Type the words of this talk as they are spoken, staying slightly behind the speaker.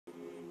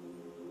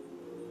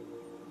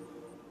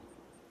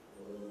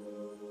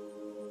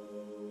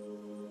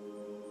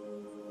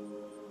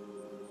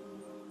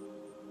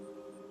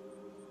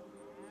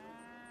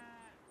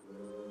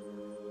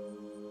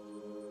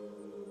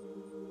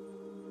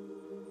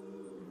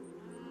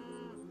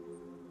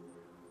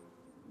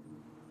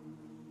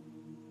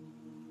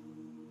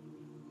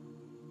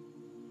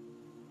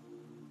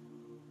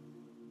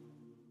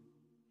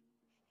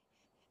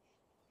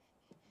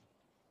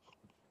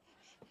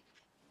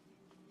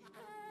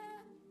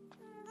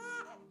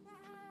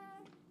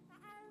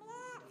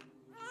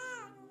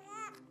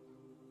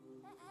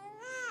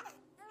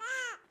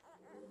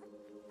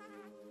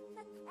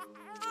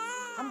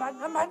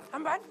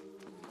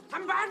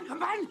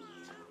Hambani.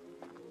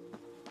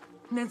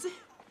 Nancy,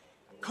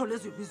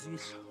 khawuleza ubiza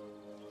uyihlo.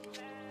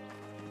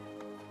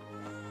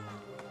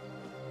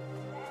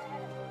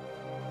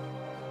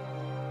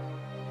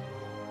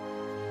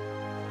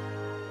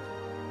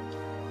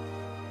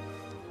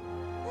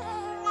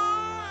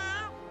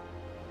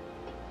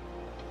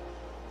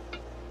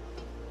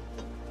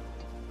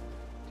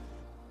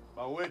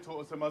 Bawethu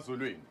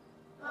osemazulwini.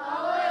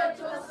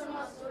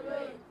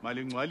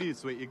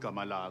 Malingcwaliswe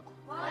igama lakho.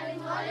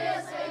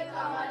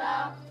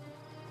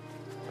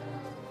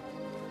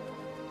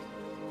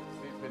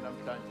 Siphe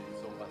namhlanje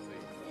isonka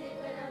sethu.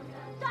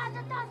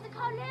 Tata,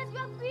 khawuleza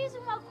uyakubiza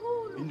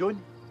kakhulu.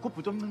 Intoni?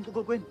 Kubhuti omncinci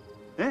kokweni?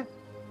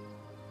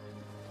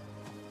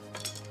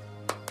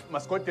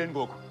 Masikoteni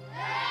ngoku.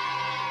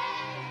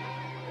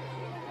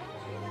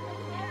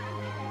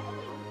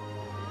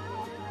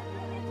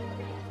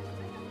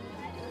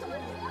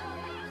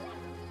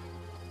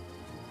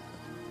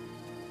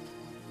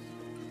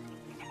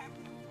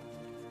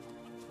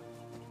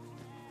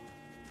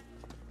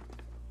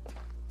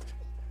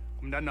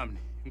 Mntanami,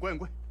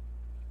 inkwenkwe.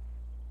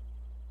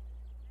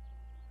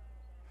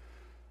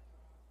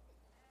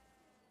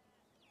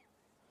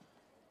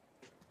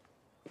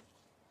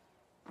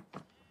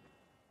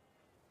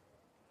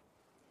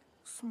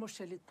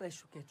 Simoshela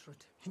ixesha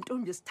uGertrude.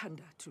 Intombi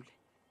yesithandathu le.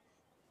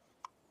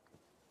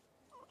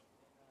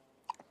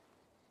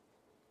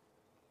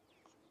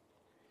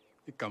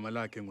 Igama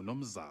lakhe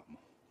nguNomzamo.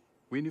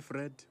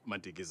 Winnie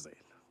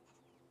Madikizela.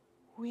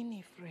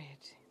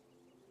 Winifred.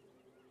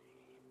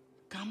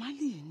 Gama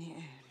lini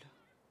elo?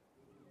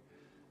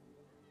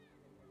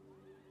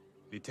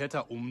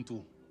 Lithetha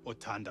umuntu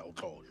othanda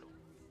uxolo.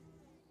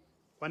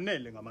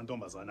 Kwanele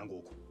ngamantombazana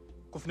ngoku.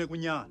 Kufuneka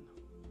unyana.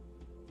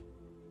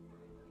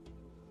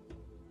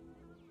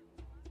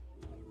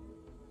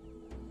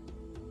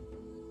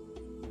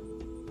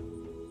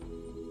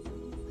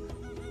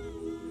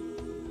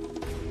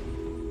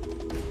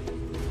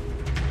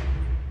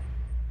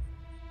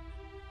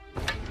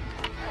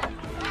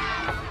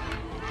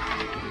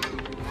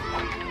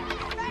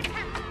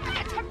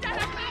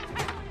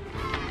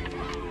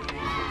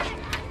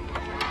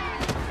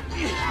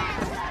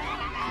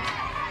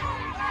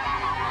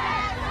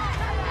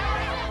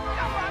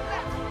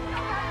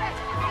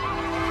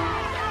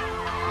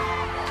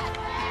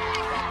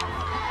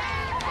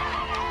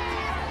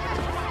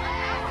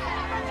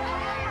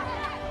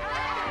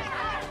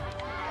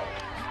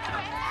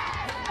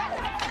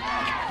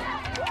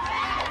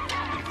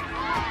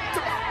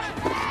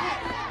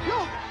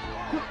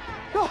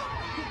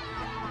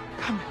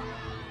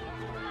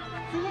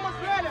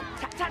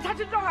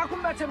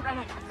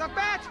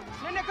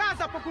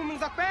 Nenekhaza apha kum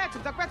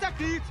ngizakubetha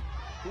gqithi.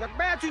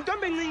 Ngakubetha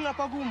intombi encinci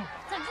apha kum.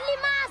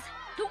 Zakulimaza,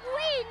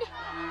 ndukwini.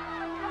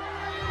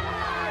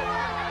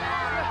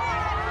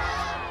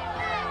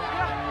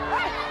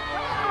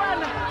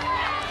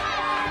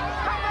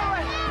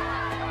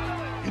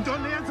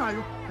 Intoni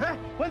leyenzayo?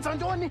 Wenza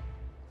ntoni?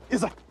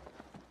 Iza.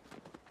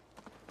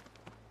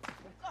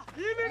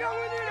 Yimi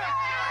kaWinnie.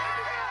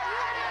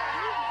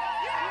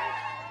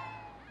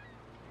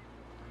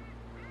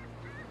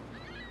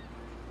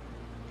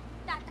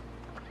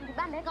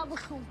 Ndibambe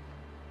kabuhlungu.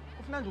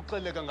 Ufuna nje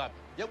uxeleka ngaphi?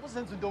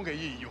 Yakusenza into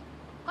ongeyiyo.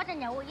 Kodwa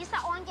ndiyawoyisa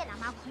onke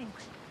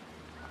namakhwenkwe.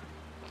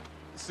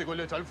 Isiko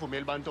lethu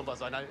alivumeli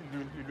bantombazana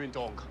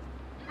lwintonga.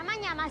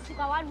 Amanye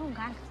amasiko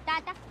awalunganga.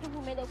 Tata,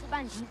 ivumele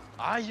ukuba ndikho.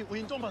 Hayi,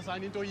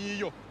 uyintombazana into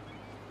yiyo.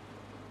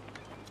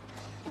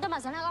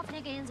 Intombazana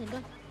akafuneka yenze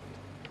ntoni?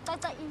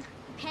 Coca indlu,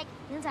 ipheke,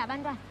 yenze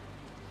abantwana.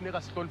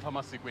 Funeka sihloniphe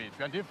amasiko ethu,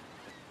 uyandiva?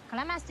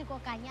 Ngala masiko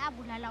kanye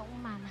abulala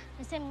umama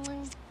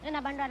esemncinci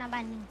enabantwana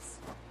abaninzi.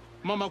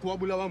 Mama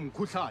kuwabulawa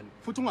umkhuhlane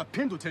futhi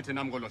ungaphindi uthethe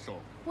nami ngolo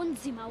hlobo.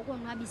 Kunzima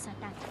ukonwabisa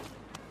tata.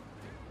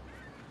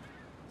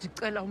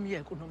 Ndicela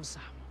umyeke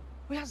uNomzamo.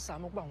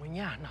 Uyazama ukuba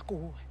ngonyana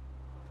kuwe.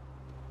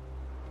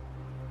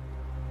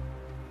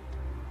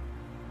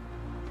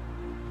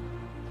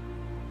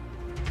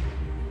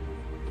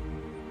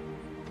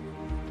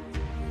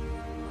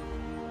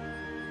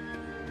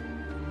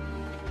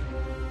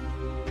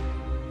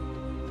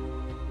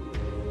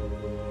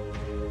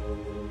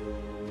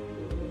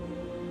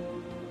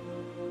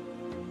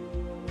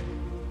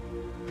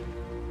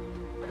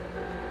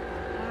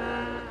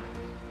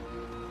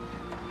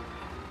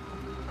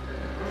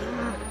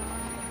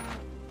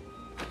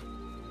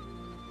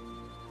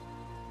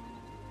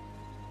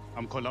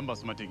 I'm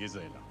Columbus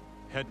Madikizela,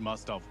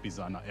 headmaster of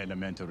Bizana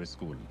Elementary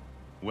School.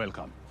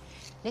 Welcome.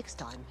 Next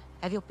time,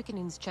 have your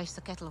pickaninnies chase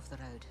the cattle off the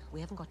road. We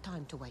haven't got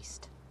time to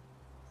waste.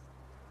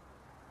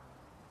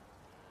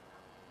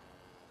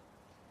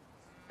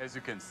 As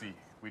you can see,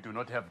 we do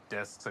not have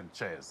desks and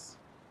chairs.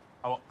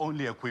 Our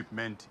only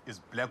equipment is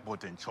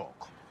blackboard and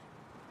chalk.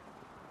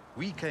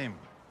 We came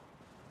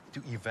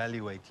to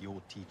evaluate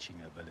your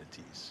teaching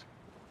abilities.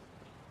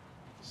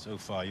 So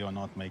far, you're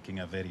not making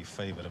a very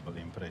favorable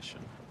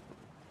impression.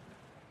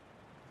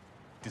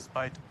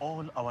 Despite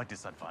all our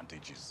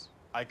disadvantages,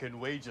 I can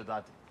wager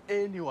that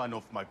any one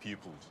of my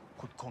pupils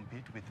could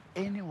compete with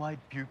any white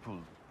pupil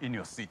in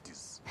your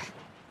cities.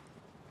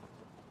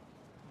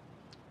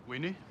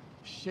 Winnie,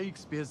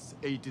 Shakespeare's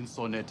 18th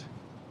sonnet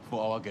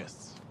for our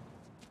guests.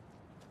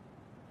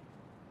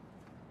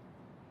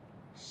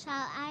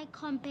 Shall I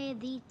compare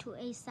thee to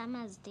a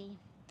summer's day?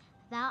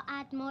 Thou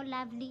art more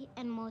lovely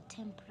and more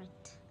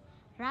temperate.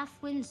 Rough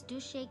winds do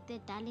shake the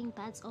darling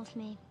buds of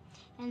May,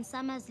 and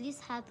summer's lease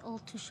hath all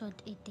too short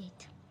a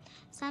date.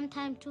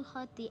 Sometime too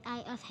hot the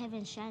eye of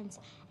heaven shines,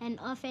 and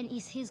often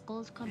is his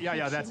gold complexion.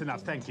 Yeah, that's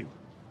enough. Thank you.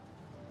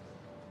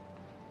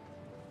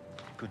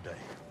 Good day.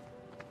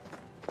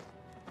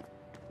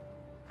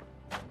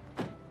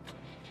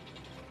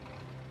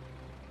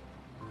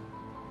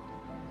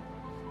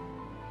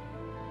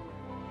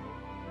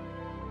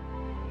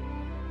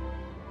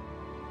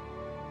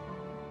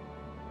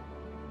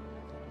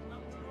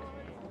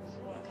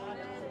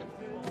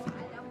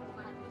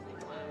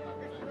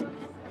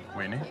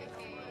 Winnie,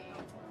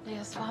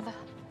 Yes, Father.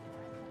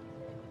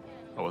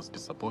 I was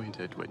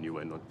disappointed when you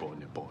were not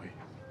born a boy.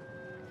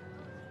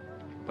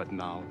 But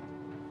now,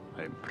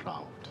 I am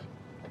proud.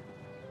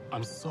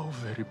 I'm so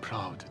very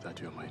proud that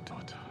you're my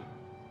daughter.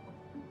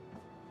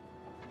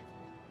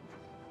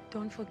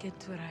 Don't forget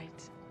to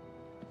write.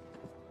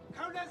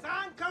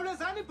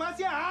 Khawulezani,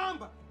 ibhasi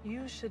iyahamba.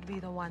 You should be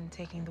the one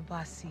taking the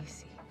bus,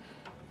 Cece.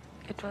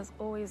 It was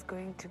always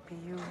going to be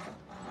you.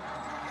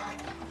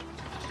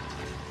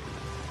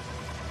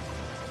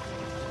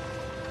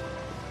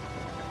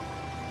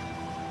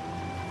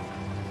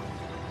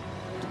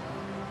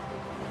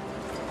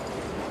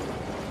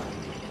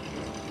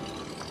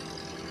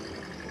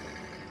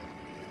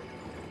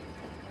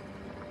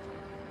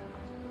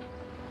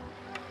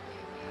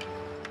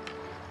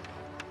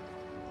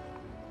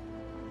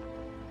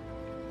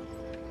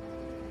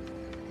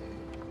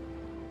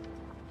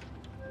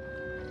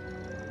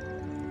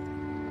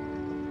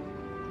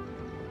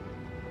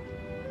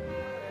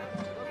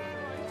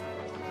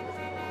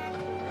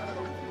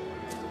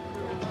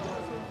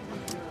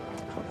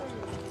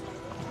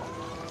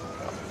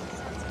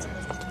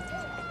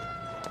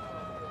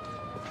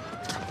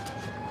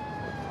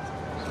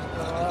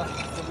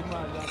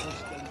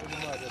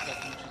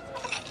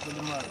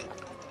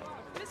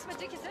 Miss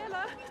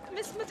Madikizela!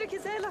 Miss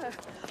Madikizela!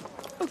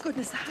 Oh,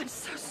 goodness, I'm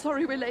so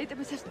sorry we're late. There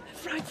was a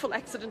frightful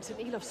accident in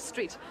Elof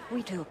Street.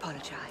 We do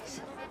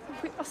apologize.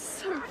 We are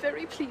so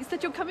very pleased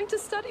that you're coming to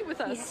study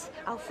with us. Yes,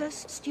 our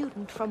first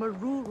student from a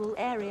rural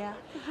area.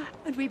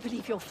 And we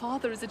believe your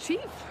father is a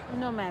chief.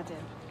 No, madam.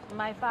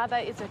 My father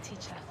is a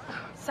teacher,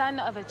 son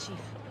of a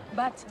chief,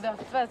 but the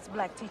first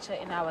black teacher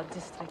in our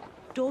district.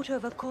 Daughter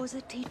of a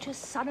Xhosa teacher,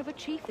 son of a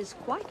chief is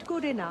quite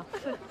good enough.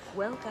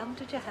 Welcome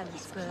to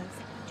Johannesburg.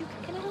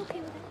 Can I help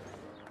you with it?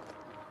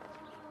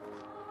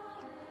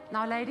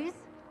 Now, ladies,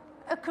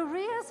 a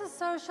career as a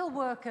social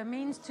worker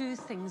means two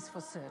things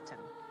for certain: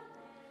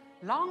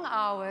 long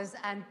hours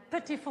and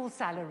pitiful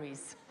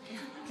salaries.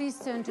 Please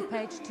turn to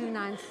page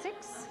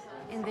 296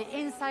 in the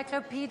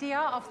Encyclopedia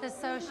of the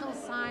Social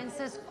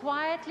Sciences.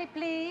 Quietly,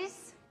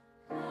 please.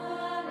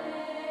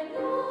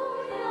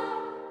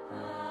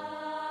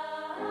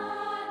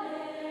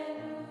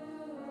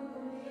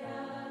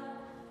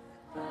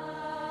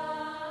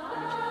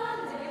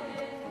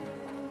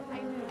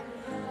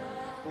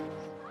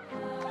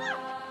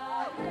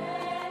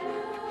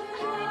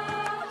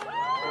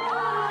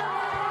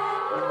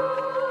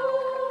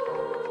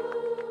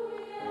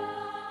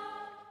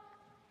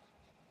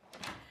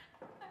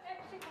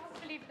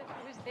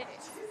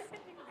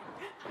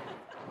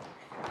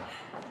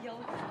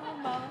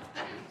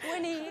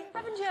 Winnie,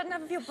 haven't you had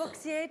enough of your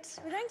books yet?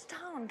 We're going to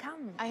town,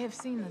 come. I have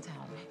seen the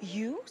town.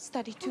 You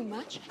study too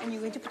much and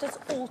you're going to put us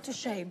all to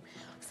shame.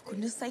 For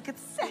goodness sake,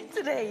 it's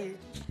Saturday.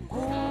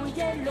 Ooh,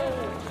 yellow,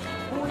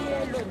 ooh,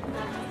 yellow,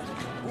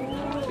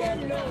 ooh,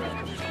 yellow,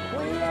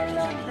 ooh,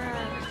 yellow,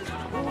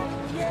 ooh,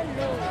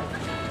 yellow,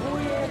 ooh,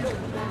 yellow,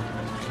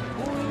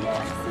 ooh,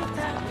 yes,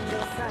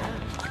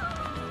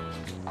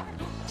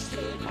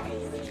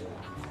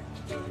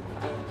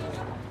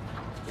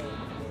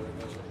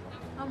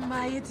 Oh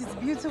my, it is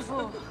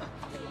beautiful.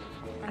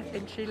 I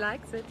think she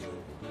likes it.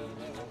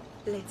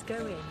 Let's go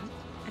in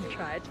and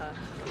try it on.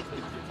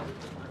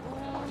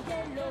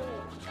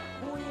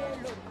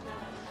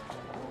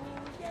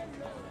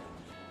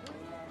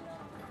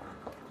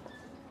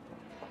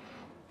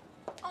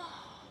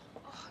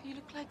 Oh, you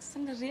look like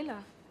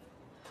Cinderella.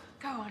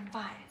 Go on,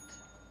 buy it.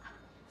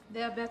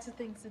 There are better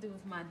things to do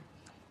with money.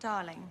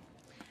 Darling,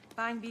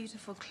 buying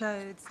beautiful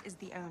clothes is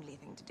the only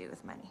thing to do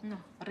with money. No,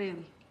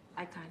 really,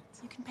 I can't.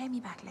 You can pay me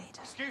back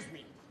later. Excuse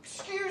me.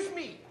 Excuse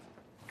me.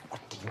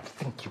 What do you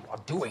think you are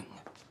doing?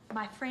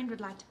 My friend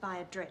would like to buy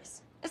a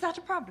dress. Is that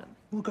a problem?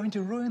 We're going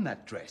to ruin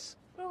that dress.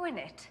 Ruin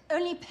it.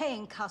 Only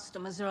paying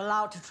customers are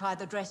allowed to try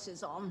the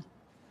dresses on.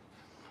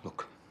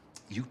 Look,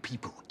 you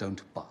people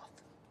don't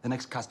bath. The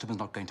next customer's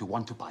not going to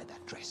want to buy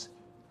that dress.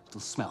 It'll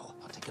smell.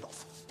 I'll take it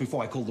off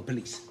before I call the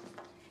police.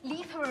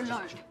 Leave her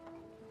alone.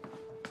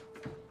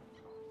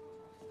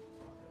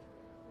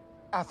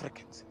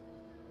 Africans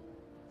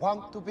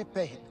want to be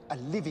paid a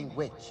living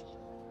wage.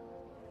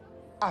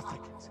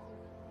 Africans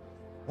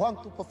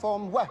want to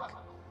perform work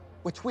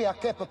which we are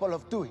capable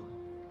of doing,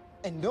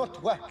 and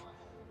not work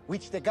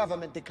which the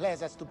government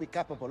declares us to be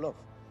capable of.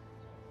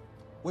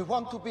 We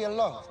want to be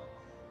allowed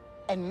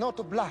and not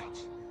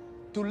obliged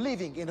to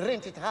living in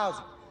rented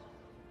housing,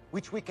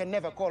 which we can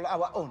never call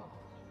our own.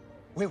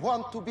 We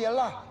want to be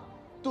allowed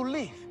to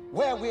live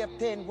where we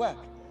obtain work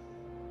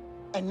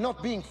and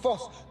not being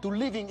forced to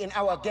living in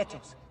our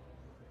ghettos.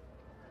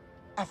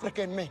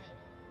 African men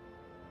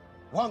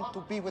want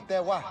to be with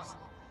their wives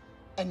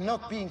and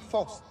not being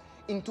forced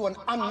into an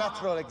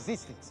unnatural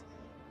existence.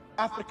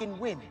 African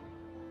women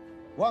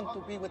want to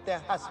be with their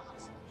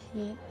husbands.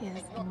 He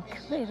is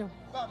incredible.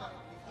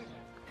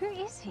 Who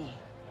is he?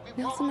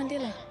 Nelson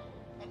Mandela.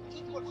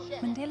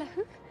 Mandela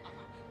who?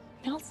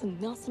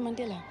 Nelson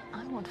Mandela.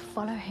 I would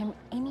follow him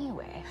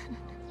anywhere.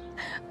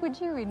 Would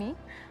you, Winnie?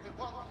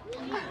 Come on!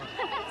 Get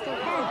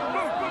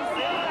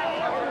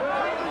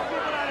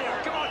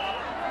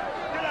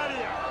out of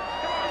here!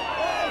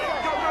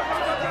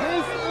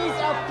 This is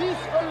a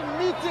peaceful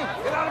meeting.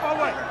 Get out of my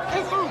way!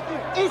 This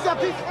is a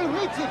peaceful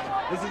meeting.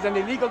 This is an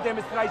illegal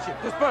demonstration.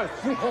 Disperse!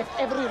 We have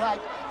every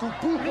right to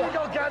be here.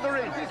 Illegal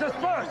gathering!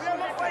 Disperse!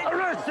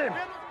 Arrest him!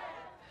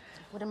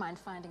 Wouldn't mind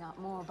finding out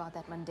more about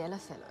that Mandela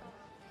fellow.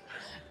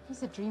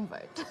 He's a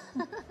dreamboat.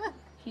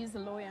 He's a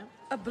lawyer.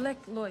 A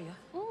black lawyer.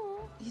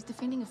 He's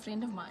defending a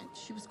friend of mine.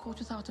 She was caught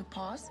without a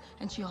pass,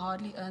 and she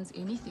hardly earns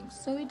anything,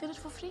 so he did it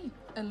for free.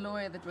 A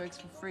lawyer that works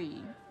for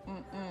free.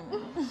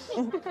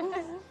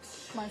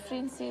 My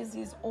friend says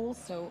he's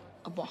also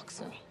a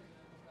boxer.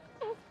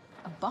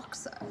 A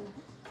boxer?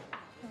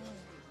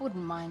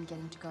 Wouldn't mind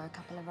getting to go a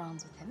couple of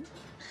rounds with him.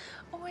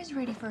 Always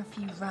ready for a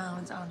few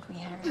rounds, aren't we,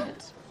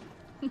 Harriet?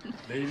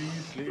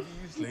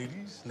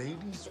 Ladies.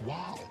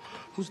 Wow.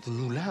 Who's the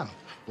new lamb?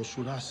 Or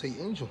should I say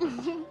angel?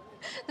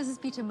 This is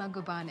Peter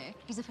Magubane.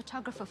 He's a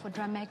photographer for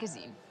Drum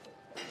Magazine.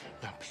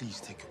 Now, please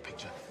take a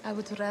picture. I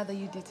would rather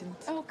you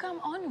didn't. Oh, come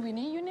on,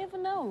 Winnie. You never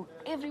know.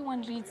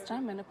 Everyone reads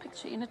Drum, and a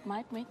picture in it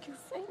might make you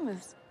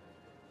famous.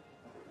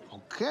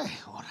 Okay,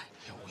 all right,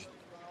 here we go.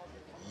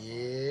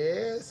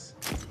 Yes.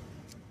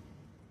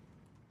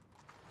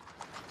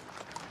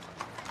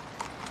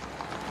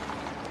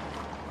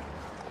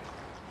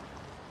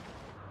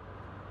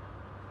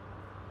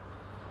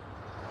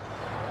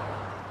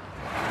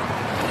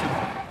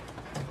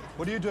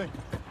 What are you doing?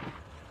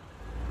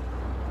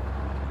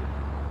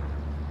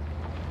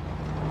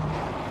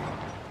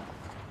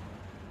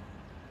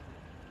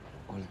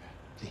 Oliver,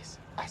 please,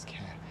 ask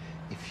her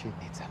if she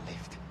needs a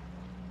lift.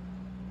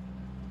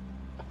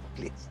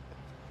 Please.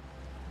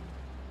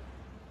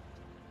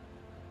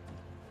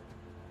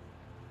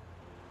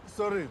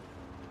 Sorry.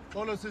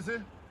 Olo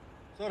Sisi?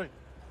 Sorry.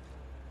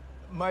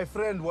 My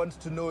friend wants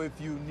to know if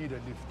you need a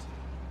lift.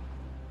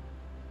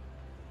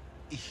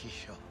 Is she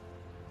sure?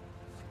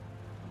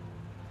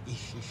 Is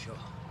she sure?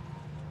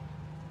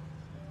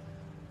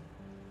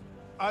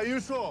 Are you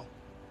sure?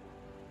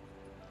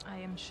 I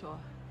am sure.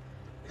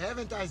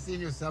 Haven't I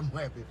seen you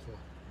somewhere before?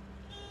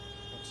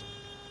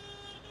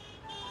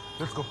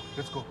 Let's go.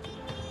 Let's go.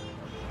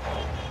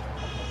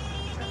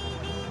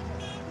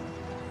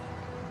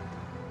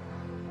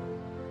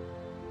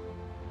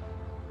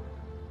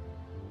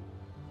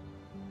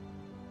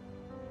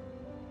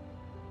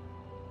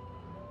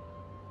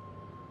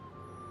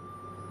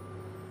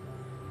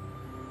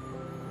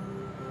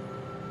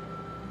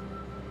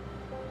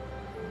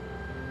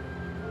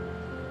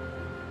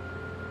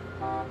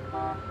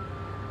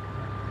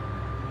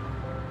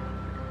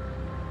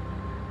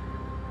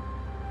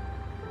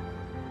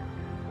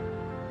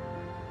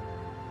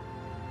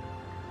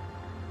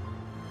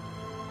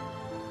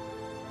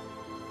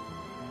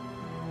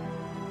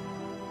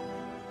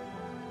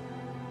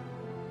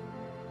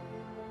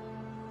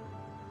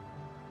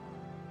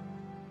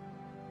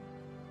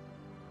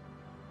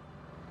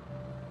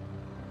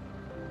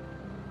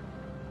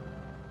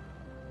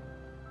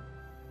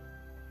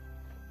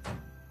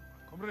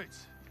 Comrades.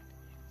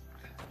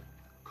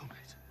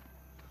 Comrades.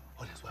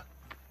 All is well.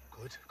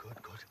 Good.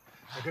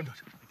 Again,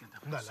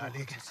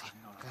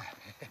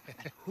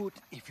 Hood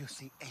if you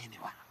see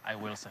anyone. I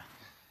will, sir.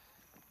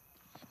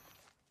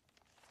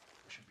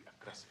 We should be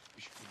aggressive.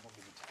 We should be more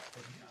militant.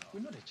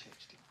 We're not a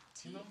church team.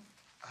 You know?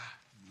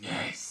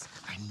 Yes,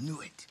 I knew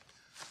it.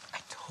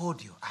 I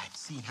told you I had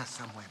seen her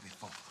somewhere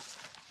before.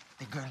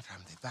 The girl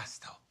from the bus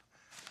stop.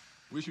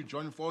 We should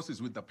join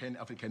forces with the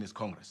Pan-Africanist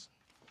Congress.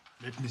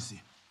 Let me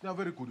see. They are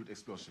very good with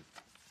explosive.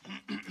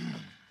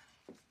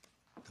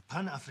 The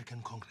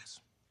Pan-African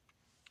Congress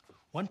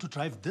want to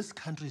drive this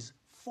country's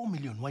 4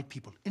 million white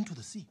people into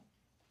the sea.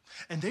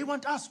 And they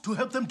want us to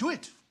help them do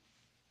it.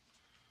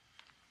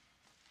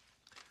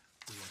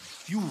 We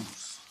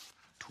refuse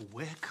to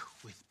work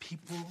with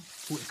people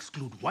who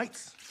exclude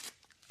whites,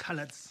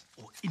 coloreds,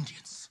 or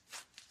Indians.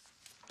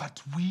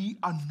 But we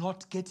are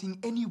not getting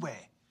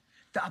anywhere.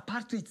 The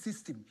apartheid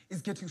system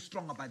is getting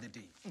stronger by the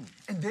day.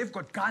 And they've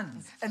got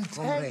guns and tanks.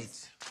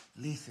 Comrades,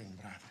 listen,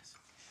 brothers.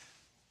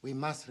 We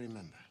must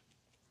remember,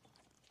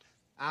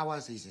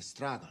 ours is a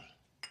struggle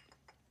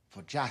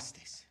for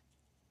justice,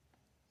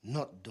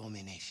 not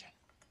domination.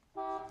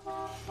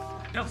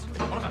 Nelson,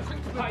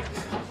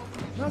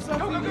 Go, go, go,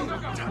 go,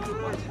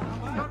 go!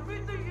 Your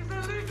meeting is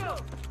illegal!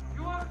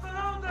 You are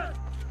surrounded!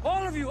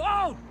 All of you,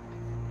 out!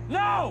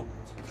 Now!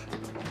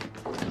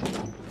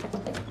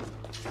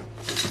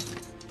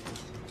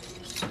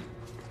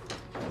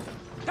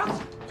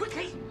 Guns,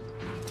 quickly!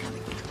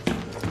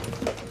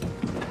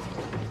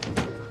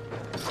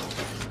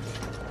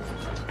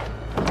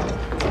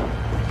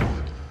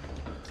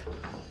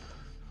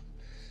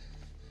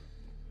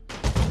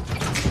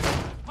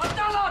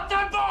 Mandela,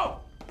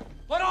 tempo!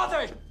 What are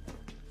they?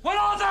 What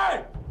are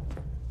they?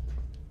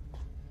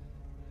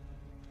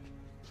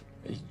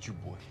 Hey, you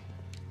boy.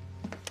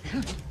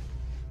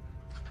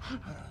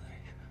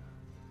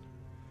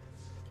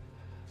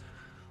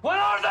 What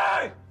are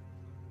they?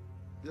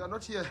 They are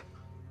not here.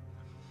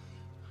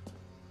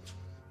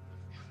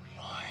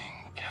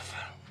 Lying,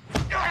 Kevin.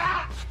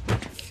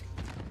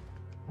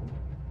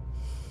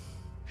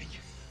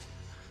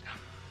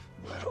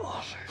 Where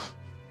are they?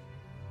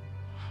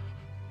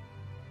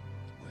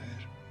 Where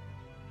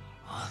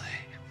are they?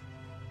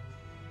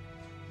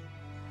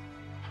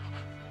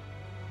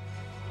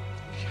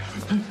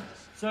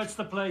 Search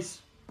the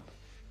place.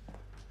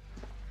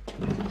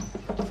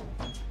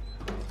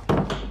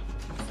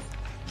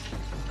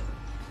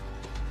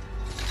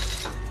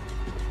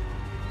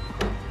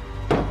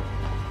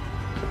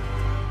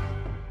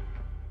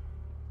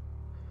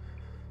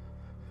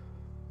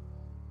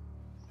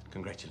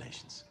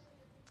 Congratulations.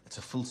 It's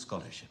a full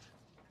scholarship.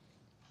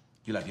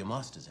 You'll have your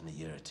master's in a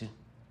year or two.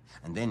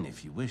 And then,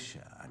 if you wish,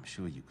 I'm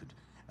sure you could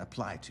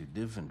apply to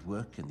live and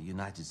work in the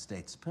United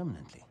States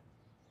permanently.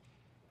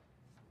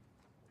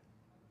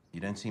 You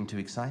don't seem too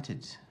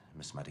excited,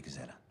 Miss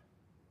Madikizela.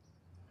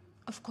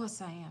 Of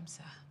course I am,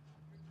 sir.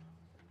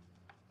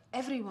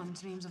 Everyone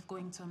dreams of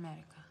going to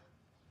America.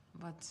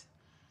 But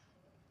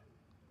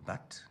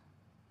But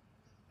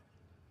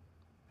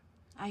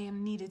I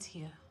am needed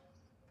here.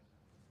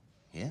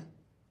 here,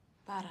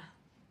 Para.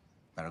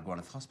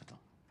 Baragwanath Hospital.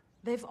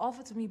 They've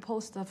offered me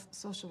post of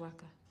social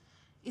worker.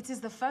 It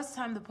is the first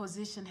time the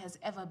position has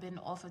ever been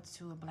offered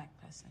to a black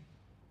person.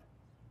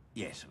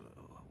 Yes,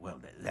 well,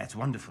 that's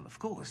wonderful, of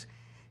course.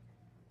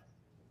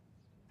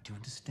 Do you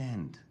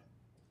understand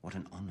what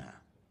an honor,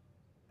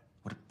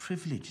 what a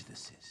privilege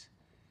this is?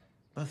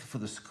 Both for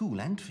the school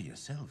and for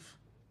yourself.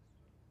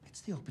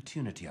 It's the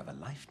opportunity of a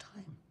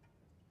lifetime.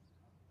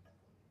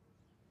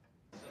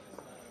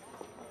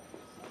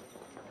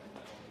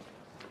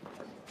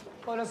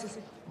 Hola,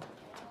 Sissy.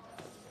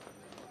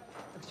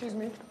 Excuse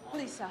me.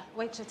 Please, sir,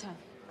 wait your turn.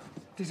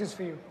 This is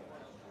for you.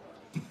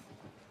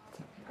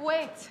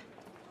 Wait!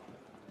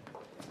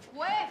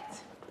 Wait!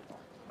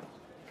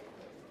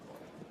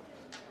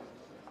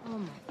 Oh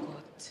my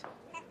God.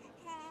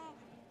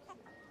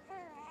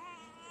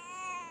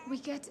 We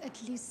get at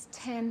least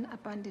 10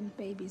 abandoned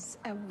babies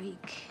a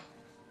week.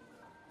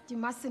 You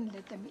mustn't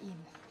let them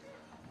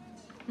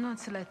in. Not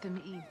to let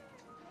them in.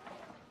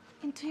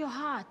 Into your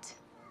heart.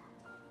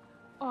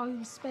 Or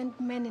you'll spend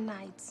many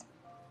nights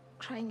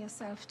crying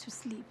yourself to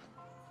sleep.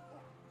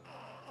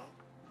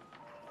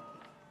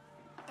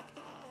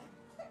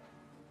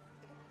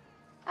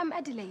 I'm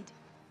Adelaide.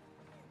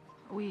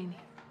 Winnie.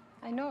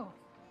 I know.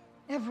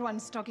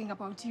 Everyone's talking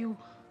about you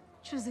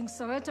choosing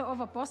Soweto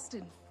over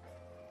Boston.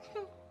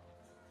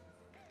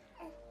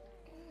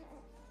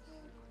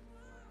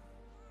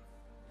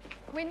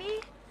 Winnie,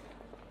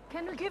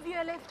 can we give you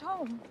a lift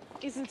home?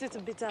 Isn't it a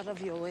bit out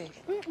of your way?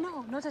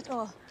 No, not at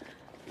all.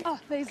 Oh,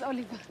 there's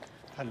Oliver.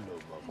 Hello,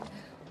 Mama.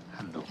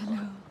 Hello.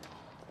 Hello.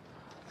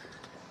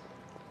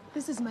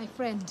 This is my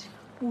friend,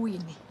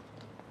 Winnie.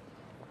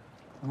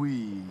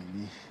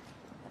 Winnie.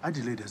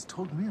 Adelaide has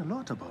told me a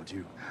lot about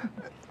you.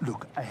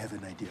 Look, I have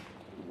an idea.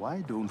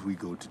 Why don't we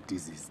go to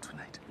Dizzy's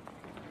tonight?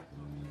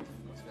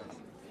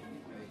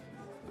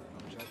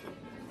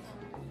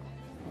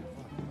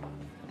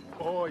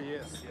 Oh,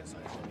 yes, yes,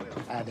 I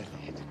will.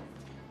 Adelaide.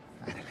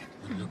 Adelaide,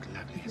 you look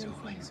lovely as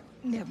always.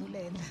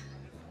 Nebulen.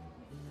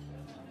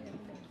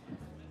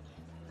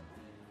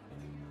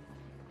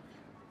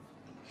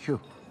 Phew.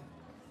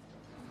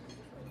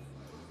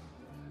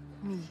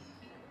 Me.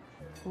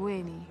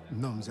 Winnie.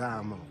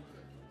 Nomzamo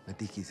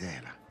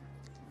Madikizela,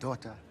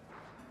 daughter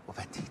of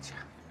a teacher,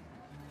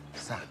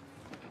 son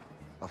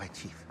of a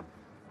chief,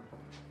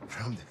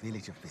 from the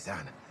village of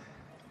Bizana,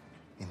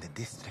 in the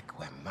district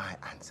where my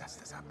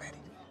ancestors are buried.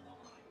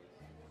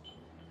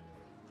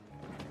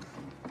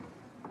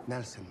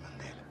 Nelson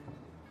Mandela.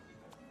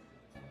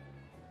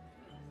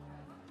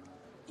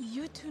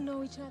 You two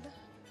know each other?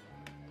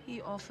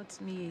 He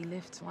offered me a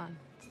lift once.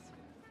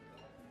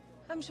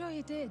 I'm sure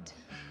he did.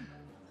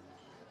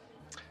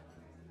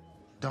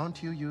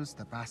 Don't you use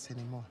the bus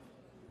anymore?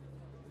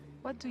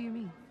 What do you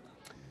mean?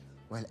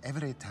 Well,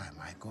 every time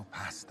I go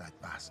past that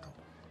bus stop,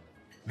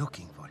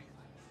 looking for you,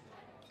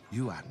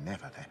 you are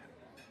never there.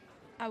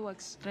 I work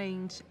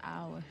strange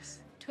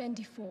hours.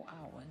 24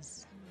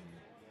 hours.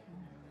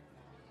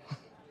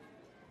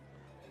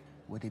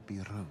 Would it be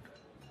rude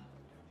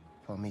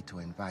for me to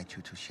invite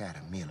you to share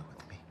a meal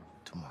with me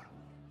tomorrow?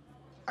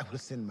 I will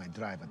send my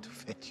driver to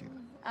fetch you.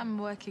 I'm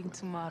working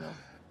tomorrow.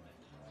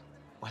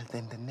 Well,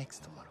 then the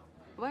next tomorrow.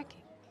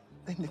 working?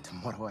 Then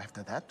tomorrow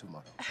after that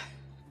tomorrow.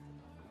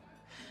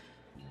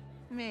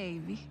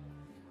 Maybe.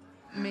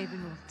 Maybe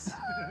not.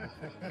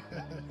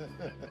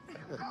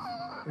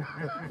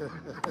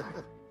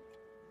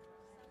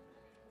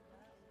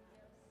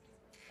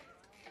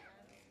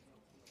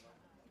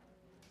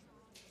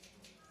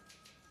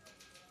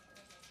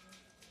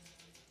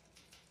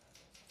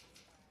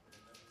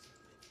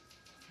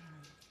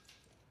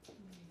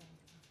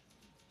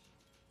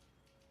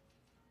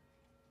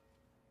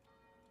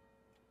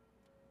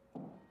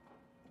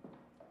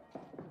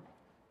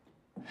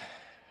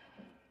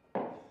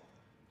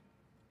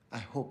 I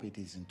hope it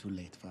isn't too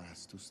late for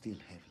us to still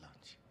have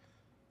lunch.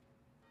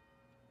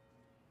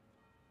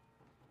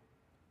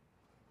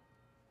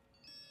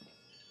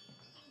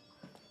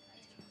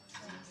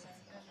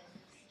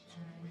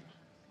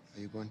 Are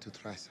you going to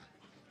try some?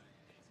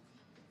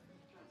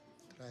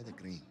 Try the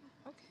green.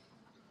 Okay.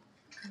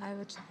 I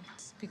will try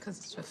it because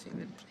it's your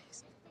favorite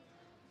place.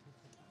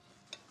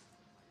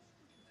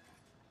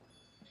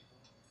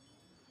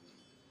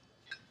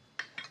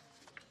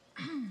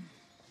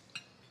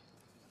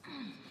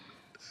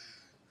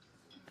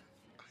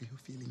 Are you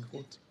feeling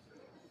hot?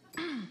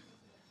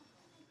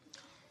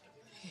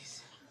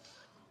 Yes.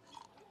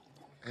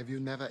 Have you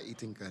never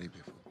eaten curry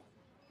before?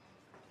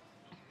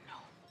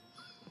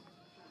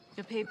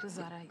 Your papers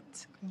are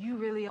right. You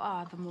really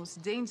are the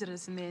most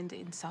dangerous man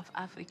in South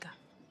Africa.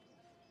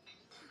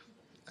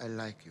 I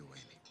like you,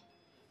 Winnie.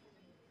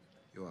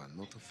 You are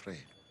not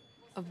afraid.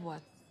 Of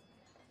what?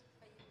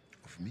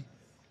 Of me?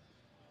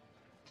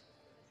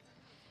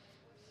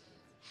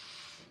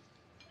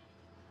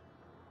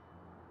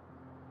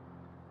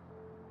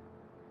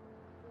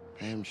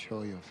 I am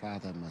sure your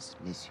father must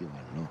miss you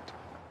a lot.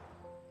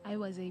 I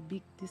was a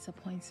big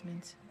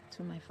disappointment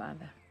to my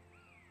father.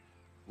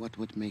 What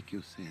would make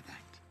you say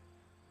that?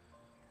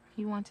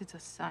 He wanted a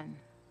son,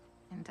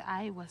 and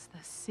I was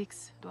the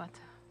sixth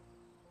daughter.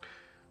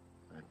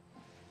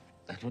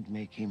 That would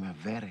make him a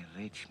very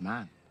rich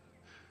man.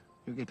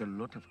 You get a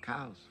lot of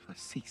cows for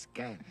 6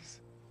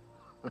 cans.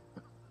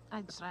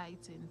 I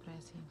tried to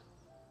impress him.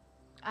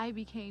 I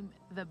became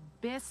the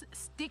best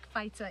stick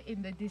fighter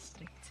in the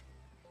district.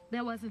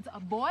 There wasn't a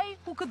boy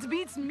who could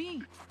beat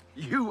me.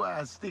 You are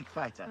a stick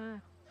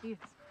fighter. Yes.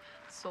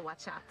 So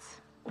watch out.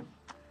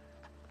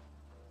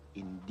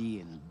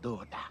 Indian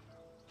daughter.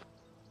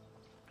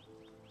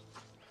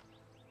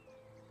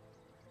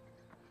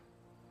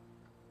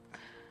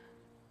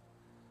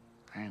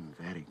 I am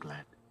very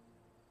glad.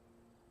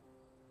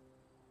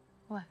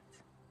 What?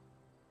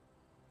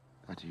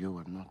 That you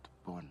were not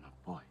born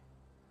a boy.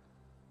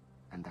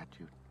 And that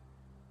you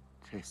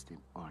chased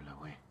him all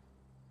away.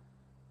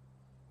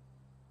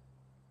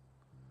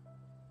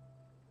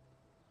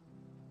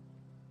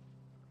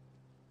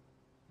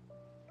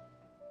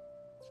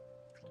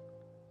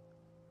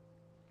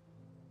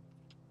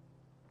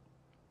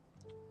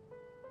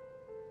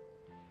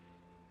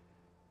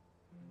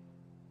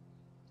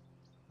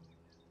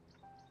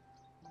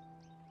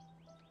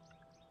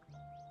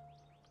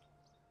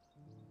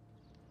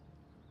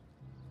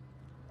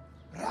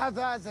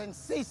 Brothers and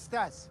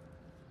sisters,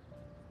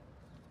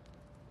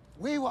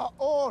 we were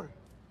all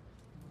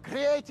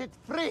created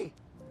free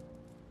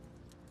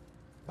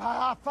by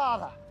our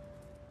Father.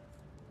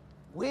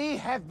 We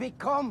have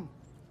become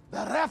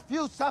the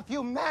refuse of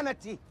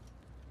humanity.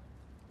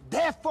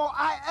 Therefore,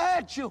 I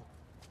urge you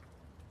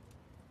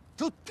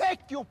to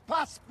take your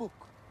passbook,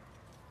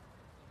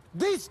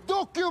 this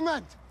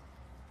document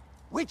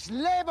which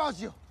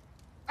labels you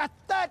a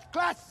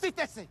third-class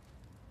citizen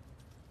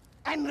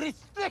and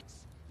restricts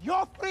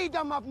your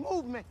freedom of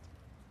movement,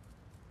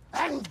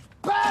 and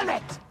burn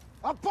it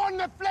upon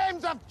the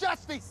flames of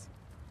justice.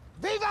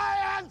 Viva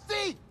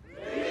ANC!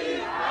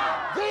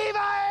 Viva! Viva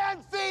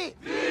ANC!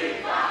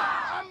 Viva!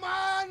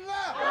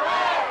 Amandla!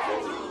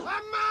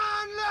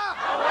 Amandla!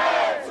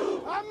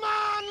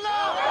 Amandla!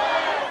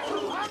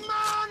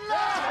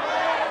 Amandla!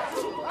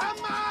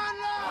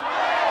 Amandla!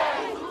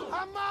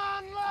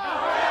 Amandla!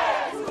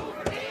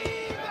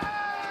 Viva!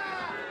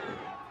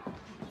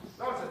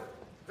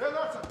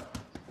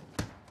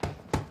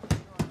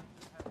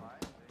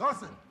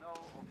 Dawson!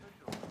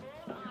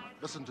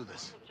 Listen to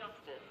this.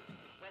 Justice,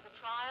 where the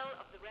trial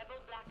of the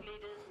rebel black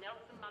leaders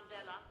Nelson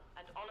Mandela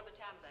and Oliver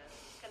Tambo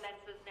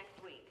commences next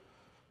week.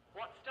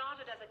 What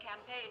started as a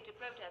campaign to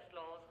protest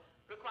laws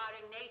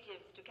requiring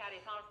natives to carry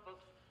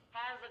passbooks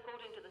has,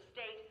 according to the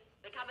state,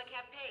 become a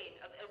campaign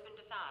of open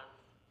defiance,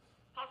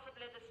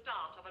 possibly the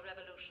start of a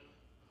revolution.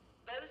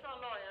 Both are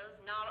lawyers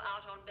now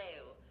out on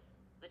bail.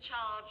 The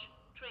charge,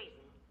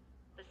 treason.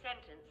 The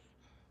sentence,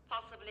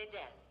 possibly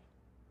death.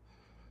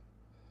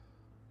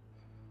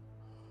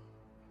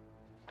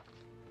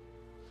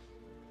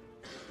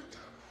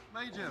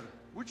 Major,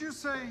 would you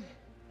say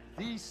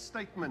these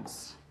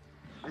statements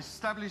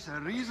establish a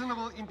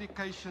reasonable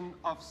indication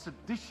of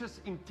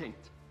seditious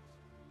intent?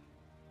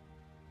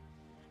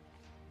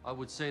 I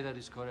would say that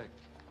is correct.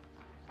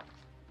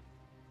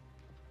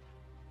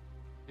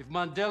 If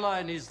Mandela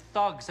and his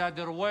thugs had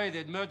their way,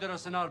 they'd murder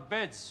us in our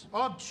beds.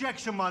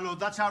 Objection, my lord.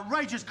 That's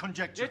outrageous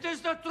conjecture. It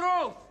is the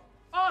truth!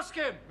 Ask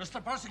him!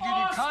 Mr. Prosecutor,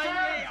 Ask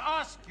kindly him!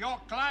 ask your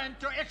client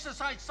to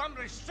exercise some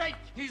restraint.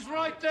 He's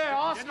right there.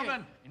 Ask him.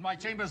 Gentlemen, in my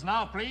chambers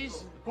now,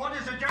 please. The court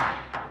is adjourned.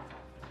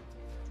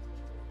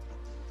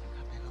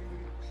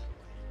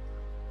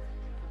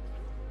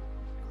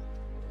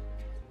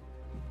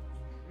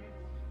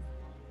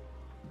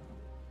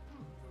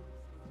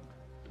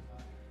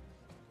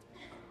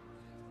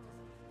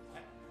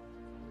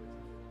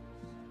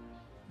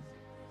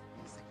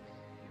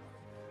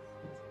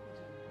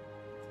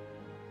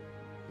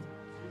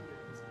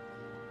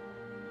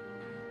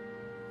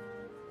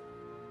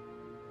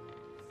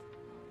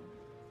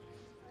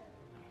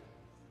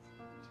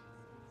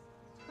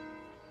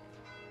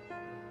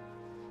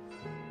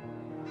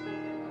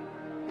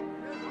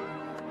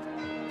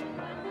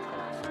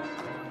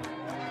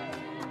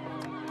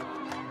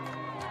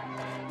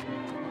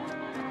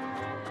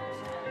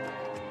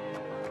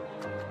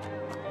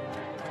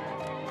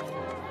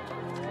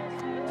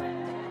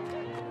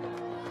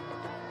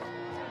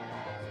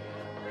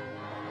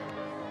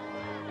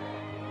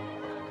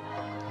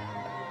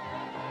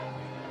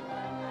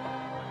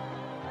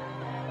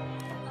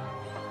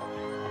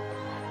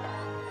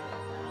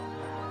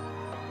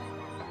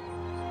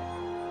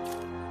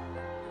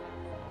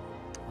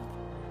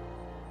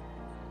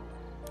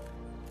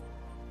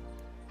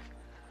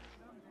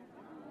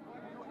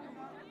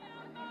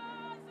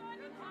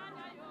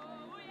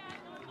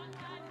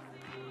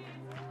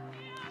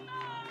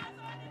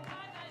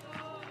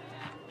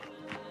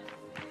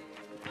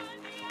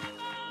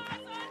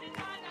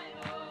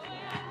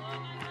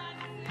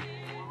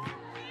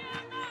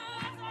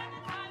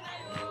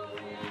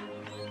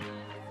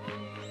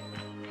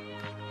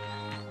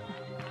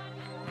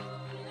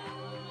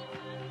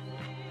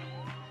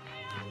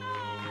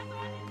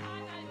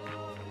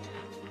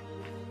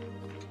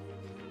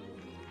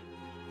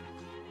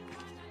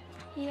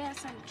 Here are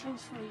some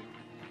drinks for you.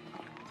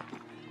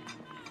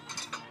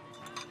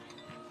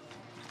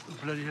 What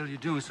the bloody hell are you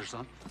doing, sir,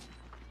 son?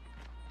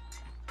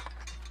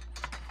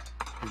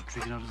 You're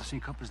drinking out of the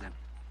same cup as them.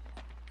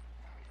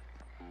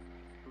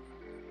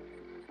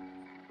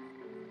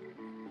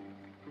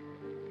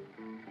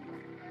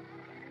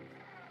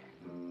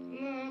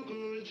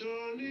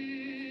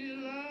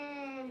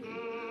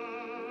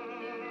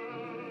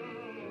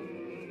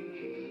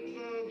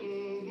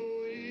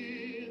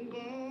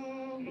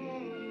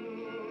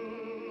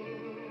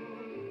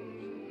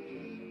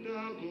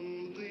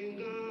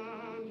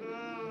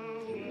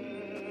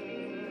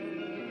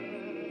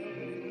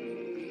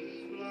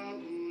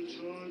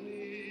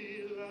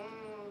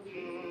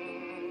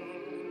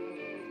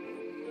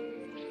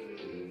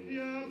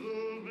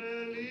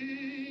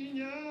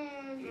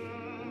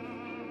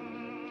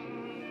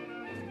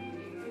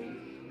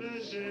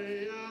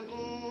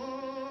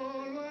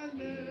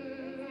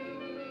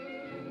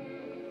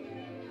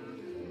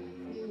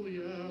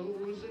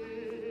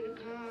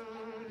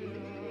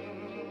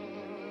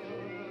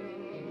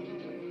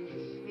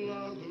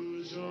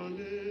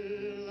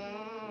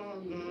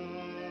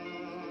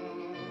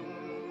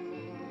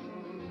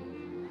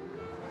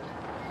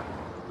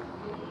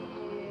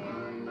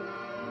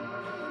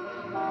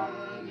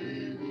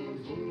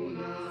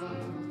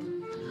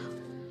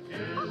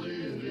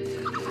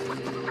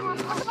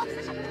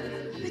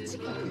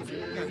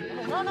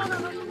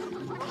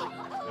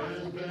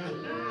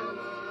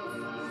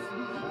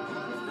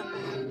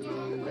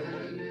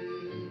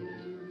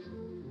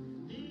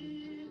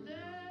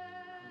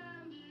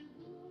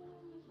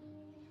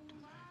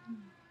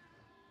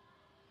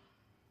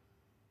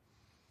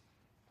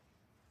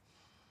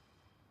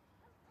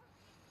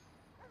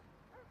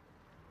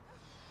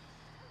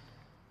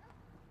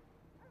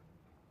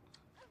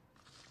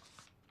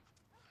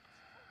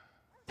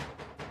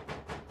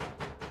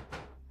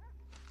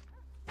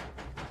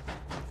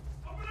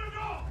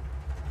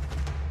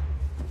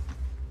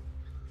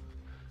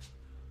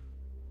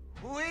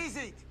 Who is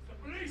it? The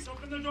police,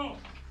 open the door.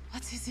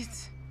 What is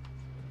it?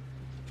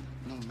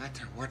 No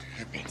matter what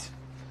happens,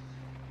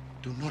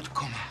 do not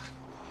come out.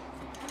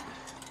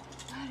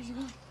 Where are you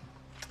going?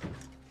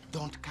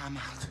 Don't come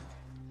out.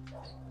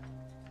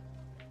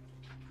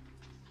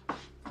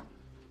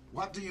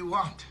 What do you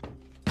want?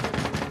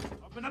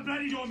 Open the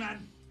bloody door,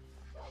 man.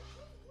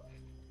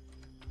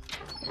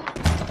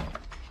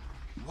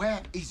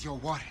 Where is your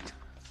warrant?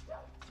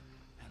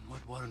 And what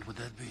warrant would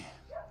that be?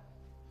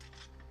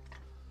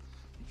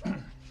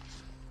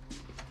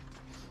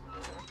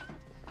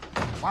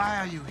 Why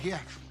are you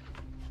here?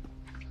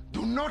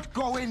 Do not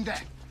go in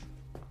there.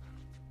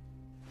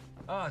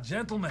 Ah,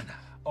 gentlemen.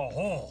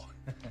 Oh.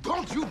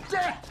 Don't you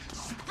dare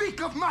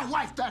speak of my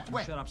wife that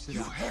way. Shut up, sit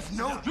you down. have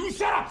no... You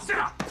shut up, sit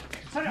up!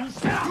 Sit up,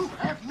 sit up! You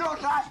have no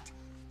right.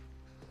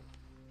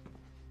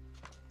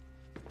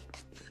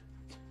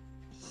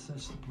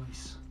 Search the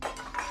place.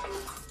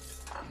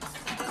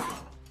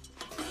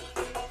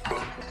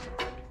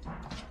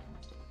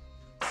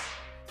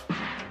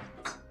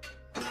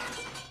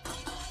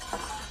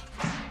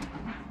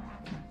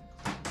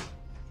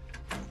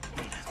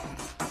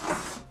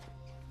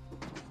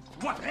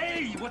 What?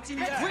 Hey, what's in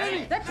there?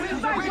 Winnie! That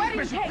is my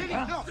wedding cake!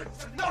 Huh?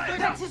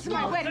 That is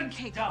my wedding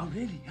cake! Oh,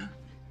 really, huh?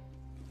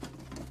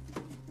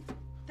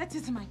 That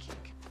is my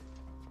cake.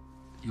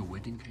 Your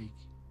wedding cake?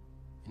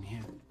 In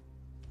here?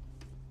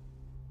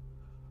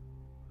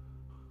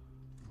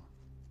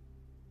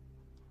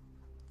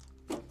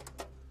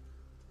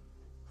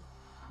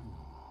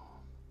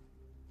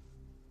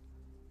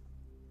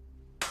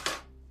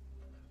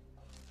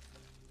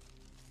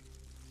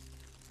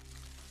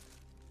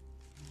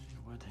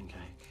 Wedding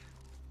cake.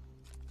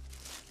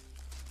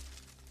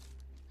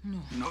 No.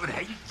 No,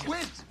 hey,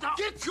 Wait!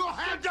 Get your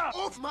hand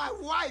off my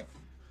wife!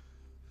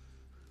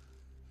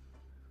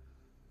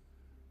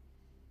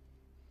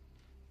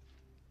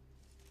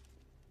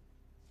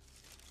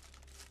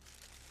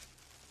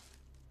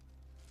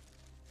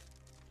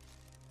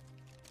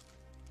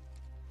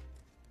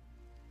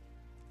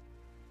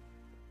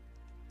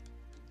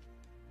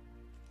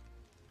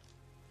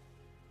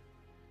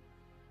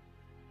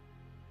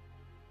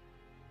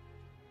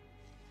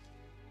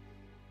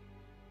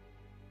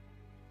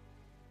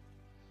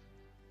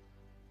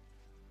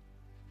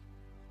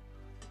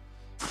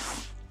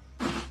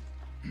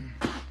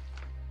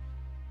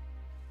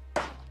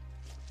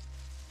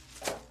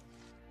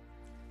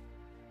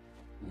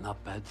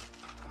 Not bad.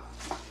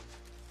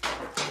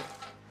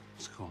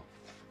 Let's go.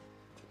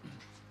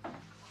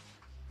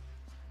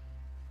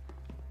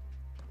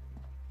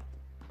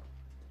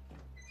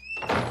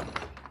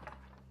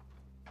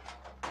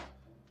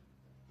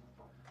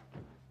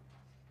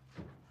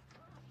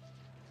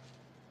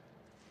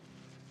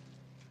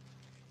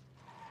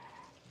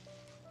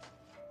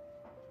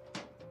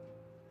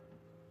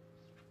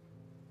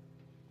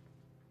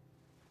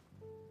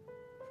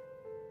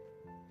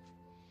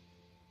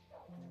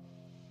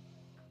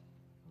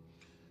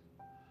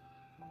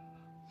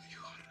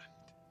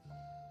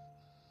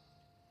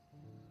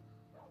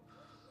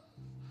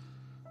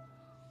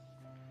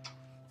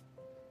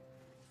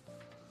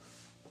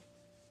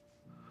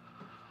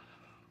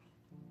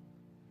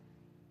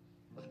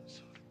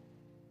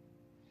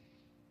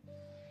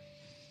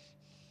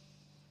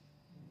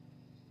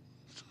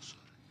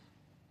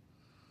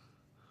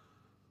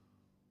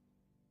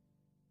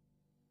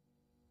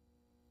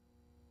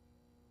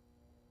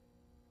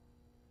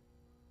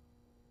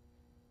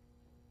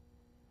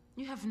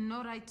 You have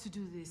no right to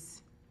do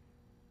this.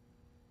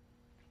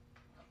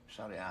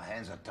 Sorry, our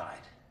hands are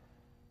tied.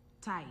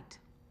 Tied.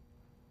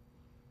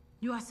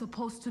 You are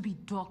supposed to be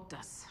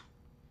doctors.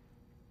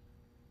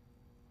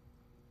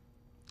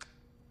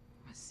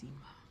 Masima.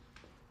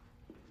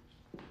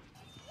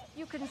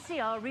 You can see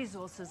our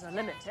resources are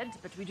limited,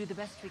 but we do the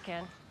best we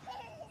can.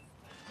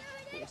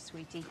 Here,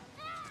 sweetie.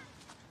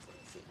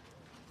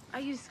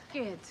 Are you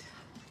scared?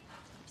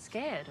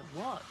 Scared of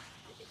what?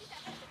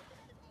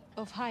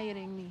 Of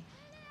hiring me.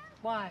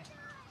 Why?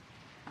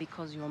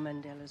 Because you're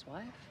Mandela's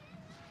wife?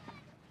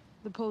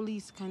 The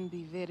police can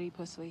be very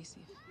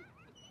persuasive.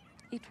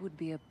 It would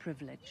be a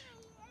privilege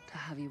to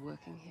have you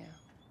working here.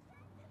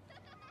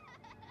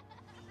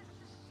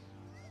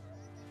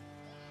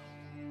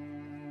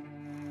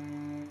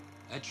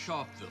 At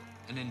Sharpeville,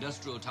 an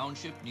industrial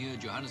township near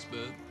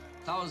Johannesburg,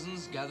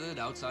 thousands gathered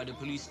outside a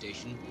police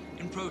station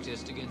in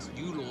protest against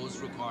new laws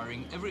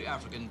requiring every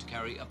African to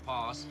carry a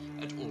pass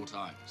at all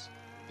times.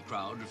 The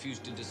crowd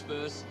refused to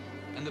disperse,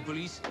 and the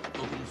police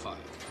opened fire.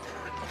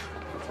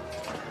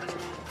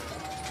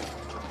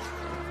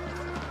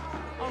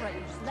 All right,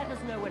 you just let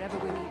us know whatever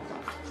we need.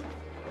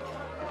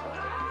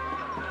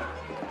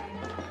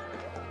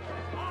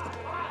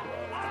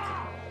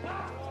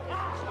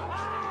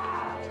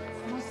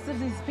 Most of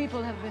these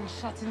people have been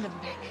shot in the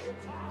back.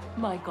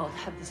 My God,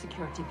 have the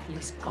security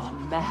police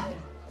gone mad?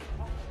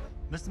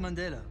 Mr.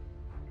 Mandela,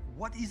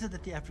 what is it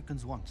that the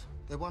Africans want?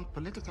 They want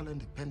political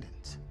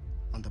independence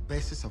on the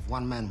basis of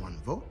one man, one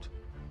vote.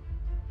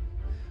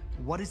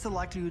 What is the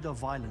likelihood of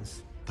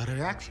violence? The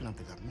reaction of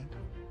the government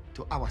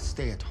to our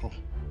stay at home,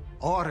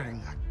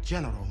 ordering a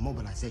general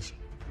mobilization,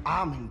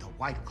 arming the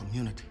white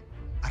community,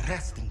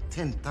 arresting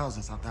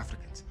 10,000 South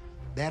Africans.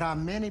 There are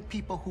many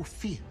people who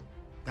feel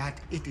that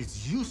it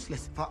is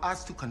useless for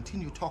us to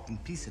continue talking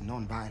peace and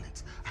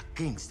non-violence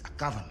against a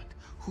government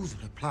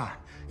whose reply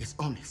is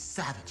only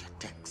savage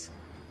attacks.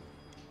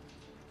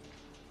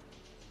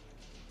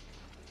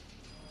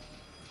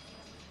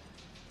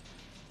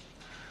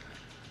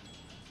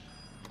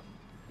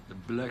 The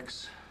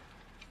blacks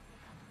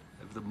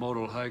have the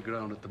moral high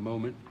ground at the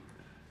moment.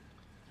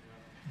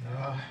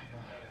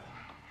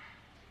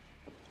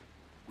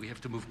 We have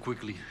to move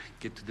quickly,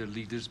 get to their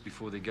leaders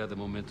before they gather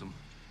momentum.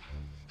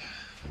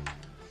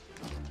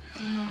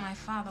 You know, my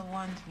father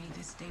warned me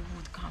this day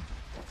would come.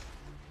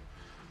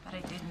 But I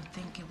didn't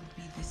think it would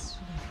be this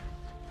soon.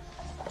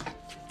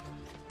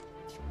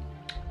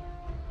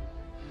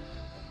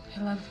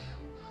 I love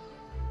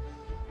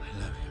you. I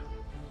love you.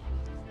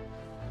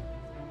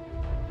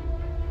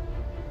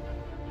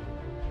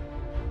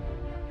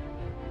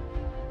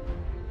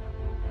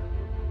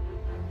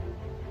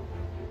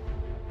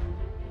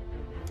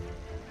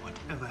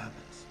 Whatever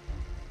happens,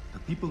 the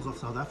peoples of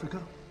South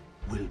Africa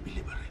will be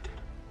liberated.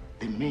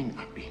 The men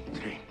are being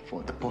trained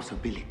for the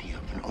possibility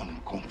of an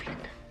armed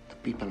conflict. The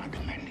people are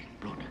demanding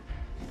blood.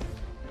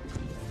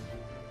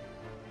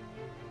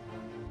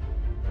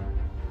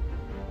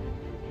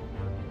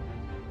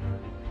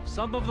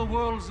 Some of the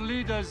world's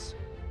leaders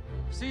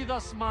see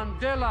this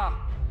Mandela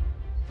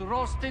through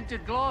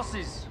rose-tinted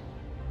glasses.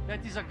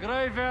 That is a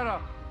grave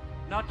error.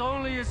 Not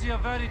only is he a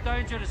very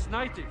dangerous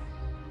native,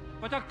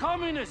 but a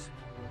communist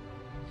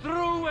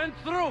through and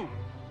through.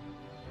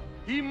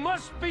 He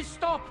must be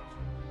stopped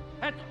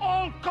at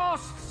all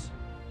costs.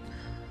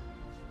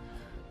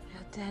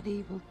 Your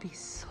daddy will be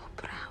so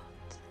proud.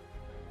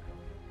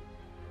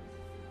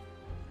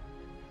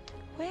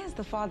 Where's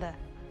the father?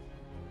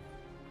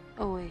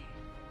 Away.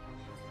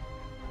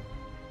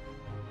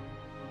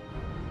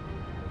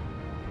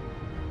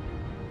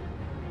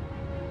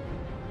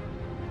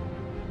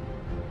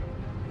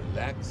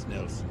 Relax,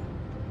 Nelson.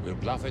 We'll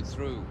bluff it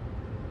through.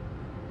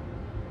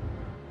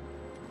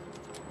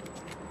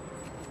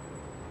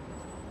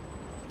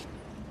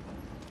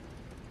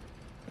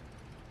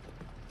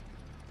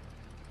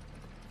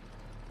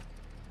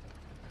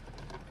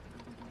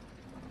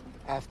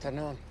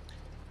 Afternoon.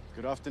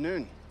 Good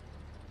afternoon,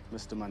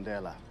 Mr.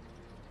 Mandela.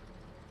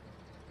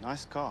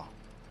 Nice car.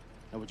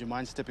 Now, would you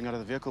mind stepping out of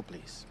the vehicle,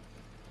 please?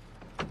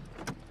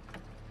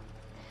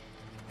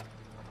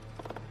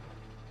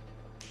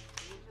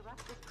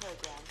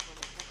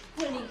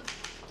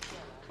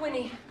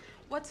 Winnie,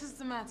 what is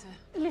the matter?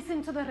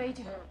 Listen to the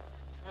radio.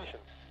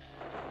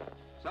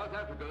 South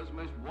Africa's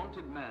most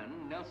wanted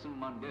man, Nelson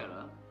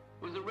Mandela,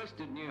 was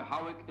arrested near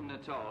Howick in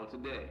Natal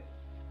today,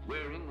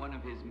 wearing one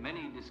of his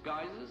many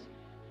disguises.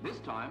 This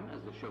time,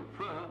 as the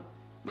chauffeur,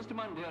 Mr.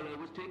 Mandela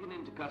was taken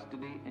into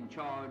custody and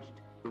charged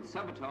with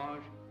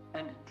sabotage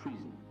and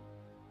treason.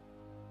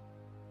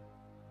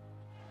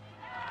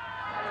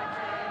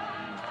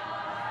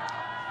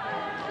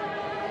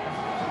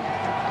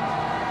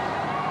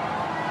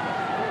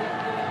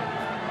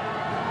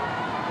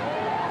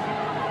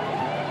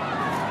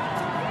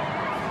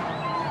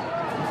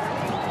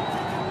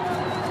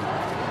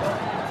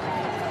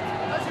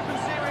 As you can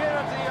see, we're here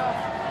at the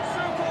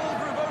so-called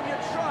Rivonia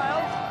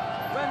trial,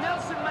 where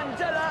Nelson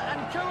Mandela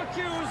and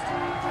co-accused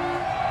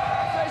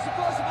face a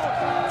possible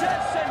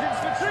death sentence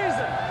for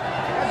treason.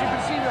 As you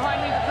can see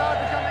behind me, the crowd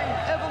becoming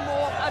ever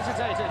more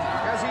agitated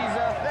as he's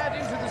led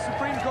into the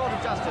Supreme Court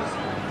of Justice.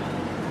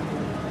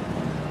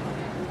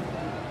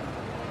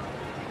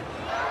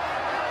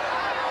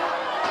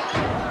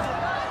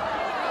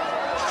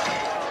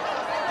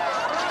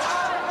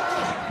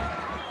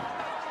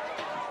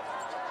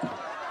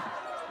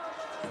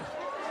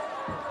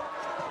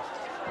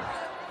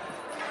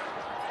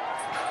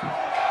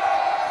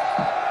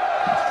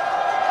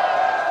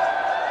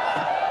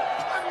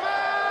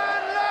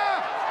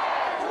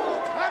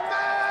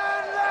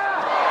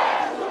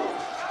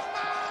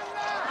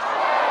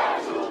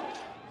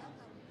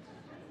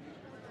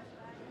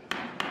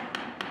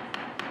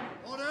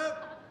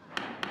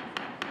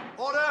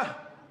 Order!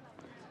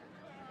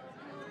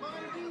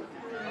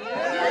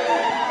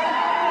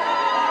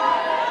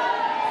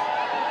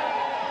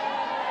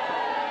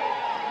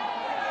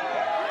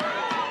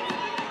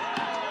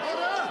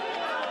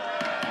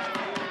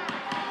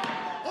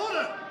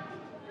 Order!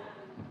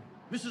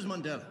 Mrs.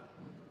 Mandela,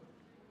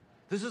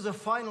 this is a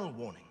final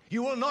warning.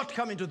 You will not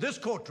come into this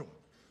courtroom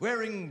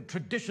wearing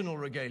traditional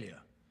regalia.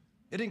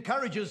 It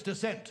encourages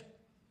dissent.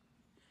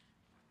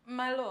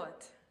 My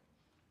lord,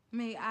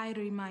 may I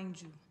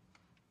remind you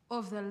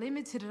of the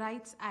limited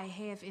rights I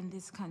have in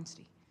this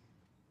country.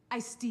 I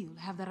still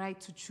have the right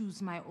to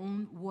choose my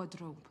own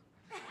wardrobe.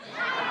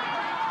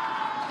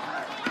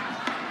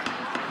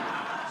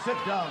 Sit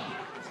down.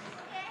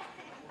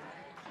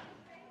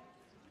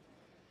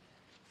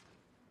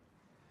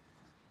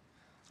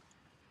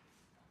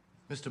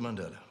 Mr.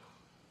 Mandela.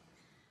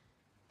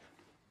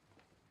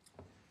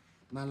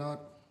 My lord,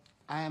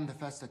 I am the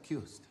first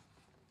accused.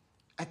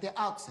 At the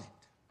outset,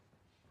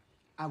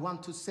 I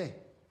want to say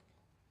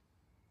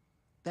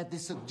that the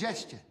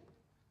suggestion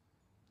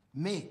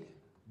made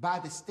by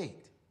the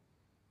state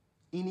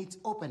in its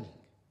opening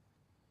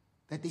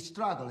that the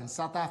struggle in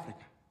South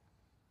Africa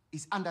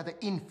is under the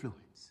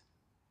influence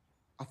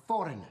of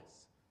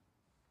foreigners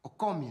or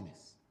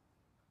communists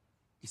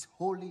is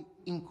wholly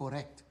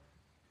incorrect.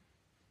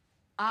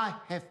 I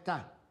have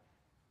done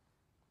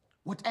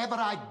whatever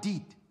I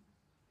did,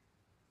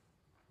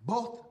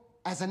 both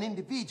as an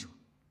individual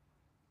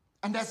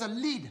and as a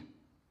leader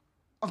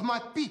of my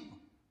people,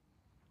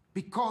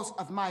 because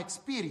of my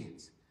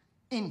experience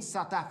in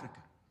South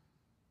Africa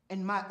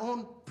and my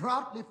own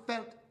proudly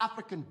felt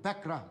African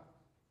background,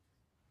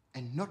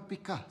 and not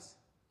because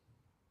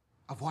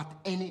of what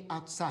any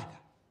outsider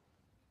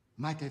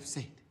might have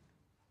said.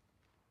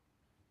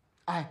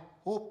 I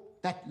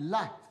hope that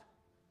life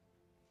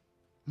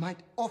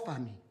might offer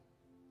me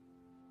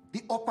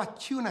the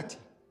opportunity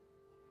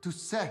to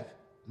serve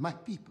my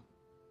people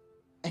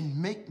and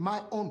make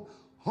my own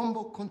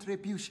humble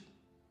contribution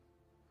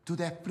to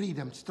their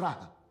freedom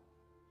struggle.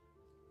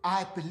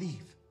 I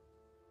believe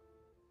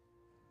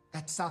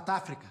that South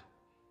Africa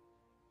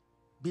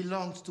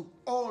belongs to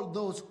all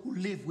those who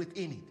live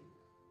within it,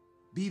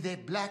 be they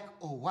black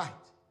or white.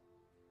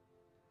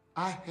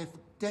 I have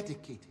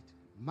dedicated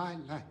my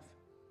life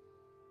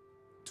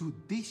to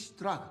this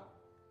struggle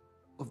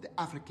of the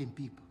African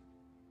people.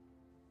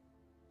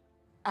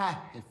 I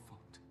have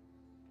fought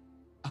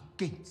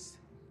against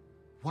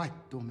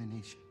white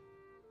domination,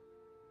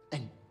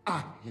 and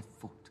I have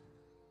fought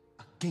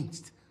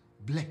against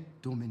black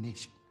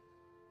domination.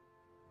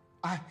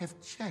 I have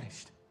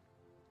cherished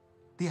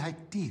the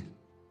ideal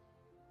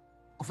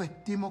of a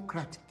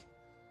democratic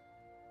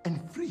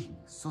and free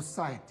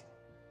society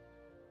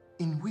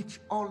in which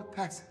all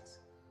persons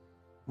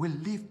will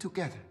live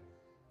together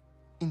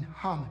in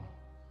harmony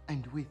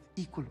and with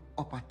equal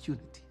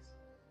opportunities.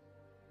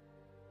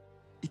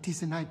 It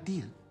is an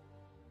ideal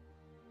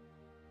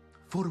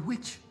for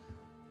which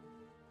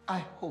I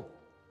hope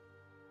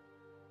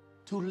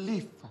to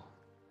live for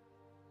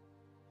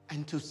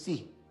and to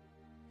see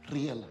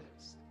realized.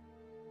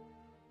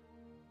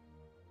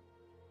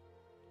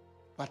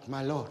 But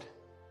my Lord,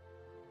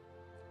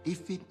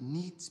 if it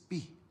needs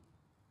be,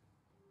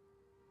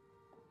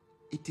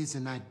 it is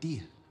an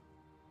ideal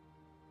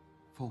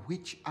for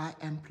which I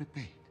am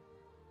prepared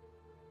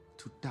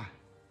to die.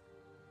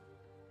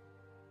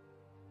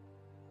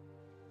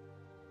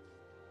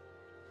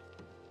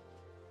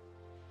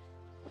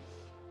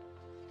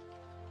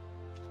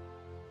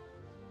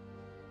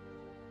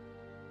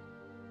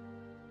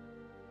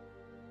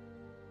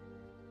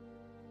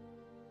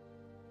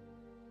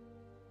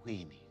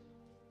 Winnie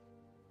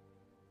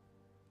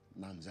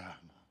Mandela,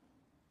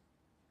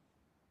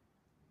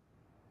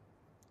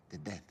 the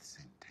death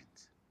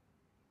sentence,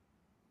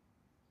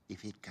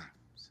 if it comes,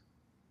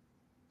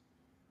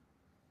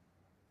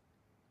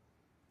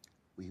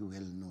 we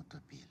will not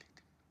appeal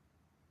it.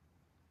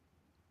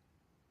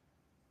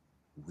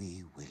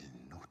 We will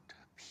not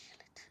appeal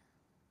it.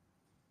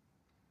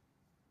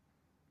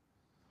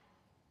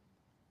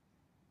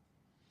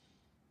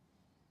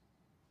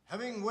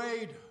 Having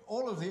weighed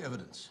all of the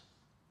evidence,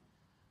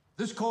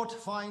 this court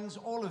finds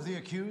all of the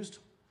accused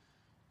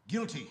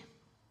guilty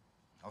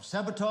of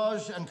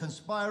sabotage and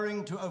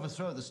conspiring to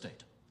overthrow the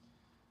state.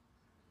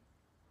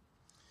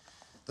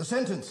 The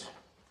sentence,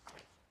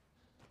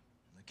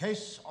 in the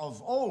case of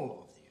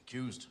all of the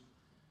accused,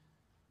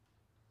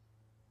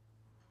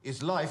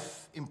 is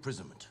life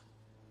imprisonment.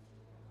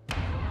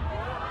 Court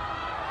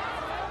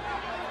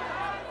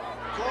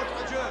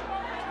adjourned.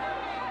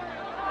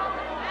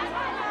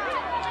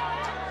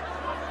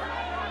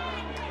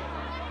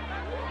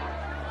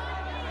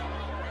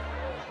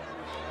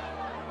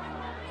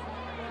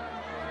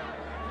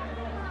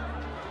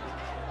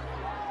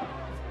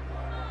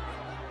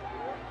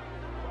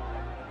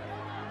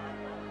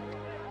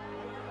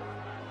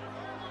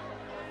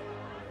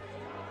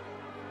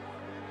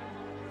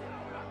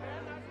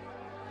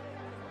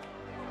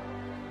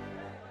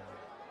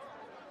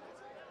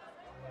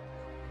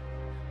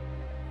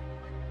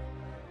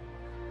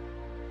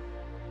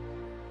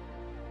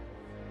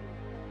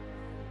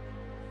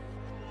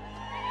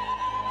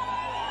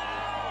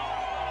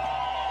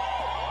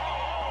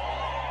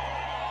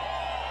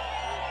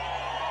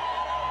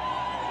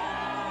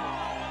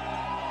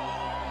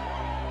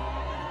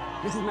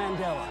 Mrs.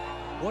 Mandela,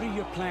 what are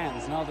your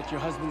plans now that your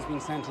husband's been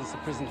sentenced to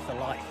prison for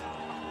life?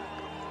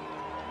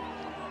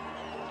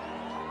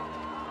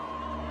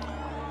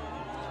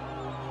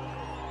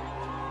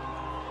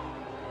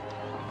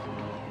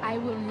 I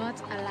will not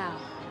allow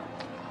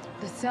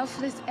the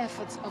selfless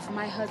efforts of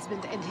my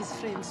husband and his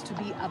friends to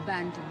be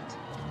abandoned.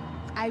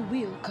 I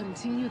will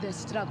continue the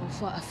struggle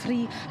for a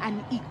free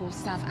and equal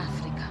South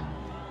Africa.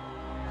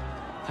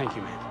 Thank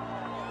you, ma'am.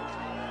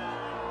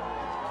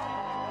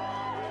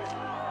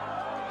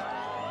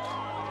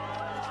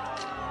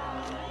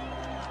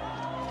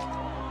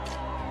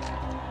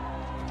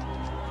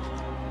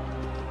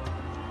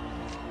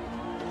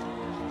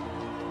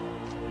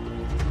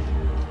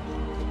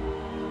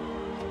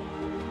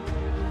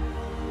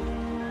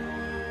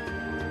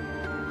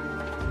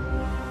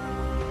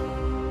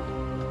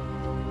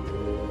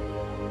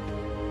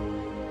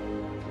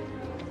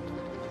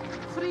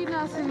 Free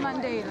Nelson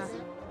Mandela.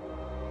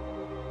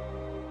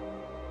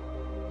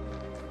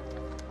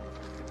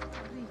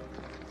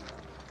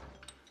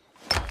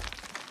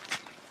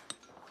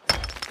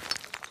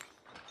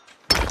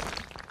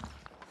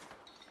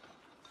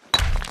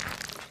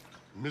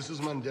 Mrs.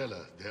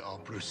 Mandela, there are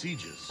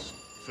procedures.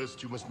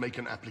 First, you must make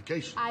an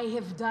application. I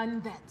have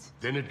done that.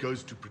 Then it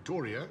goes to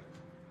Pretoria,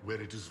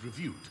 where it is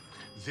reviewed.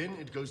 Then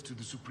it goes to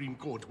the Supreme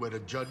Court, where a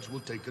judge will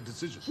take a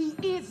decision. He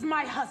is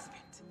my husband.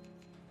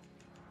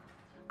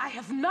 I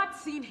have not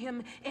seen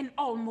him in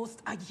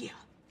almost a year.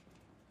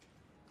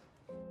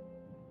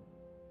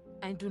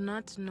 I do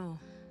not know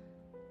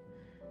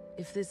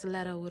if this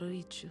letter will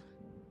reach you,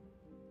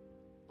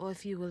 or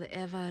if you will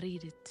ever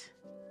read it,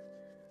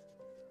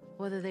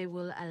 whether they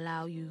will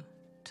allow you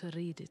to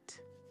read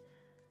it.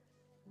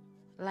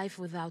 Life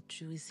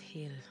without you is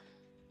hell.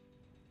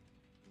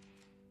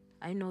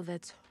 I know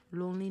that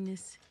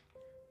loneliness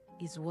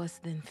is worse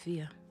than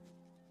fear.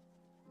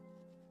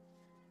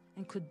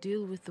 and could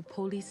deal with the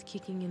police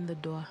kicking in the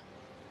door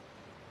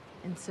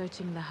and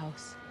searching the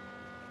house.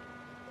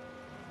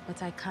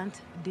 But I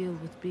can't deal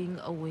with being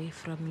away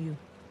from you.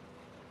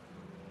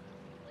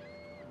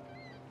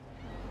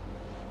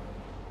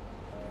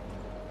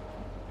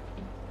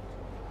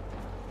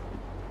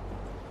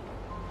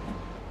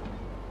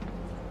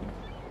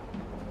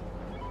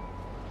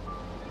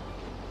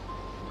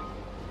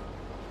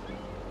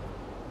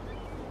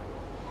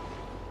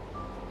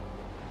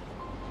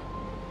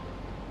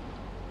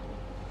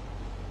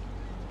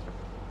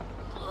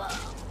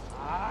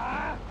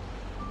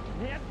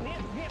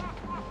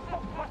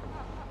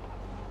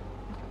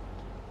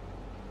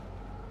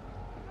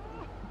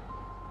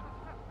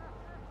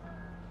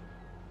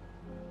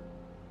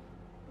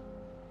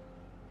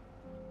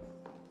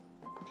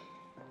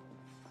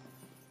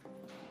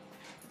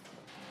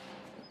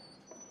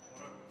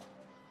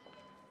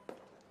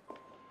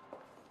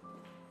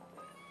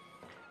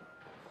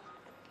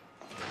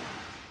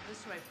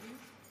 This way,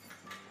 please.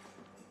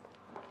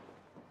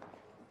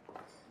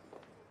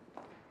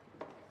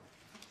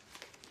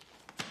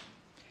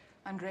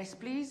 Undress,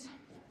 please.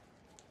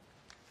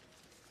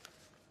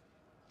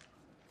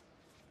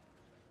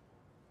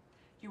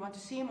 You want to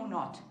see him or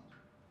not?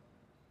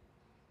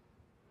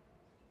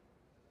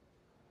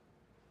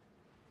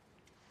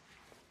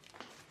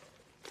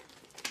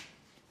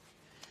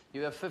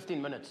 You have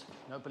 15 minutes.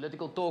 No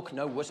political talk,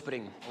 no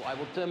whispering, or I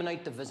will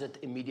terminate the visit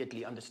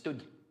immediately.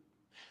 Understood?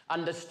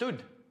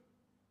 Understood?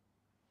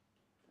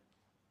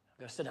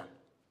 Go sit down.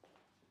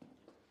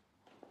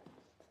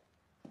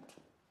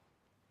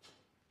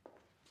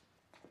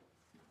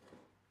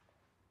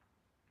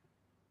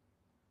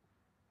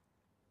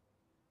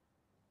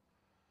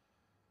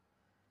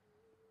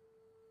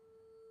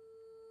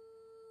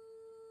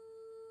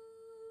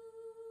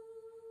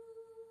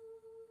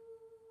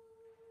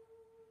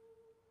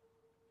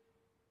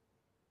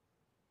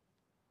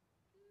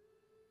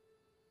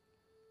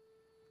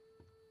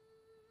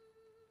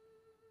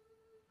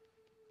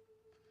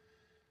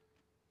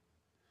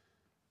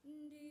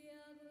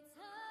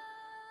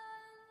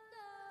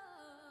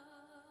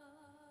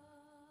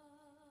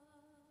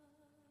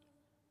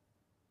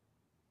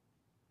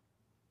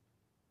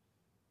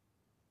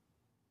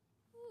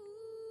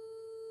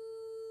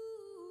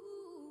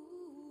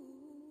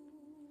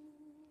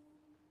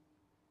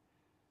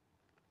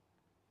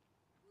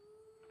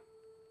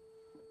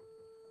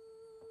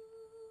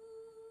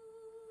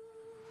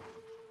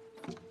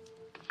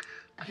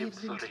 I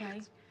have been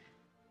trying.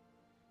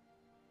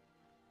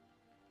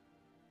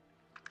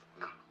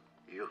 No,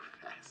 you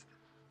first.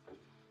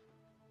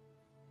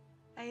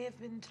 I have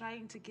been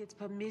trying to get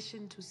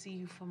permission to see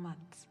you for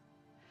months.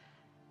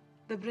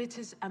 The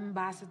British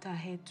ambassador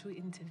had to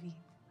intervene.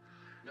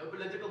 No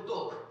political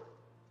talk.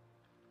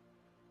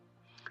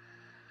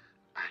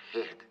 I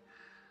heard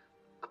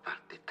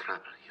about the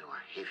trouble you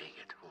are having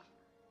at home.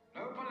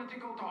 No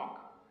political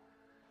talk.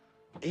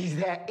 Is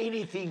there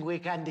anything we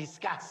can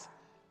discuss?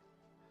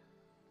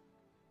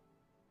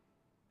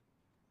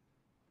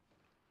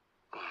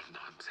 Oh, no,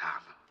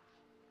 Sam.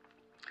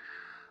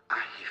 I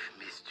have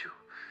missed you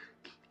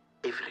in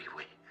every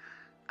way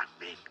a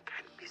man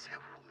can miss a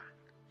woman.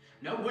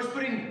 No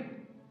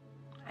whispering.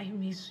 I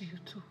miss you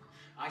too.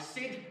 I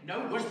said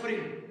no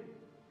whispering.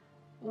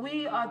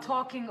 We are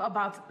talking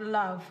about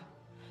love.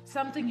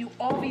 Something you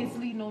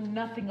obviously know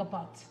nothing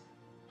about.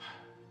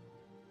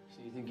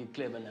 So you think you're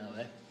clever now,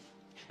 eh?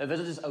 The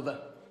visit is over.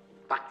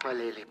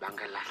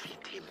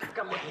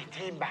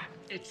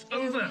 It's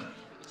over.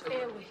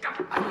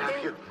 I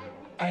love you.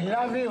 I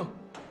love you.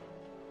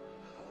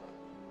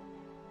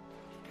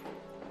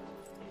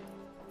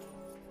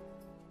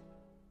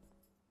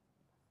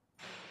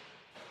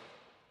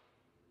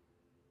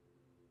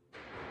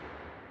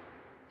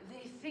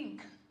 They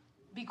think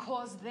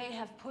because they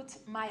have put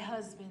my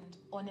husband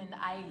on an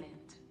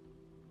island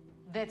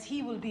that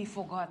he will be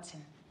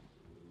forgotten.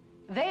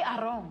 They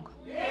are wrong.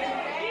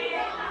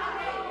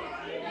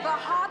 The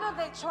harder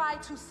they try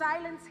to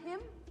silence him,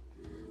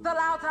 the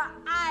louder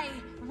I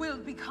will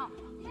become.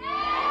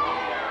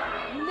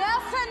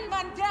 Nelson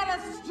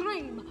Mandela's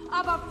dream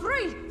of a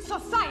free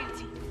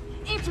society,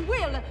 it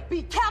will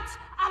be kept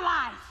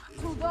alive.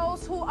 To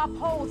those who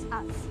oppose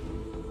us,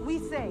 we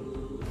say,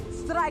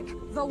 strike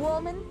the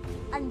woman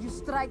and you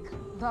strike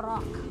the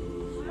rock.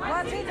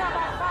 Watita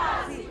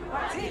Bafasi,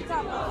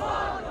 Watita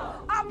Bafasi.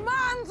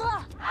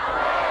 Amandla!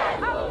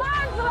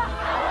 Amandla!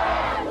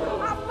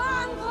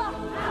 Amandla!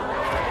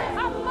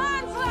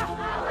 Amandla!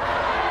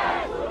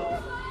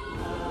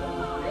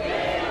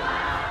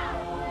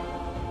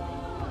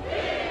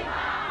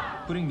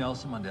 Putting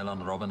Nelson Mandela on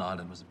Robben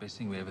Island was the best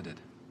thing we ever did.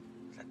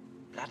 That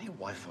bloody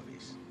wife of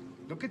his.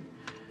 Look at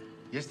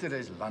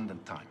yesterday's London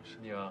Times.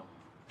 Yeah.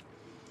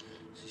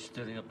 She's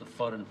stirring up the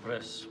foreign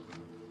press.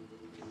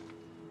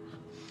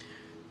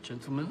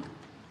 Gentlemen,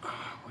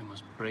 we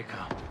must break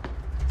her.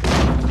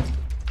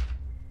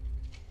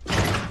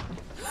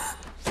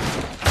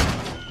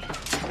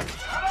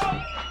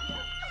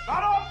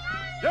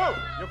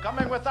 You're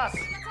coming with us.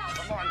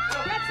 Come on.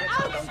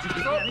 Don't you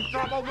give me any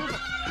trouble. Move.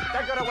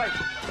 Take her away.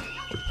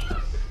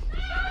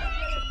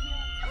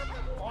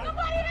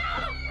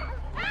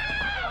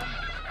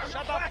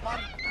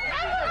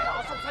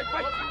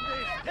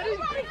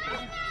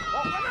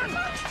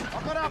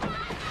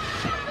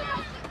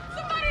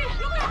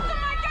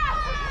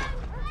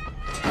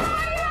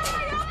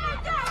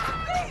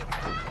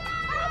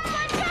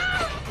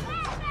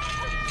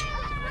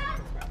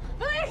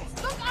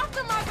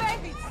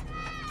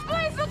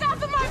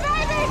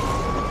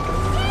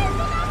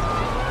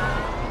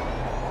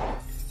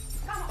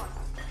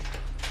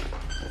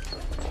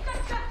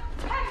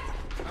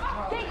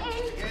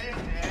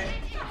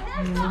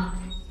 my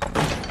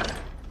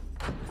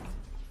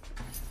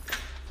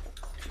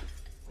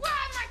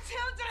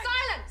children?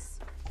 Silence!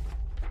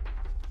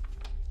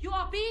 You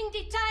are being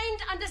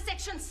detained under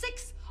Section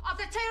 6 of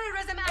the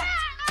Terrorism Act.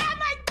 Where are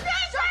my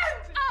children?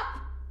 Shut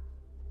up!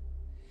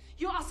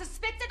 You are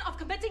suspected of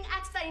committing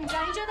acts that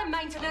endanger the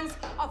maintenance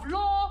of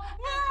law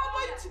and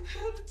order,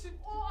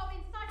 or of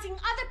inciting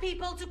other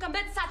people to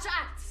commit such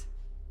acts.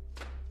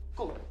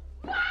 Kom.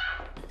 My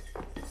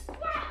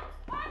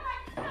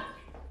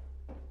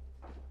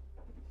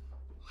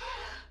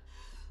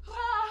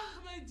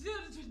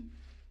children.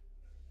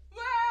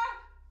 Where?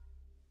 Where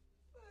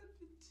are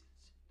the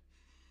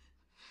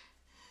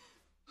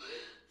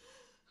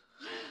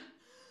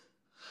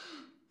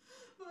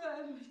children? Where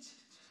are my children?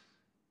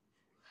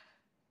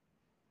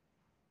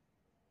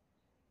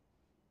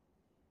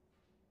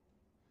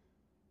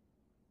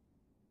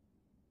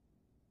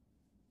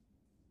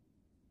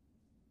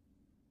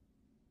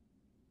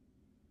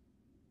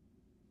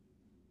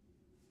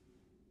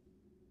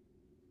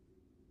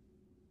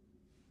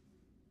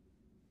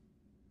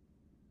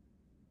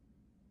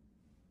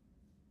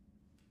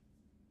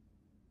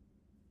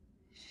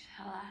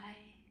 Shall I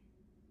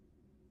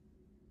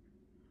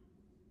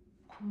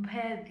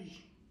compare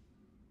thee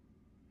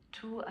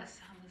to a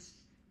summer's?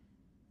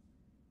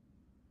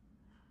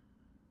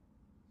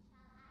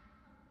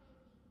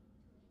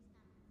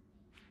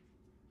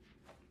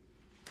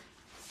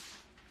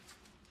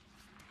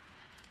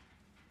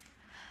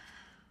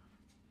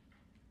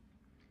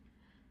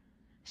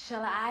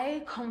 Shall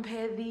I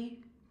compare thee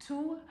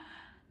to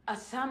a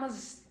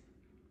summer's?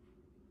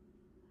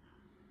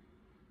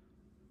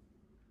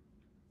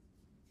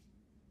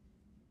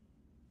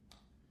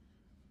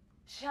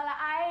 Shall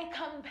I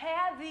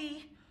compare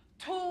thee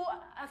to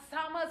a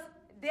summer's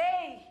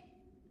day?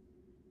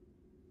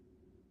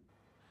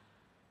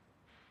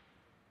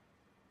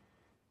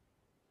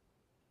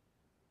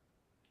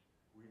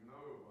 We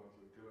know about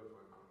your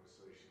telephone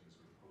conversations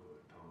with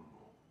Oliver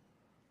Tambo.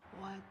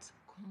 What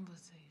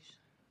conversations?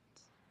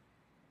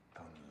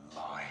 Don't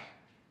lie.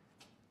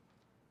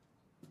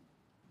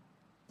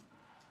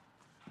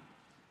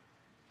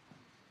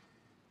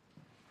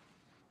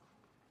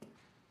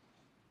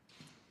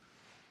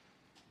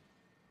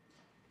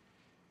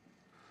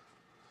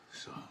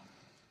 So,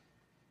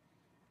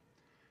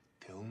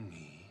 tell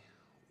me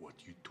what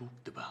you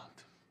talked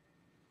about.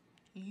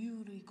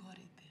 You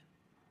recorded them.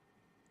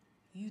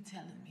 You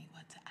telling me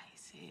what I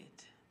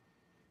said.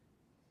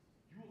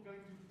 You are going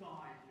to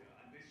die here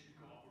unless you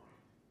cooperate.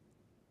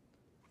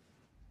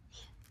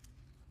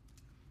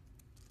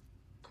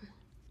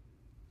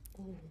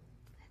 Oh,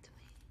 that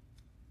way.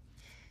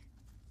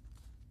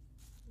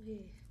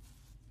 Where?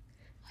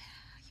 Where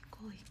are you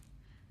going?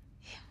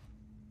 Here,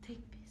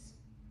 take this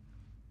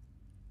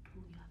to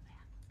your family.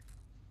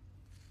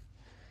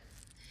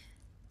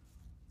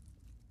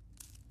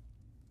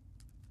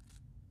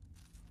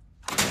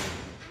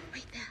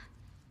 Right there.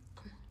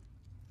 Come on.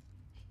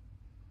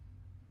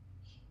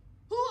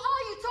 Who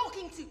are you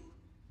talking to?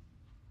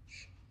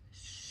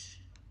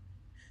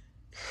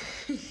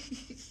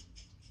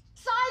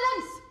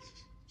 Silence!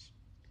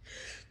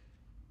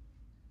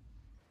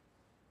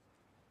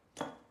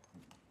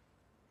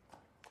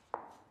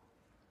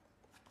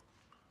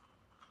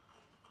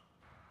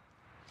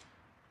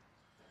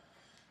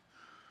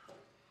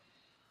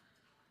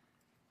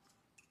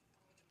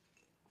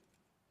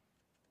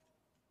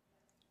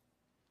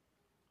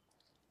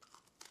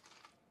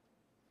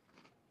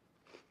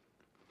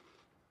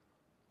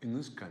 In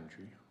this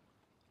country,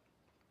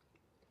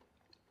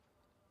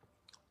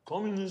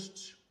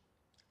 communists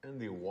and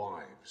their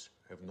wives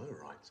have no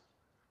rights.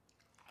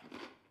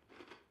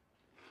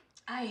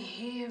 I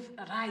have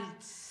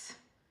rights.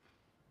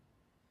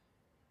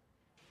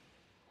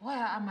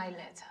 Where are my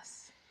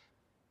letters?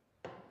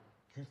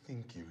 You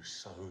think you're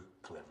so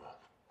clever,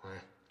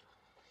 right?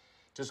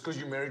 Just because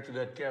you're married to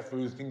that kafir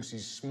who thinks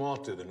he's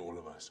smarter than all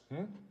of us,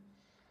 hmm?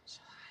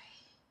 Shall I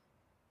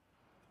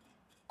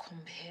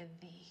compare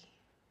thee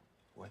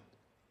What?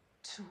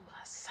 to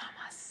a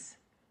summer's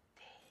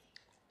day?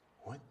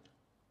 What?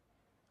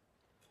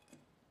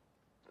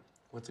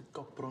 What's a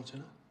cockpraat, you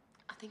know?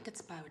 I think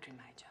it's poetry,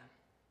 Major.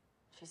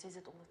 She says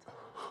it all the time.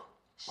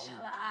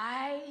 Shall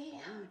I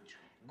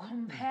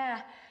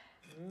compare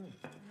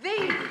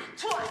thee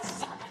to a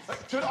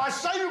summer's? Did I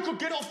say you could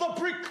get off the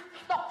brick?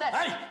 Stop that!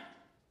 Hey!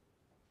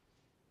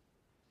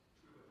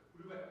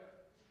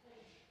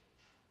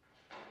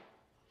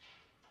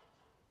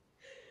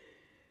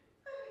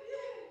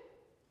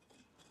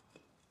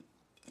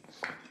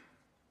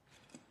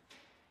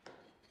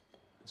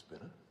 It's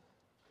better.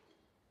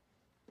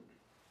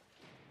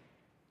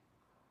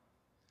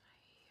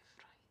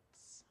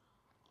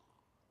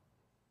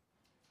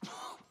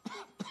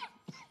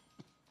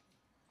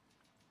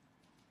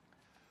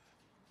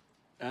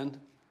 And?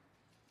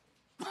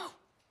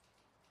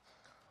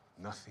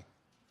 Nothing.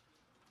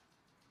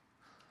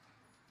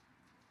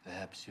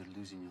 Perhaps you're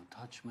losing your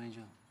touch,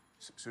 Major.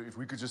 So if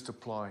we could just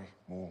apply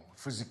more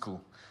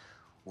physical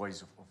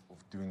ways of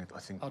doing it, I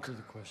think... Out of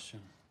the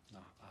question. No,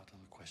 out of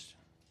the question.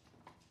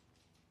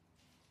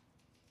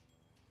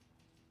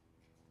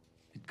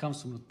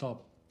 comes from the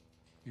top.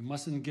 We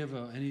mustn't give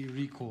her any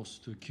recourse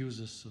to accuse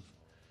us of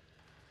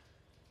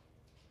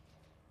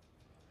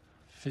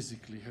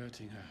physically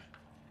hurting her.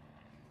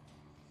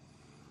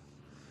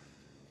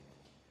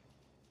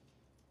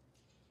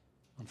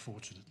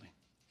 Unfortunately.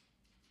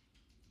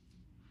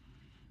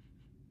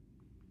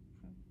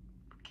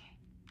 Okay.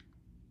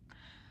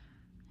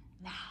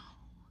 Now,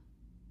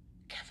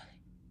 carefully.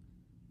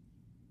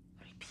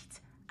 Repeat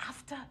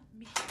after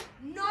me.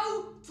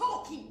 No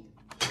talking!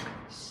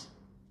 Shh.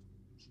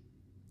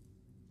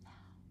 Now,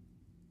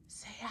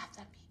 say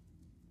after me.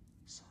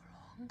 So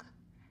long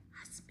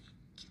as men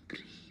can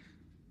breathe,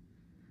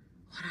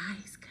 or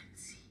eyes can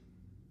see.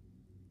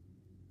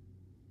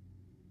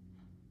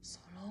 So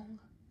long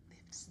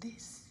lives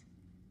this,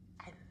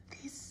 and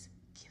this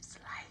gives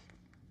life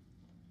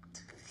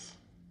to thee.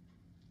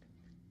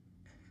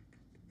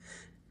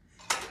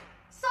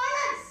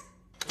 Silence!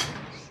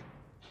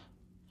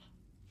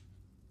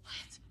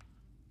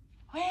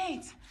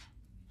 Wait!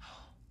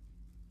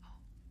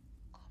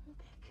 Come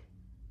back.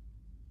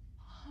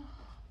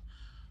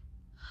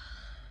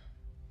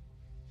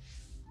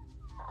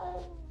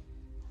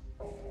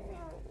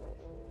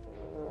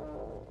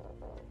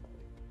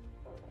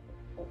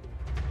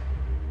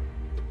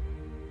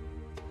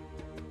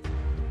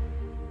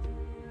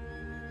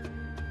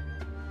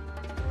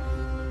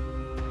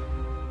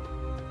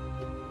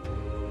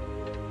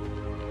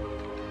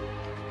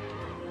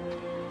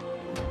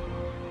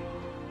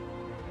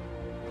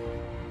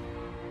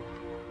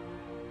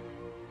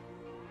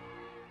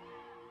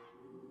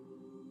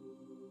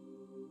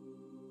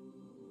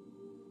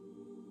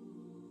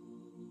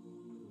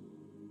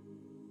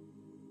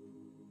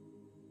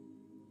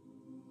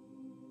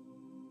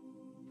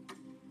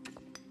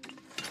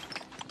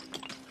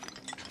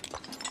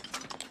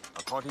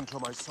 According to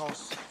my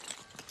source,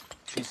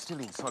 she's still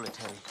in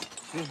solitary.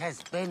 She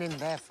has been in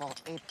there for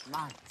 8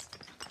 months.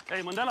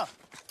 Hey, Mandela,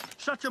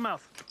 shut your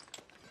mouth.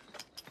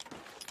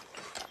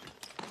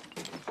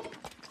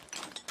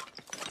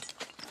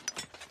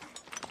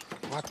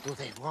 What do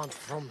they want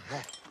from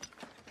her?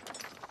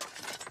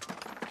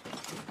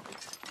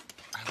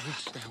 I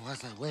wish there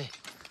was a way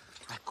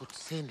I could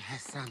send her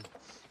some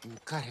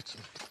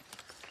encouragement.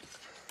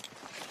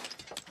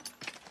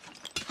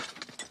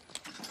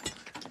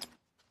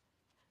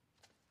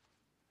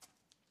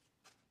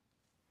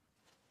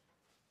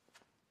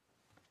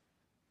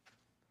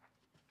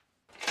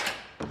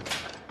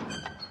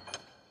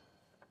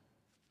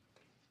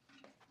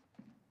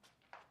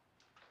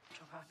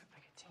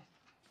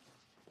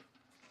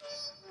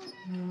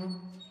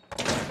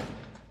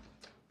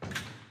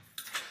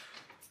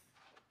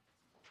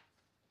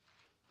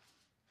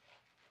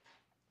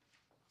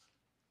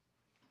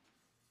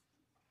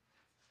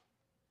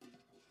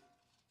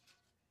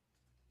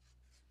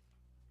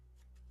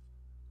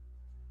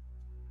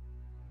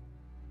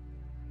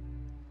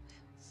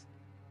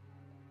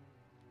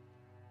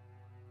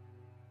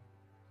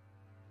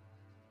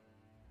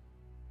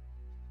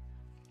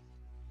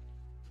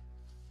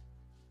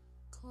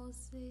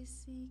 Kose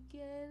sikeleli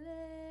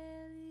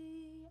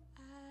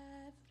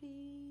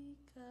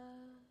Afrika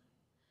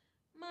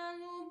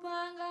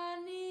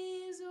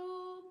Manupanganizo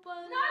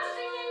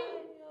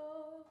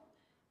panayo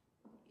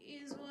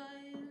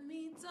Israel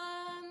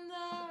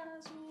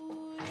mitandazo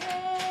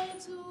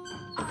yetu.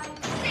 I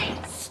say,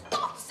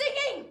 stop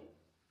singing!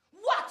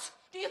 What?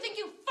 Do you think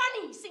you're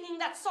funny singing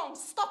that song?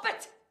 Stop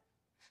it!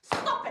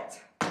 Stop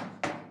it!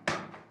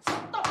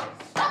 Stop it!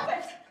 Stop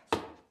it!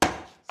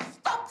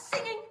 Stop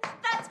singing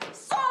that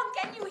song!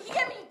 Can you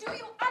hear me? Do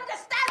you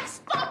understand?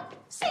 Stop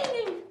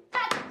singing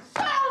that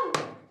song!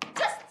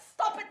 Just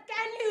stop it!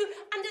 Can you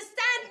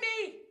understand me?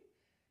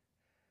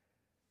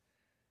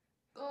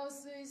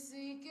 Kose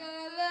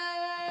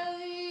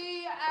sikeleli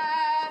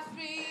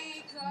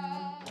Afrika.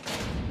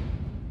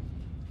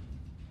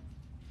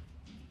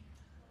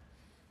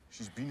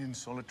 She's been in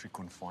solitary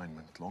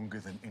confinement longer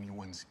than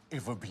anyone's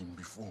ever been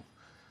before.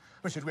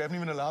 But yet we haven't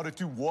even allowed her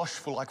to wash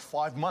for like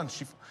 5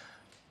 months.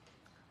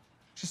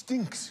 She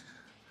stinks.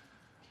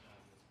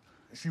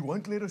 She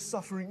won't let her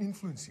suffering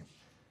influence him.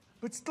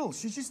 But still,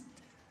 she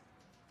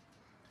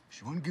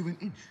won't give an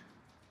inch.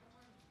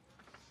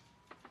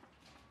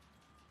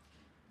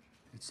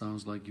 It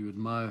sounds like you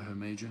admire her,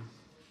 Major.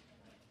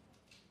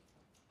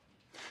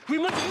 We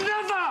must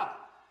never,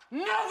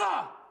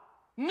 never,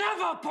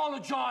 never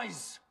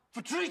apologize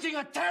for treating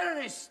a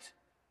terrorist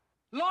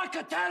like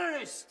a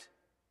terrorist.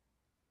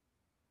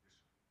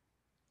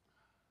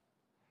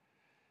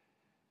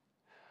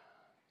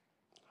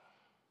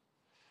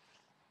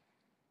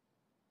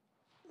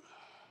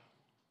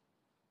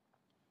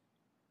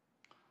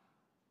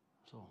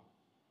 So,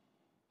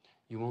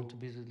 you want to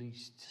be the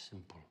least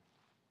simple.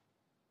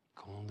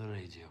 Go on the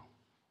radio.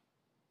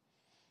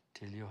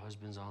 Tell your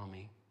husband's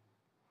army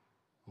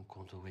who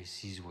come to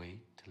Wesie's way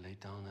to lay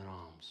down their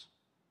arms.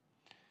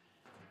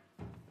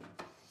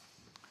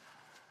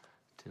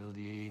 Tell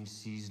the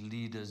ANC's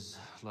leaders,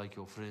 like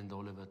your friend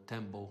Oliver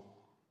Tambo,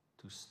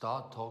 to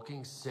start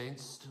talking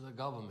sense to the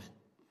government.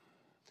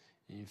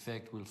 In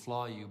fact, we'll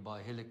fly you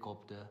by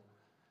helicopter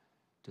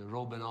to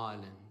Robben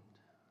Island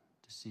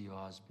to see your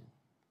husband.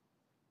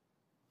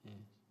 Yes,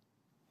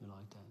 you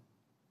like that?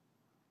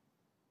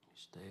 You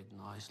stay at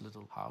a nice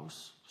little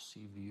house,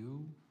 sea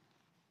view.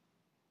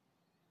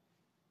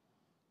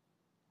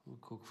 We'll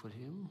cook for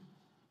him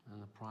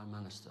and the Prime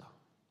Minister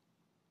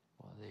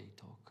while they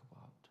talk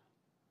about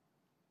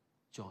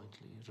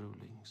jointly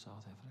ruling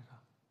South Africa.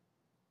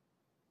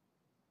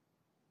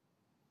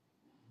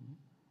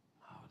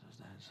 How does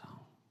that sound?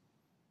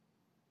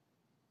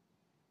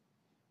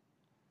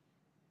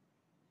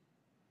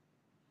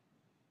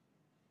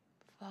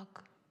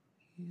 Fuck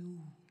you.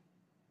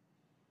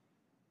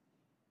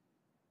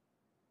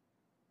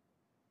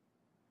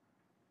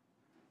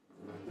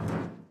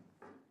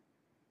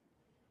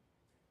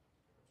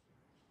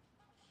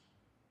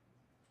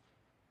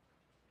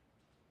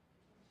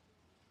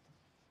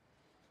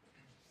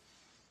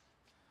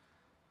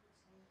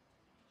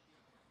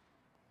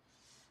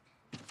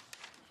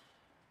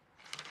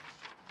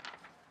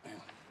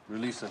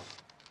 Release her.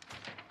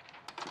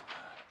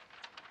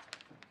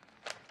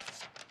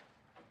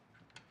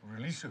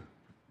 Release her?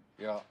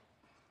 Yeah.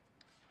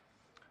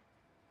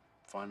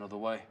 Find another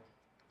way.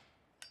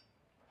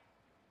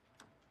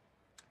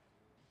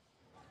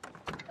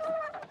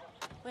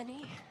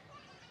 Winnie,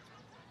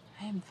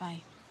 I am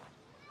fine.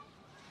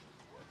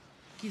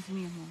 Give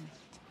me a moment.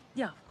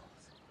 Yeah.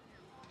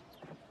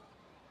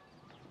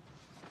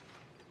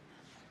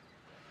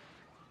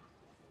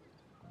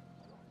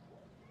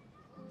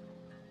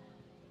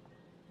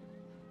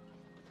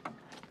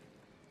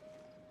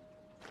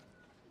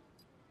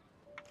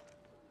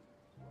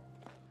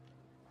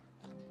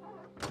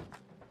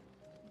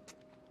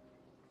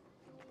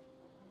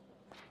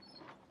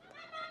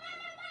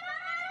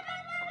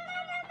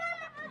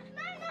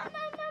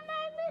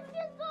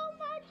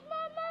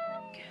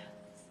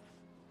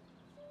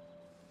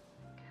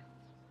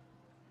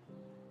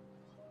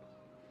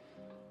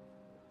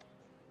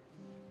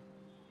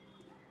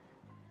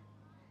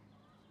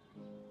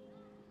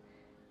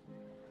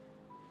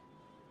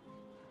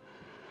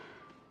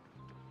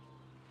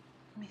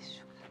 Miss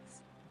you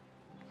guys.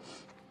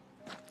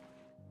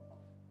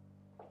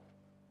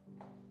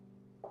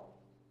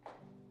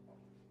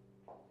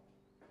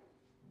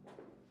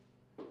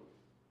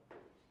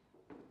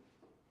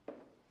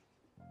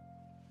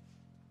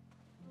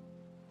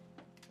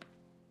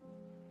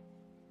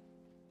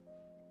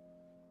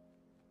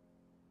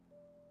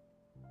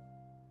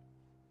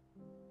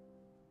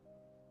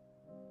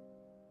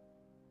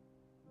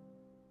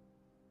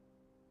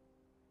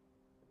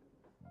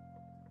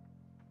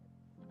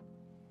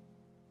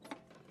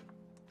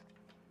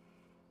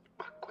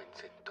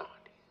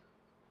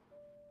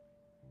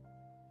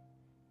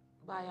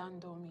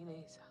 Bayando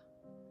Mileza.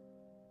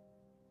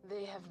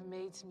 They have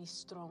made me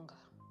stronger.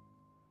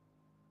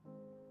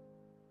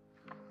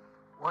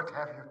 What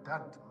have you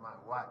done to my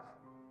wife?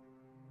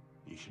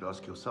 You should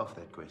ask yourself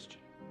that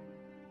question,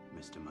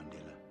 Mr.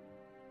 Mandela.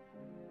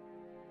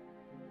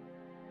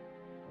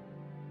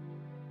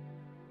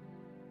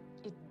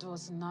 It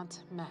does not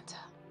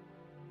matter.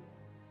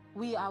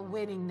 We are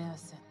winning,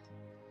 Nelson.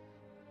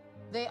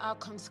 They are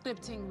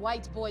conscripting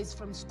white boys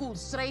from school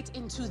straight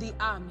into the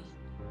army.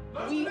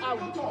 We are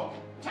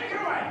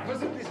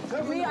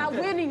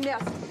winning,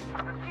 Nelson.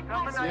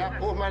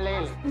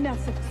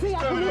 Nelson, keep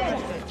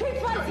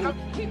fighting!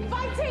 Keep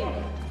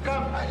fighting!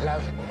 Come, I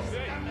love you.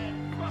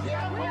 We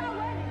are winning!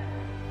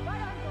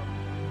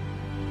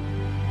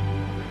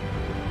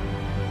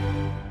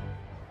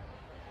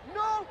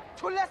 No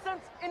to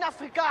lessons in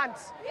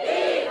Afrikaans.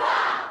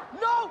 Viva!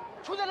 No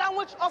to the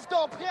language of the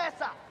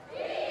oppressor.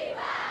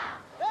 Viva!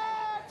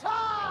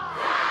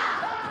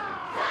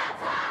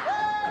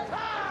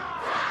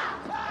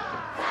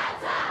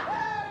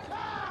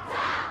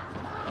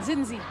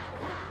 Zinzi.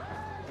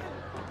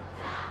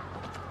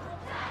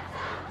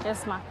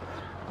 Yes, ma.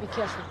 Be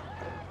careful.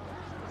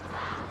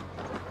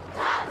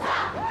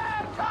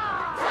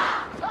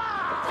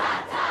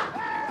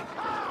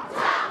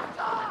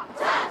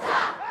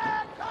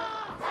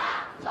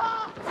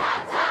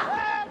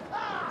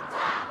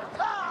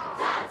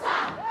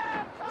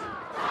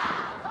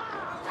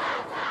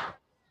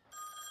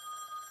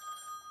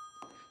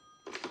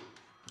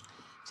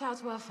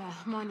 Child welfare,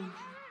 morning.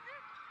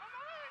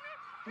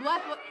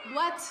 What?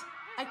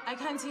 I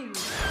can't hear you.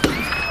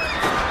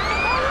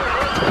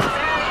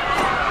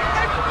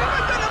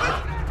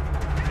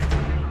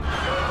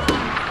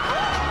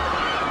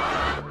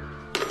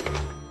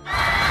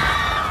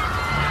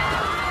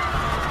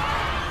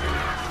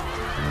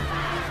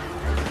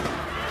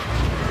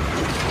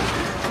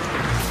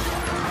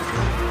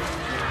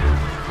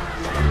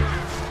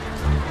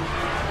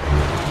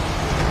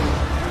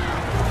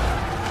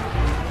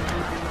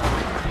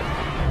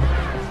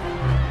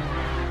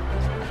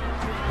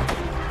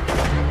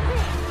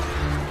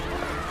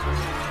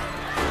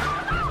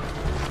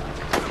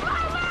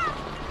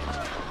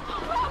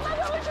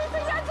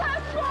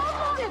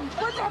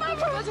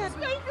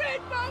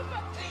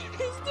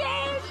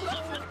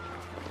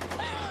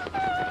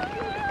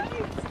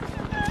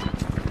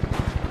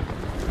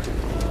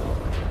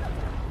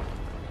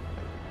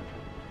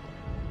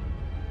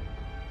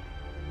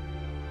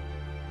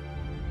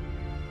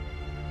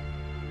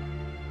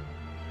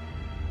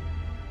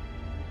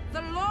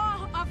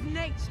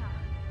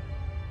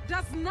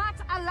 does not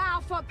allow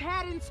for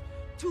parents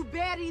to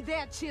bury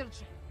their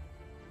children.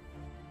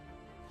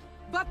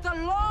 But the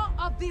law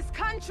of this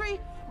country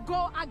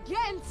go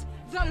against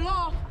the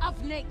law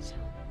of nature.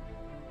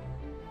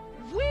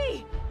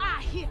 We are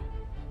here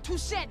to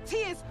shed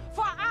tears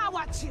for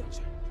our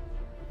children.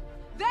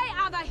 They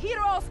are the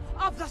heroes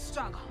of the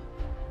struggle.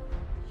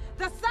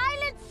 The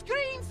silent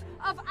screams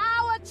of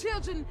our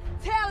children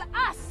tell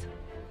us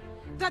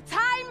the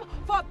time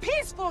for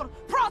peaceful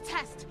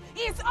protest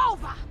is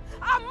over.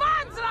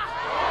 Amandla!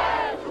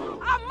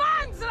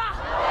 Amandla!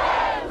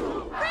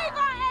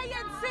 Viva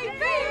ANC!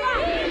 Viva!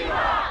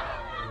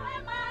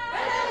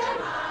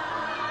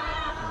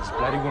 This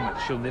bloody woman,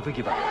 she'll never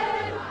give up.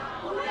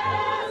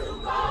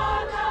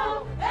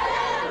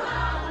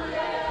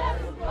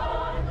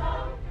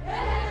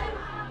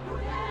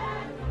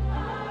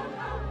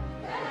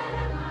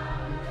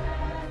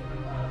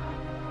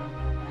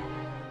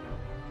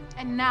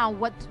 And now,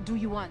 what do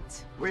you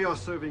want? We are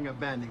serving a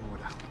banning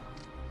order.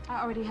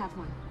 I already have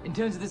one. In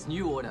terms of this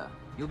new order,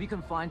 you'll be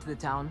confined to the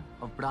town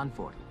of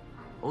Brandfort.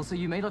 Also,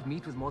 you may not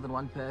meet with more than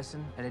one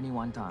person at any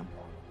one time.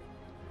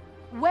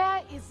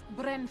 Where is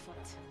Brentford?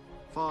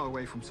 Far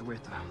away from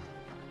Soweto.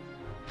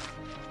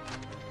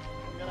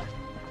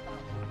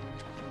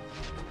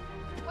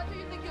 What do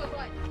you think you're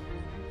right?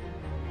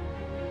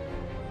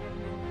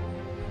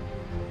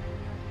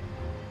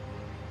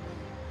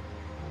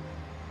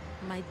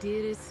 My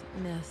dearest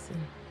Nelson,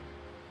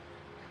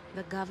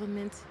 the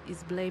government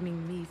is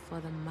blaming me for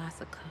the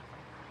massacre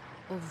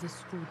of the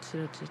school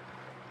children.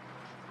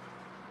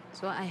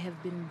 So I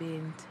have been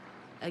banned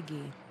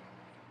again.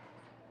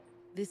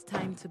 This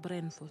time to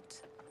Brentford,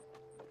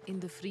 in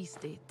the Free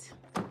State.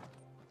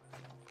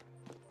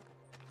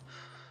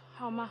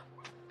 Hama,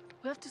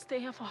 we have to stay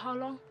here for how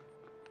long?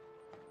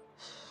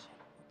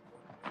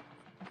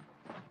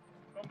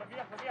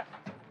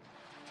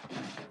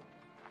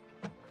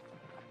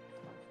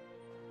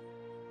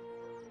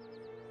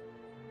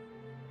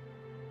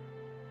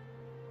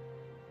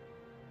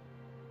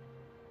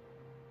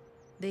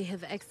 They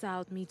have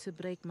exiled me to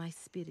break my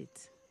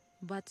spirit,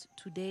 but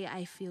today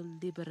I feel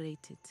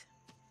liberated.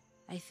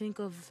 I think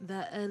of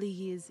the early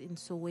years in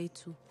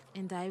Soweto,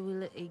 and I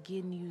will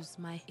again use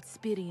my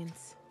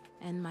experience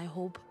and my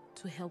hope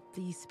to help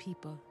these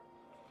people.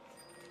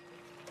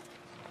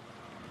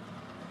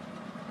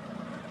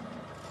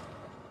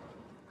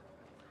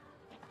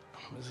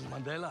 Mrs.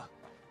 Mandela,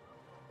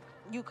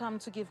 You come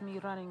to give me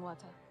running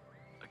water.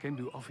 I came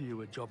to offer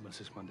you a job,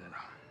 Mrs. Mandela.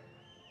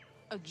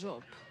 A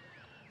job?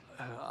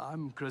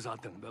 I'm Chris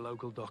Hutton, the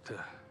local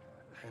doctor,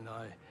 and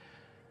I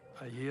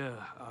hear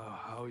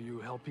how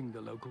you're helping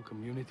the local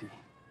community.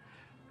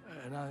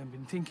 And I've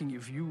been thinking,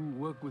 if you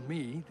work with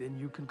me, then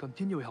you can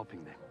continue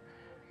helping them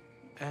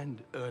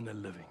and earn a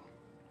living.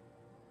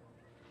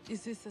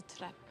 Is this a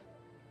trap?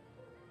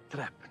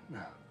 Trap? No.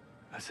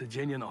 That's a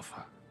genuine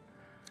offer.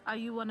 Are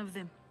you one of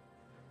them?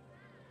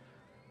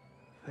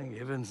 Thank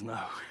heavens, no.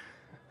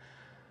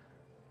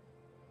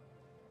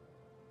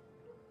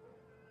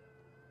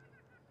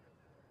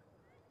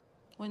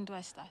 When do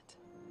I start?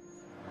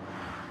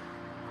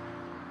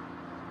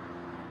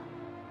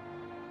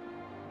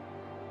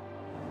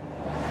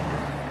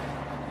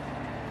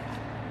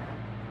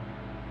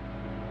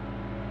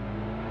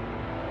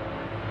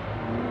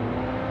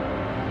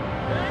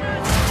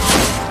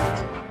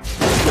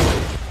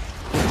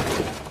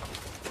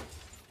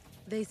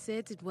 They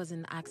said it was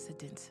an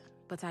accident,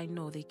 but I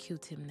know they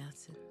killed him,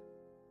 Nelson.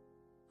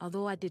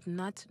 Although I did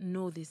not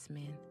know this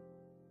man,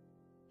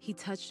 he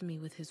touched me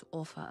with his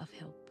offer of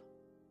help.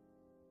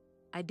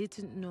 I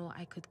didn't know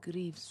I could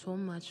grieve so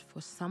much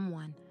for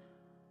someone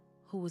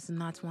who was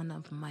not one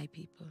of my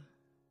people.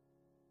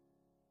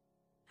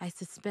 I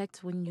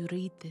suspect when you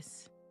read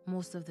this,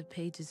 most of the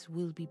pages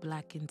will be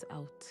blackened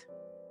out.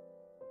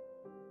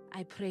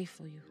 I pray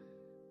for you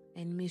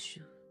and miss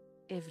you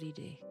every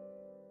day.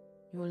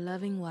 Your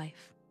loving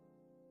wife,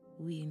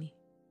 Winnie.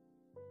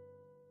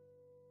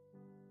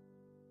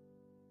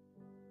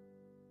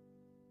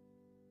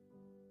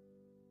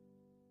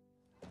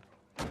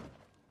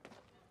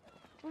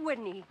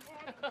 Winnie.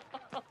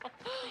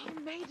 You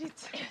made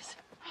it. Yes.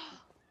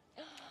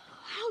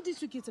 How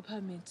did you get a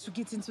permit to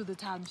get into the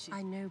township?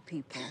 I know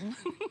people.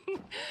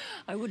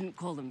 I wouldn't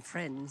call them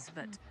friends,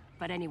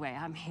 but anyway,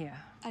 I'm here.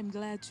 I'm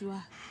glad you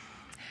are.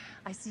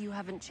 I see you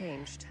haven't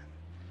changed.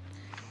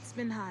 It's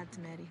been hard,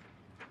 Mary.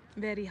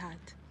 Very hard.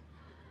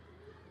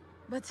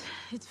 But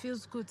it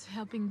feels good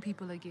helping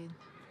people again.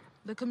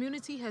 The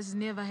community has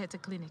never had a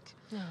clinic.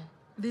 No.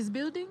 This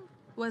building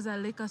was a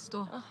liquor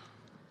store. Oh.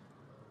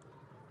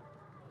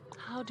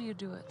 How do you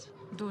do it?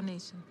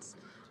 Donations.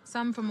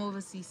 Some from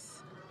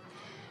overseas.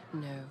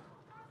 No.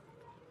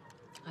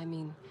 I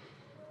mean,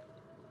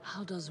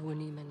 how does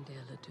Winnie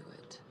Mandela do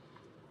it?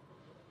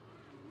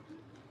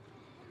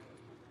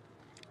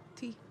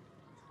 Tea.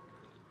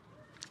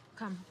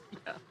 Come.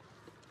 Yeah.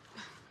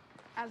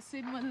 I'll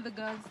send one of the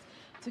girls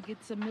to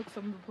get some milk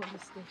from the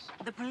police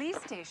station. The police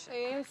station?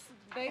 Yes,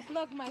 they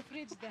plug my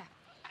fridge there.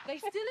 They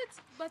steal it,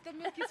 but the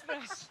milk is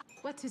fresh.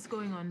 What is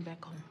going on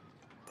back home?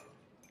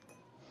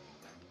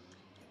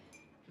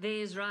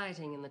 There's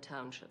rioting in the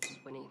townships,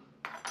 Winnie.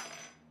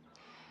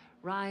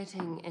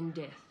 Rioting and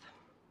death.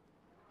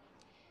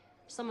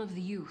 Some of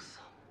the youth,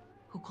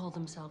 who call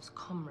themselves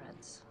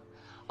comrades,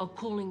 are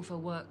calling for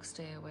work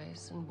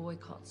stayaways and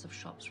boycotts of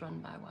shops run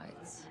by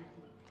whites.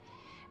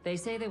 They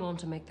say they want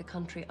to make the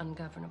country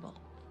ungovernable.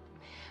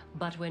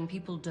 But when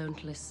people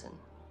don't listen,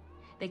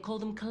 they call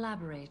them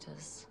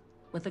collaborators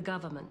with the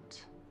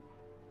government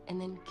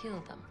and then kill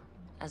them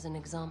as an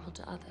example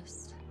to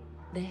others.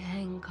 They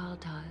hang car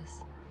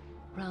tires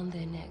round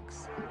their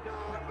necks.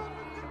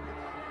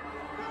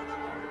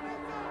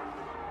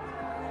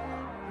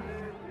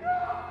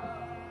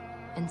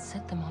 And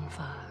set them on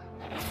fire.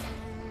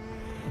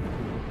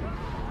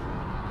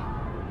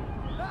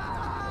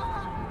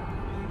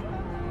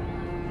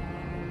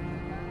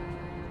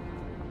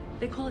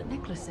 They call it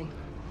necklacing.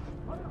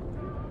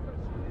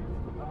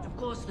 Of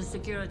course, the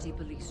security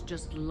police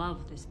just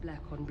love this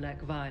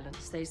black-on-black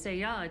violence. They say,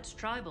 yeah, it's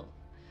tribal.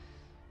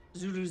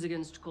 Zulus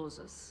against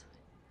Xhosas.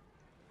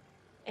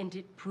 And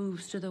it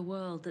proves to the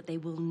world that they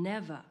will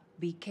never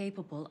be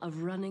capable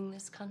of running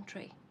this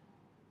country.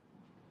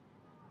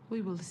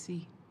 We will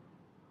see.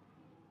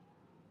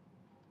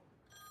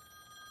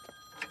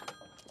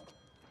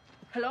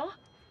 Hello?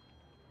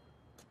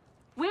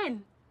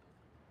 Win?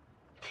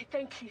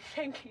 Thank you,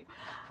 thank you.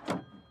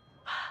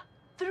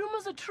 The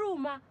rumors are true,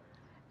 ma.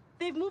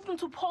 They've moved them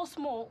to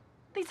Portsmouth.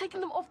 They've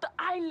taken them off the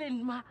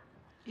island, ma.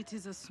 It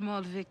is a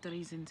small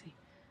victory, Zinti.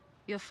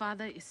 Your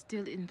father is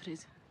still in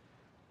prison.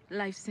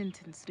 Life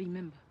sentence,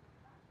 remember.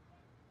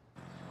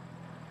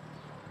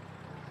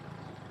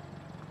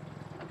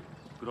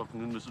 Good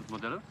afternoon, Mrs.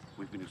 Mandela.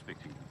 We've been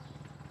expecting you.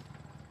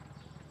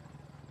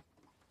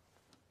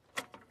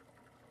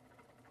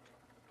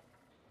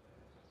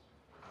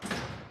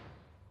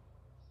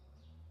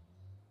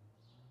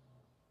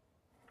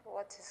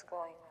 What is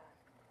going on?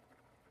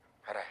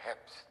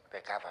 Perhaps the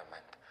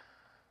government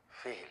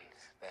feels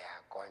they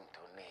are going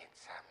to need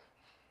some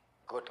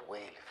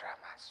goodwill from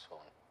us soon.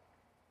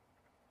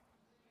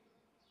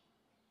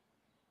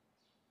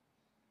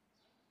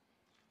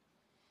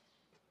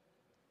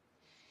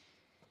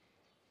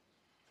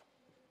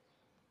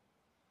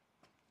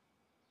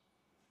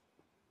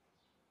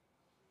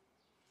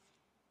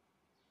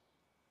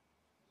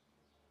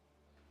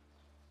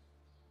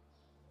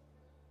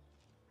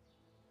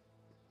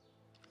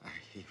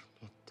 I have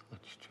not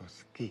touched your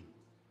skin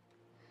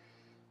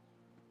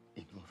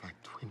in over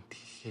 20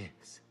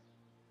 years.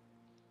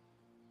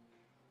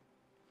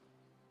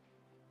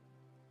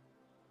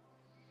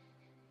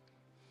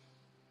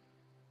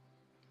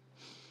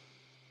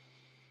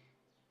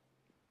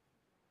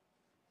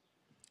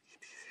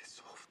 It is as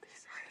soft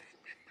as I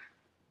remember.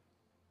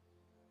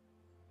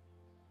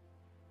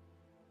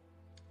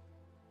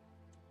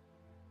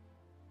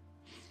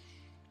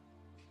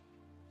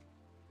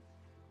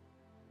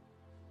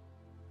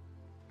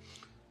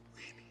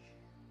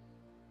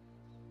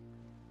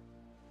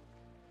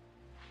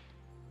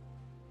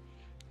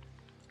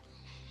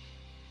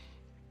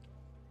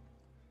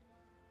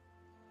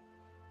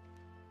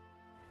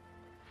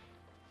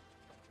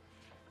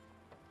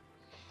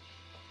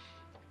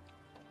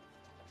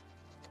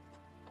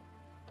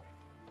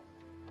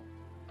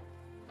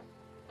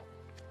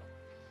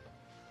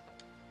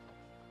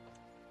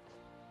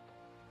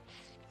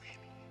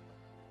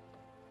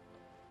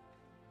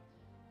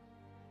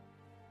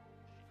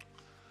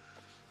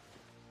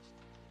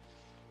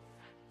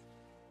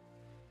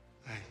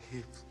 I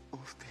have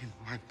often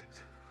wondered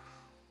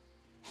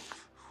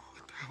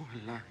what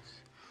our lives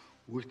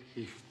would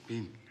have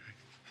been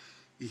like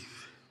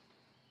if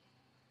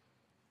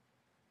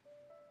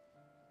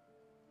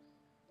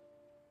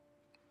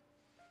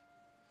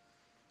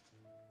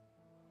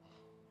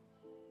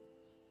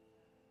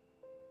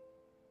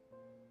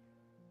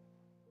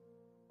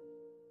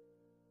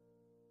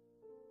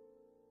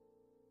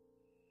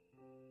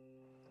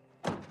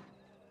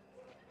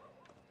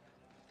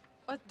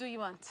What do you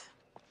want?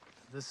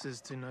 This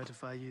is to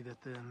notify you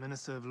that the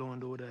Minister of Law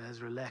and Order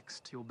has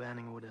relaxed your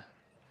banning order.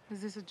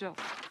 Is this a joke?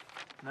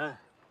 No.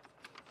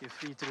 You're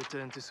free to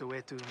return to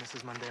Soweto,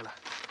 Mrs. Mandela.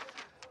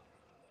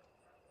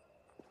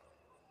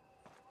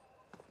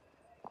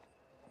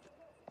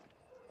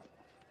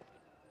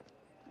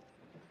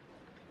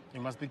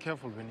 You must be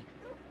careful, Winnie.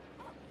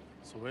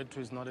 Soweto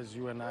is not as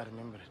you and I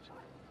remember it.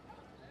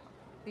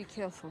 Be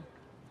careful.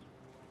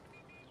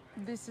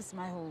 This is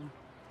my home.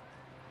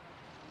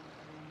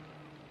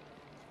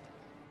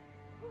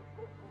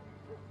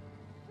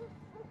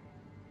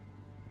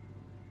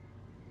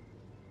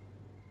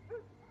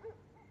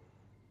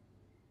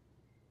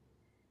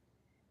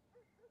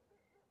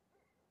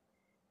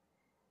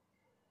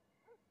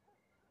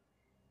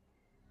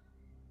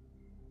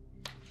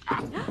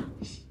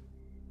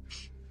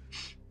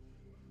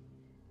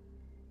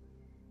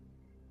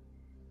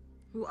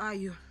 Who are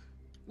you?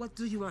 What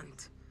do you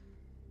want?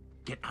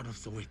 Get out of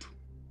Soweto.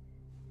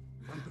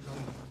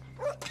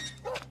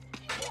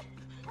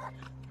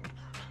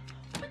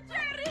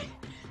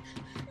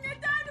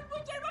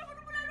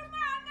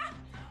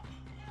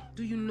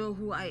 Do you know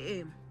who I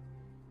am?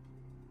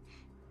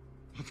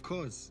 Of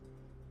course.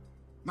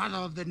 Mother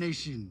of the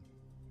nation,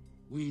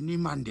 Winnie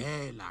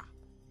Mandela.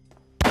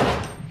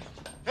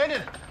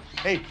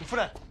 Hey,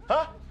 Fred,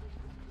 huh?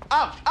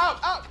 Out, out,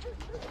 out!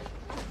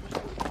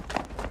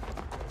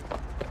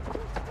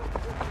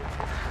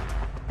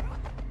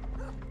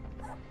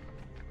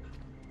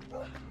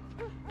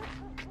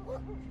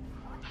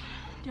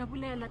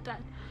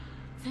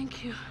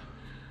 Thank you.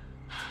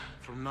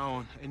 From now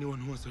on, anyone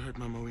who wants to hurt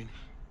Mama Winnie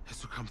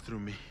has to come through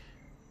me.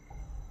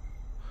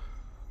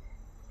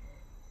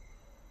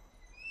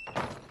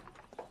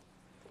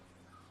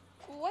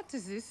 What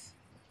is this?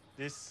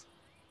 This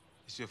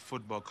is your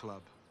football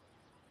club.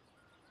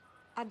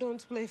 I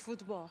don't play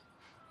football.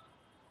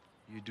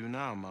 You do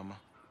now, Mama.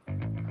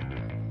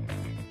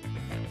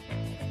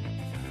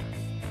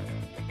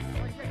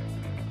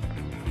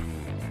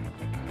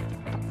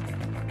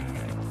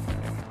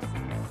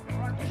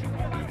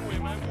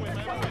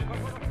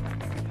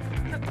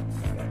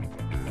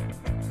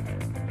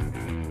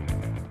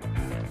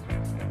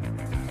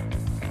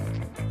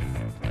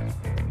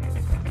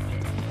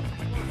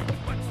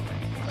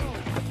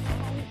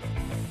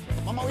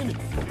 Mama Winnie.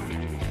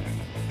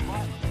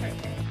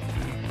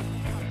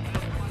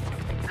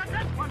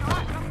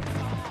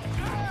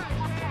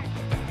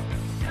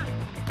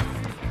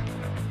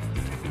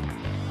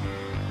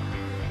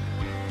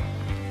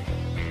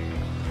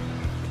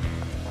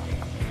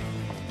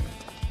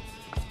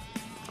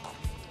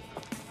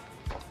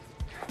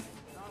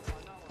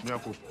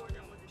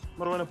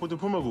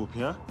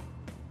 Huh?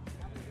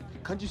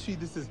 Can't you see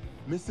this is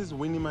Mrs.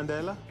 Winnie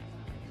Mandela?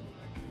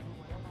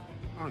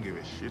 I don't give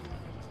a shit.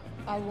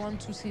 I want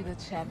to see the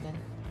chairman.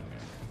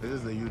 This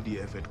is the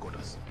UDF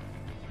headquarters.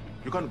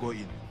 You can't go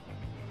in.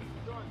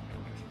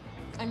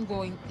 I'm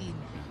going in.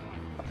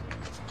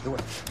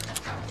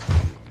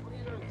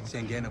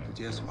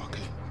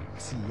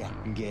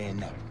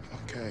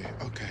 Okay,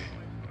 okay.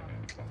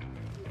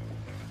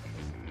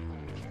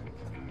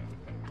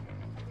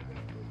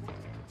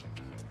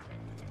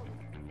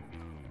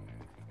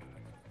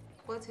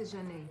 What is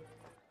your name?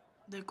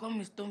 They call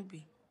me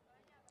Stumpy.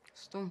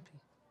 Stumpy.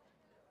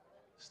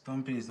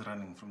 Stumpy is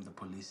running from the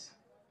police.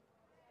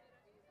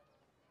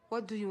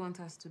 What do you want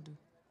us to do?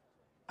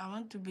 I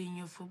want to be in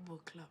your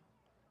football club.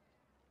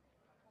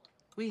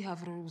 We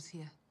have rules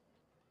here.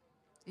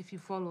 If you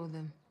follow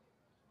them,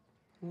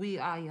 we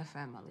are your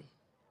family.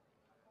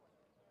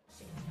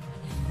 Hey.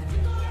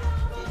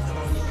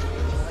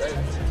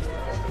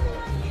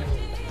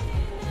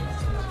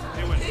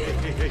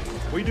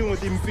 What are you doing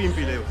with them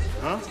Impimpi there?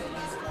 Huh? What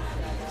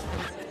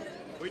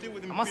are you doing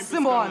with them I'm a Impimpi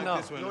Simba like now.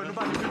 this one, No, huh?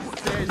 nobody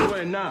Say you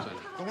ain't now.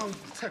 Come on,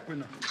 take me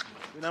now.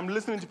 And I'm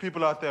listening to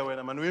people out there,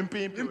 man.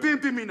 Impimpi.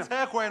 Impimpi mina.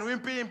 Take one,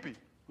 Impimpi.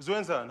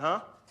 Uzwenza,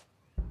 huh?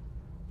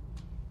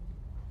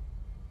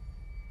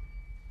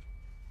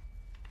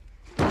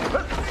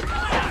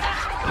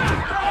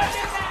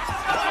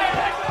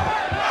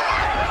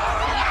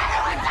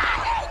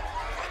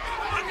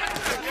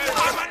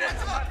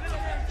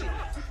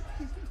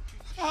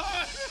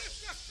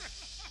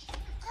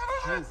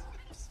 Please,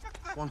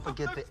 won't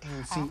forget the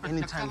ANC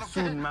anytime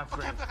soon, my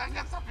friend.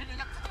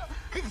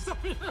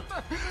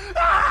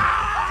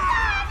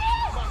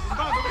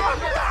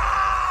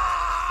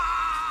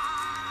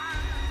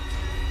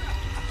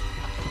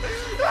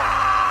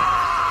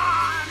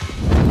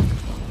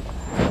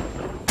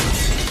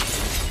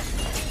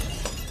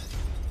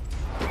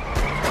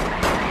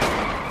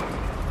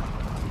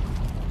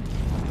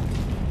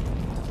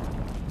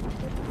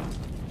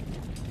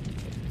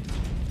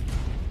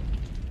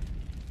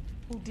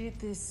 Who did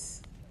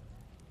this?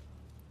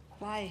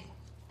 Why?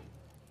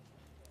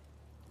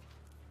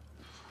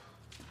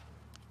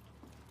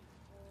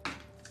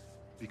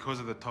 Because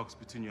of the talks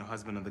between your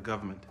husband and the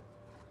government,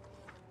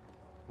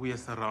 we are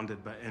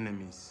surrounded by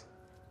enemies.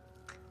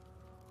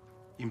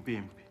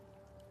 Impimpi.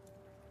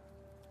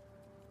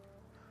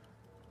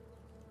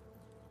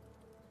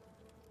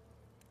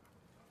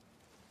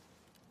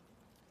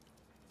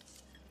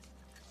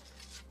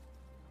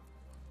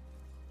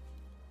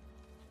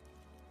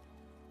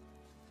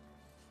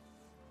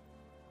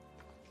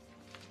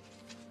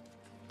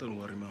 Don't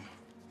worry, Mom.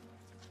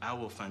 I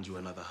will find you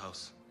another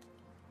house.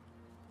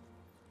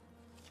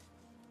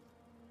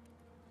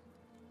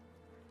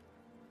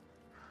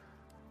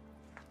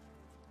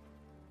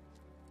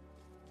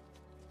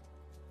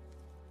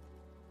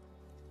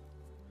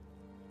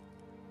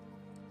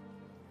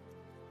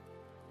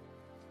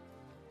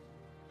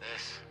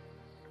 This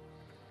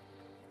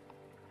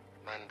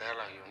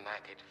Mandela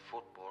United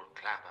Football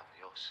Club of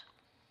yours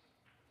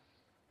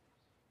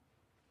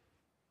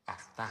are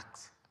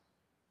thugs.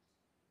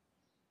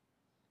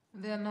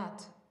 They're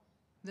not.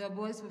 They're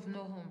boys with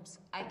no homes.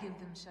 I give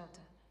them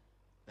shelter.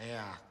 They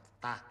are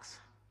thugs.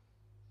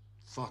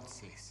 Thought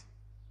says.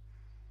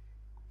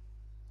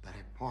 The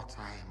reports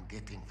I am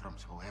getting from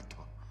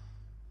Soweto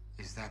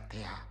is that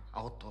they are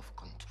out of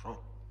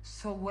control.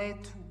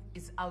 Soweto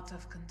is out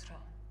of control.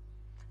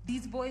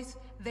 These boys,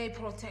 they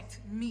protect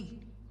me.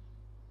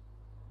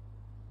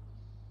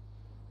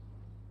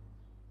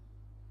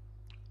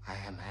 I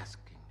am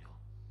asking you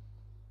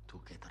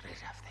to get rid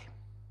of them.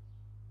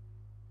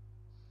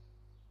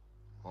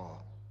 Or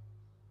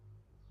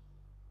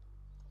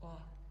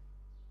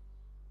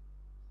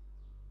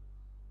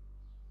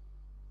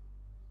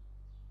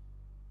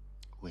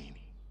Winnie,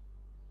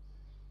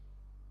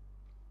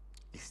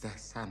 is there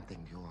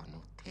something you are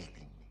not telling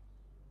me?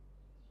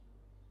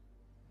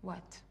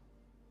 What?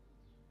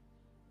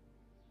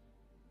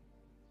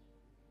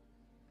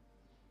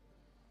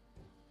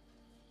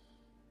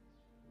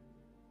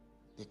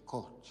 The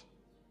coach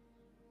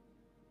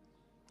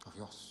of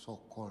your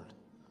so-called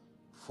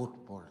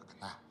football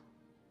club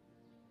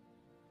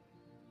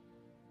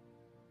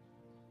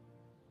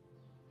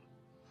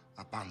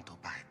abantu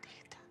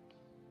bayithetha.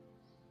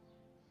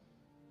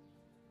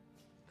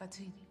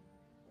 Bathini?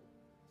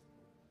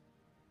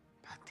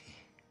 Bathi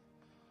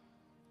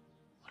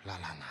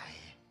ulala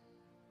naye.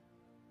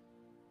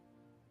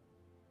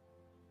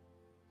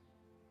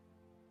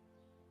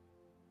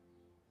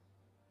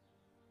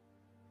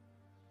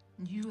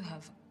 You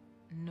have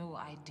no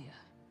idea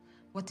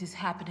what is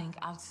happening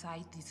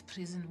outside these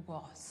prison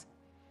walls.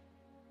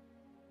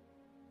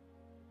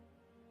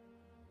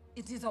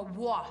 It is a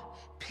war.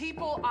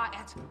 People are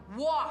at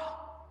war.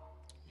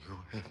 You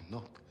have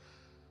not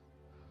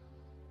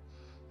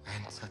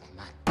answered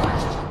my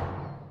question.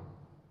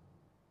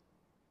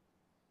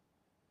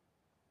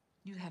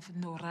 You have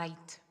no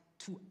right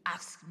to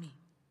ask me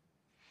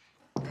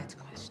that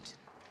question.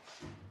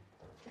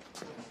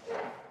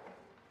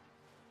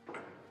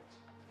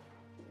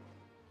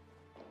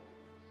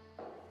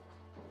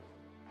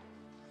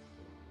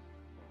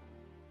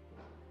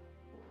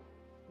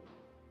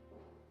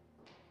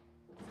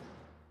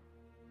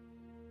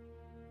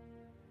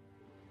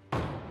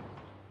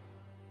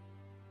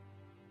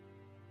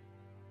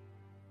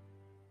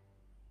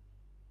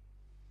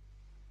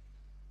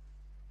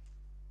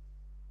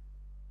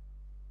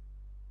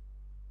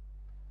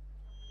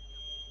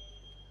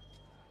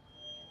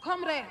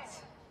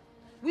 Comrades,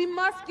 we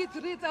must get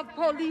rid of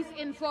police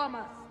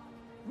informers.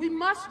 We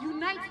must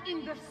unite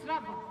in the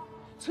struggle,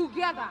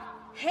 together,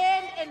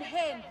 hand in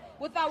hand,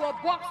 with our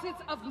boxes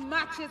of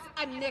matches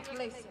and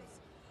necklaces.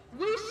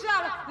 We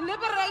shall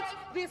liberate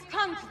this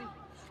country.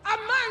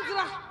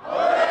 Amandla!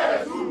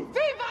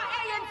 Viva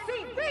ANC!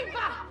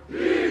 Viva!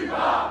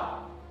 Viva!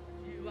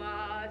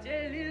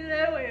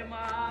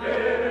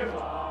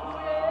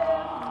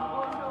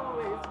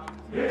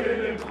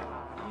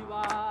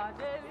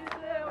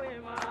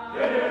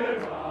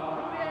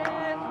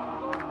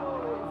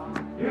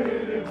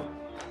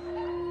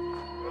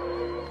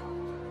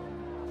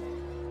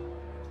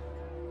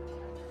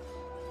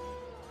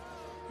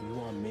 You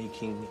are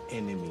making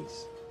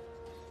enemies,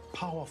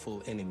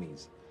 powerful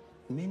enemies,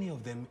 many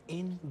of them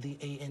in the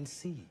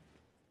ANC.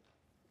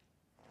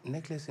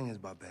 Necklacing is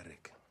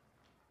barbaric.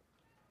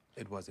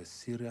 It was a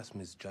serious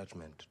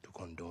misjudgment to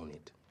condone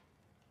it.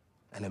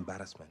 An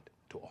embarrassment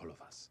to all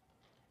of us.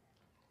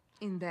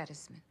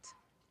 Embarrassment.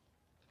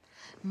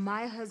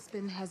 My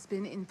husband has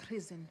been in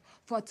prison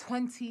for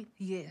 20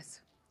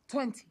 years.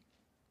 20.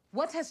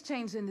 What has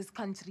changed in this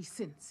country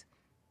since?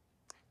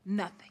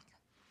 Nothing.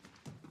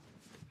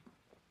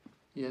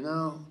 You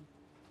know,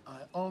 I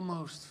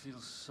almost feel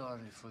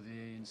sorry for the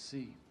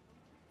ANC.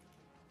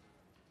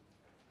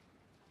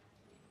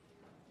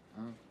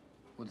 Huh?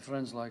 With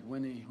friends like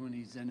Winnie, who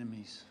needs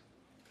enemies?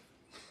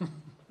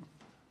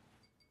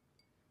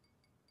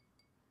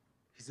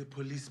 He's a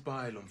police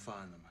spy,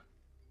 Lomfana, man.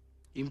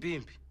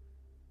 Impimpi.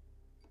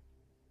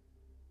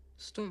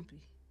 Stumpy.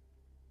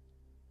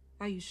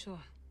 Are you sure?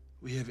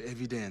 We have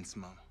evidence,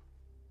 Mama.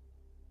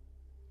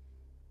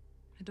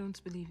 I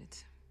don't believe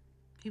it.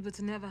 He would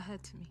never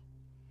hurt me.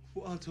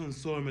 Who Alton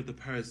saw him at the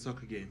Paris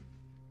soccer game?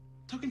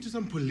 Talking to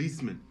some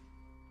policeman.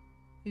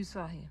 You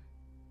saw him?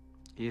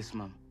 Yes,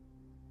 Mom.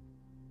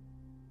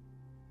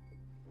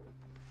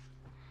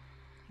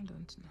 I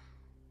don't know.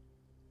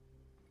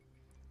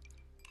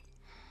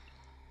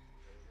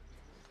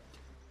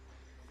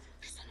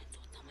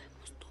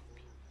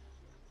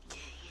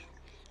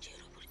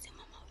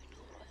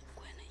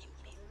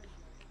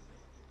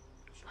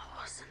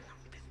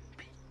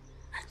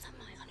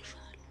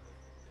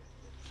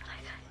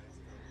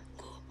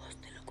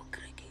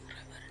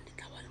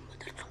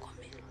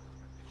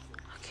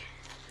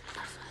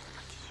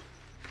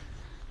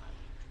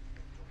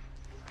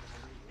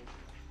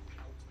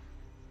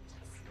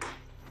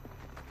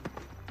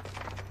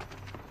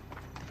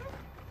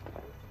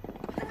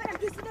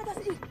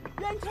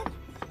 You're in trouble.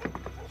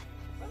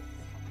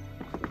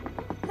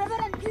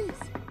 Reverend,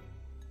 please.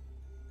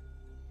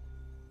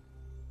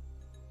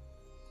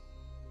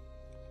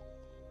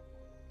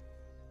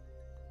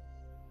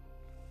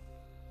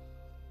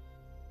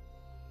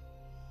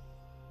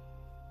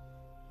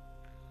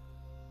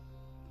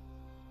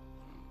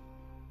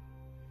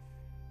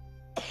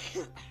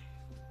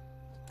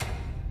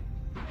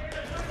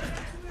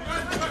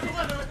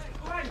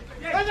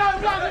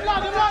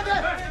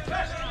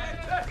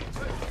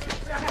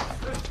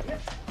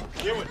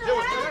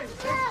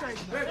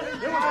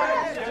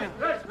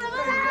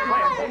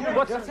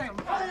 What?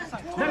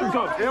 Let him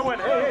go. Hey,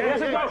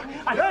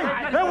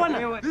 let him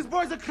go. This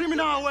boy's a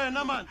criminal,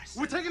 man.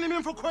 We're taking him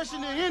in for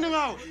questioning, in and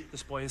out.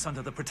 This boy is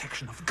under the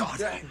protection of God.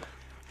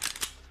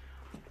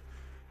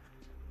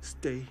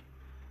 Stay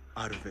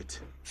out of it.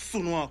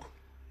 Sunwako.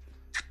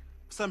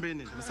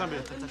 Sambeni.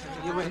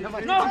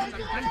 No!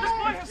 This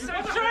boy is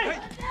straight!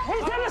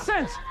 He's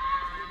innocent!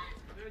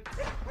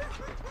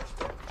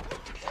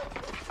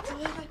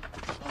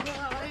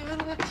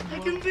 I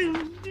can feel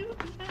it.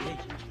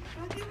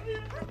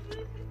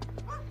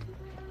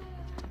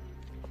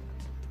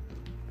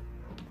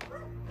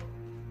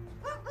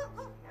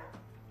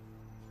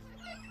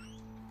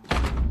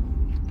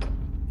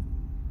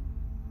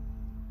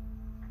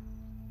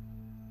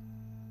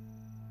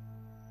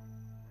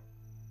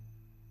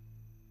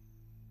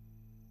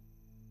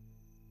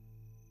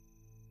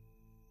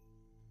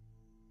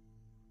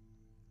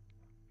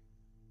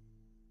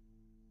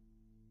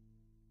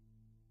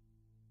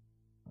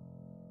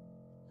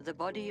 The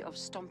body of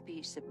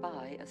Stompie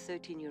Sepai, a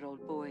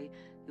 13-year-old boy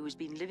who has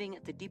been living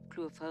at the Deep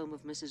Kloof home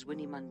of Mrs.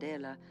 Winnie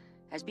Mandela,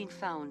 has been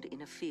found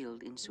in a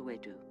field in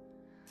Soweto.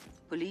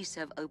 Police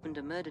have opened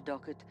a murder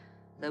docket,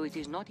 though it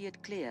is not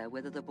yet clear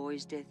whether the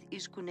boy's death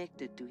is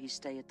connected to his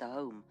stay at the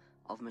home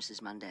of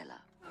Mrs.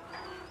 Mandela.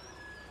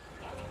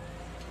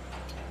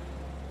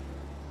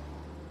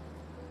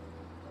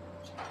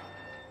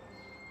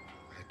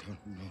 I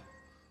don't know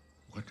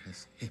what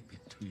has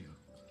happened to you.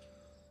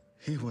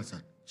 He was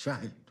a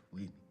child,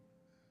 Winnie.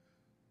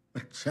 A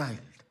child.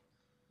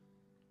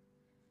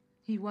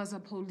 He was a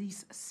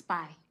police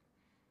spy,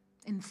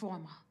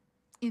 informer,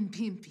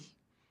 impimpi.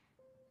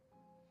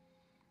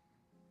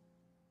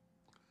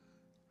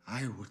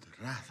 I would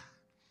rather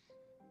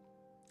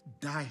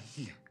die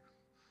here,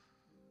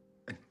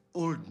 an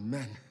old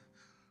man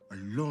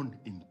alone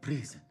in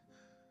prison,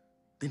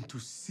 than to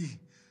see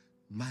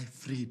my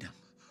freedom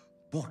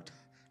bought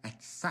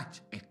at such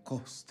a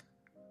cost.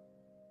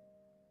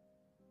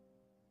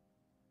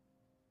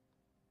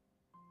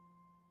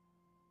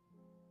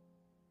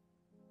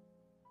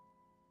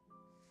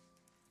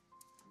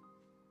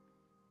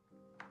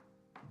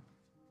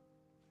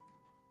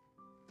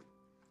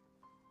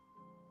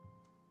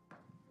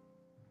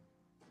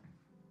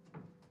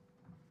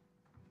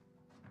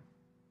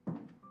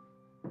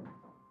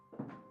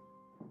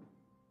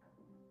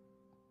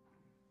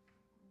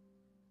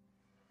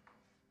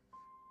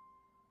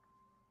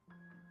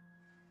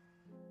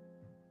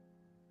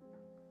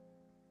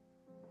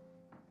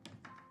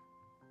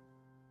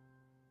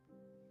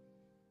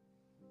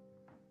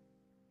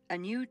 A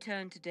new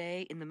turn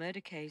today in the murder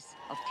case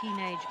of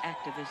teenage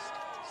activist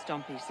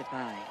Stompie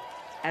Sepai,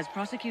 as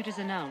prosecutors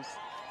announce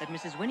that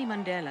Mrs. Winnie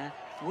Mandela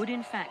would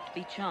in fact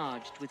be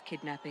charged with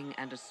kidnapping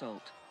and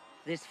assault.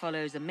 This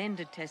follows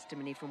amended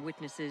testimony from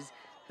witnesses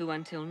who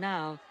until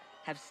now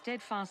have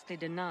steadfastly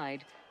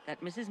denied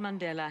that Mrs.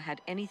 Mandela had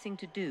anything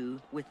to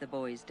do with the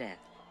boy's death.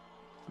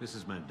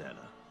 Mrs.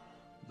 Mandela,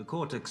 the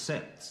court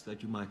accepts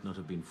that you might not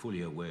have been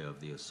fully aware of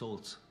the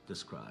assaults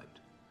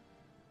described,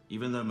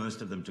 even though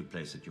most of them took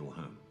place at your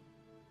home.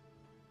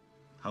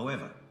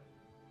 However,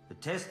 the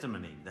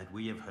testimony that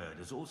we have heard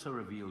has also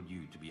revealed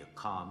you to be a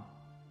calm,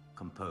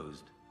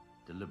 composed,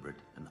 deliberate,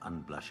 and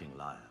unblushing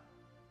liar.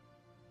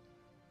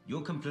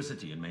 Your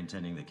complicity in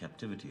maintaining the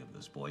captivity of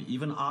this boy,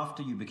 even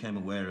after you became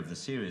aware of the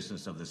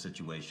seriousness of the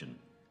situation,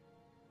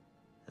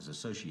 has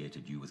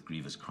associated you with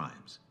grievous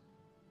crimes.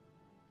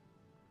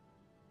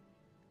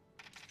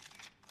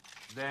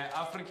 The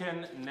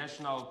African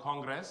National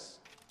Congress,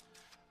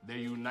 the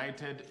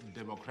United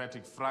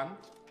Democratic Front,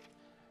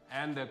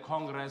 and the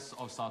Congress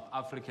of South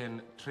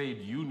African Trade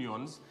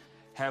Unions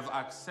have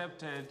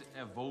accepted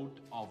a vote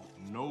of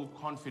no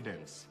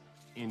confidence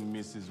in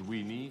Mrs.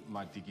 Winnie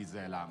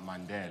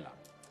Madikizela-Mandela.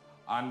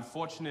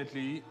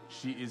 Unfortunately,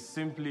 she is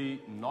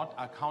simply not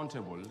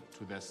accountable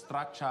to the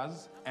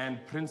structures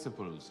and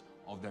principles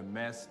of the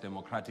mass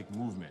democratic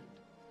movement.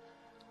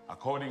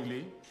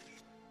 Accordingly,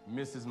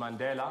 Mrs.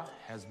 Mandela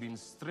has been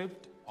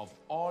stripped of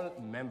all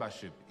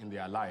membership in the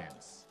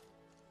alliance.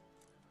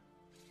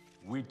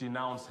 We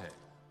denounce her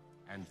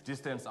and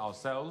distance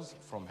ourselves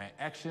from her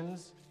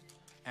actions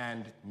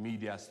and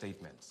media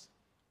statements.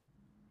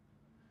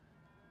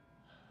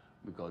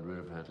 We got rid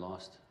of her at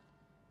last.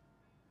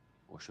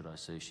 Or should I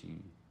say she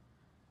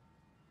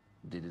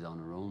did it on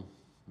her own,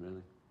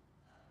 really?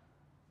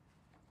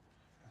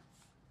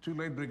 Too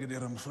late,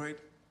 Brigadier, I'm afraid.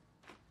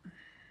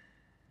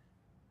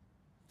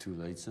 Too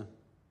late, sir?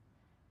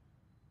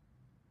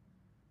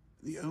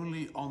 The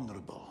only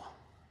honorable,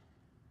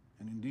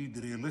 and indeed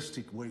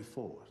realistic way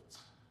forward,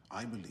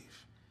 I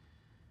believe,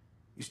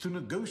 is to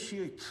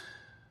negotiate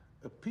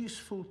a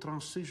peaceful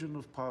transition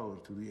of power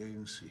to the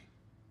ANC.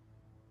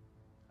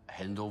 A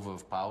handover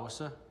of power,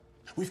 sir?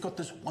 We've got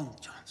this one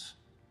chance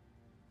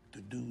to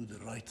do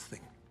the right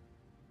thing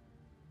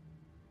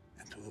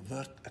and to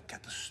avert a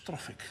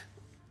catastrophic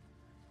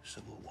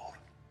civil war.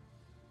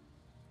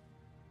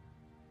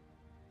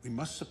 We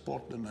must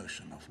support the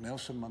notion of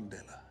Nelson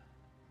Mandela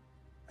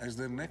as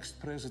the next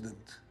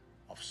president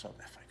of South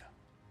Africa.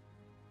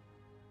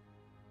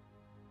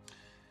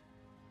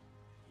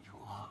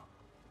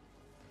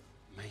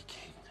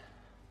 making.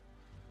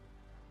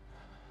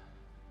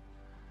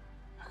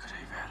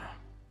 Rivera.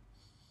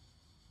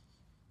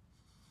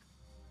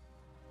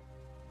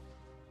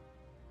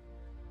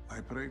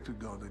 I pray to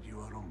God that you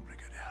are wrong,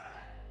 Brigadier.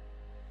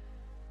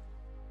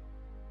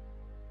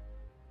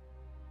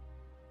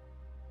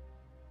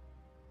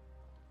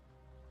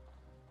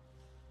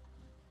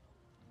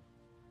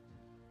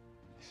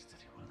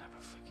 History will never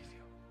forgive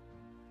you.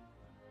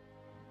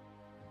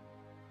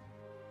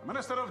 The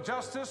Minister of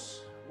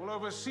Justice will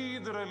oversee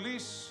the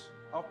release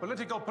of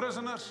political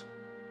prisoners,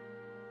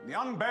 the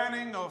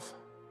unbanning of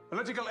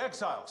political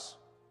exiles.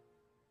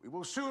 We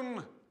will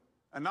soon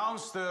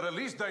announce the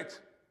release date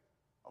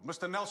of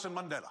Mr. Nelson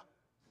Mandela.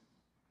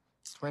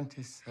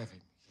 27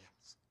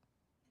 years.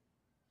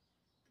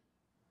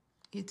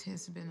 It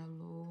has been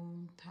a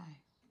long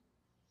time.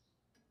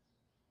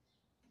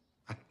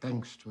 But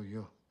thanks to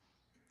you,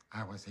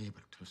 I was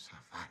able to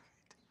survive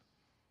it.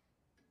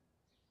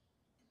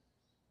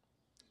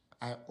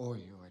 I owe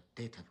you a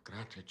debt of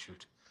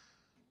gratitude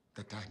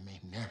that I may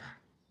never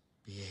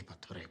be able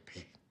to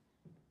repay.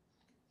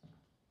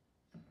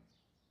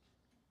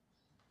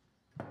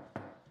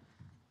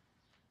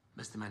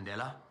 Mr.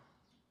 Mandela,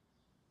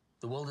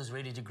 the world is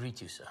ready to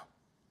greet you, sir.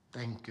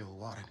 Thank you,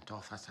 Warrant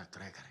Officer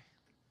Gregory.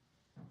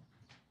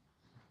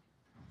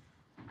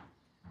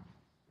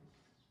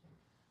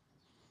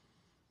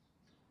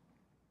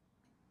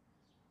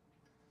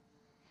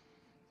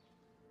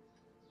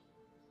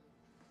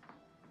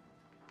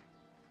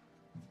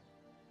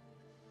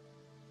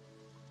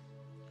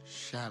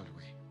 Shall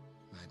we,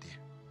 my dear?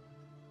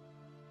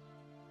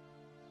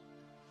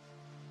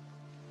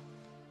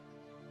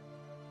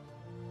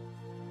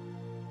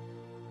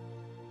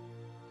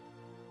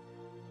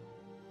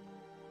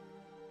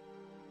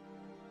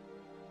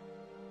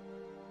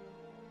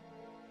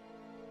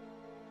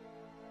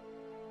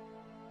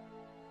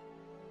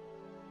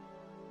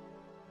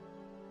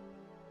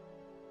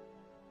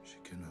 She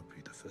cannot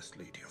be the First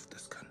Lady of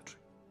this country.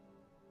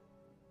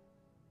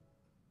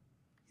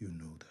 You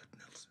know that,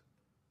 Nelson.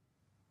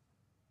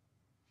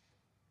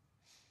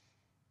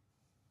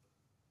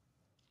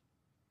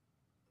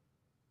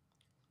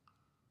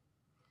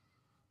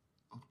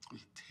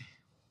 Uchithe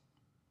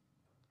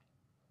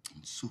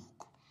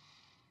insuku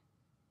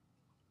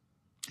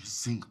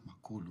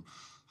ezingamakhulu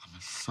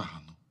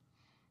amahlanu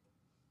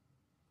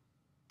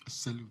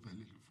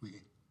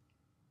eselivele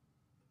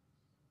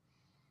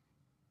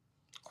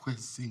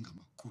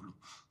kwezingamakhulu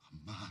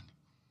amane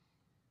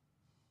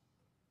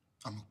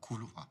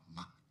amakhulu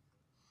amane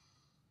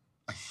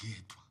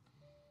ayedwa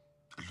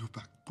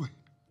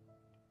elubaqweni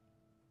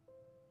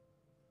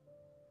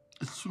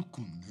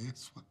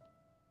esukuneswa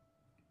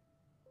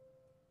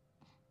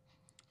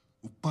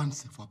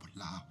upanse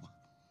wabulawa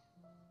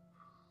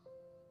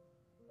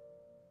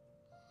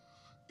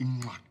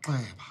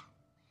inxaxheba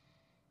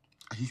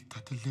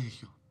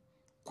ayithatheleyo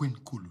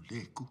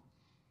kwenkululeko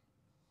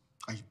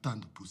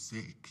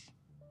ayitandabuzeki.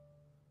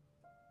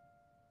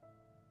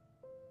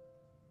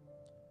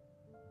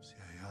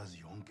 Siyayazi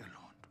yonke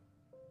loo nto.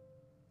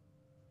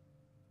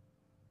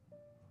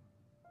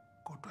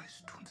 Kodwa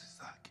isithunzi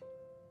sakhe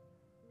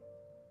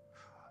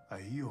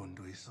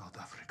ayiyonto iSouth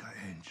Africa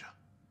entsha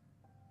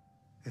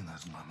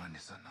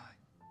engazinqamanisa naye.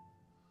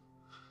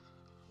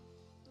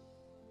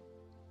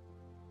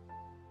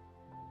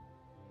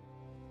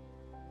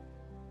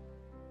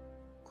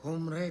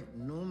 Comrade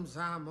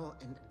Nomzamo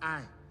and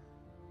I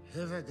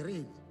have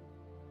agreed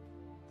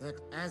that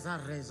as a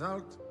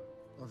result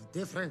of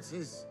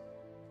differences,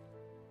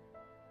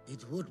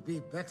 it would be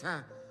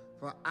better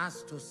for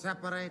us to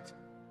separate.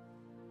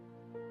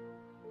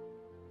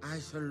 I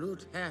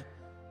salute her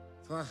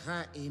for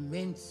her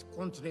immense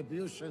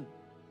contribution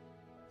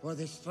for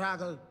the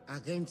struggle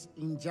against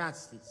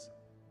injustice.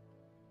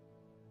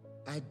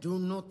 I do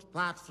not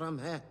part from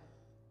her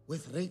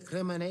with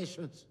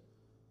recriminations,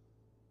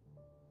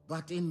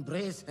 but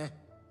embrace her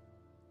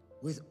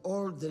with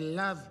all the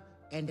love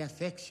and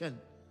affection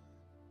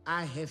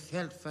I have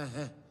felt for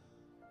her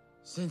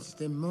since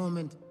the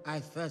moment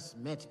I first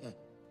met her.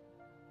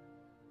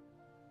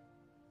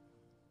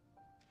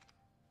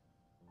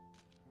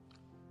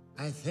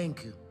 I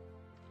thank you.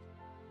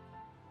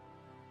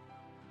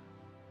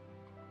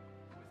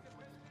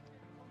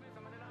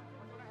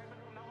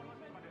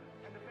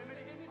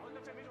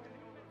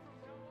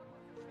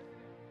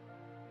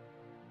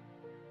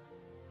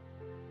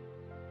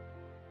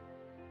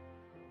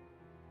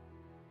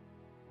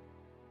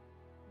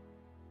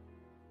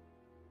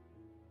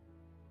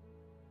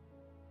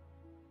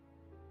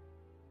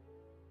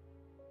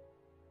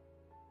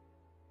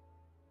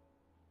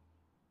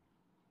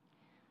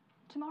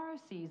 Tomorrow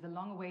sees the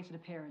long-awaited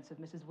appearance of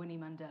Mrs. Winnie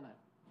Mandela,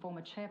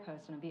 former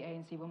chairperson of the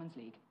ANC Women's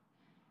League.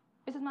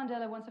 Mrs.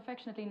 Mandela, once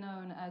affectionately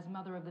known as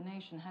Mother of the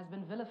Nation, has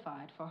been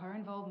vilified for her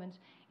involvement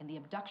in the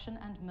abduction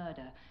and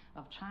murder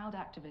of child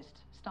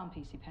activist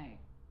Stompie Sipay.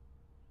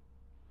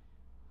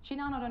 She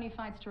now not only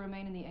fights to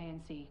remain in the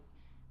ANC,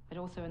 but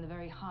also in the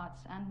very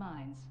hearts and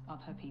minds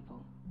of her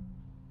people.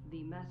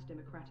 The mass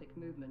democratic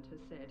movement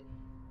has said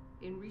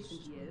In recent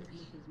years,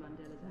 Mrs.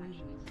 Mandela's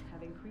actions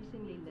have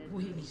increasingly led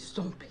Winnie,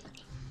 stop it.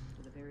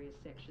 to the various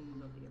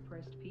sections of the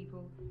oppressed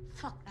people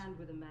and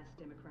with the mass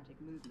democratic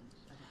movement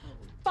as a whole.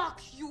 Fuck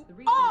you The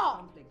recent all!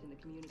 conflict in the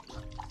community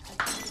has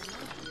centered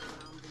mostly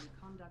around the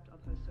conduct of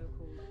her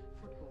so-called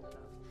football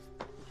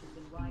club, which has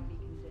been widely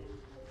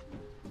condemned by the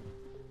community.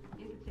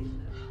 In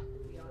particular,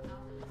 we are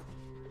now...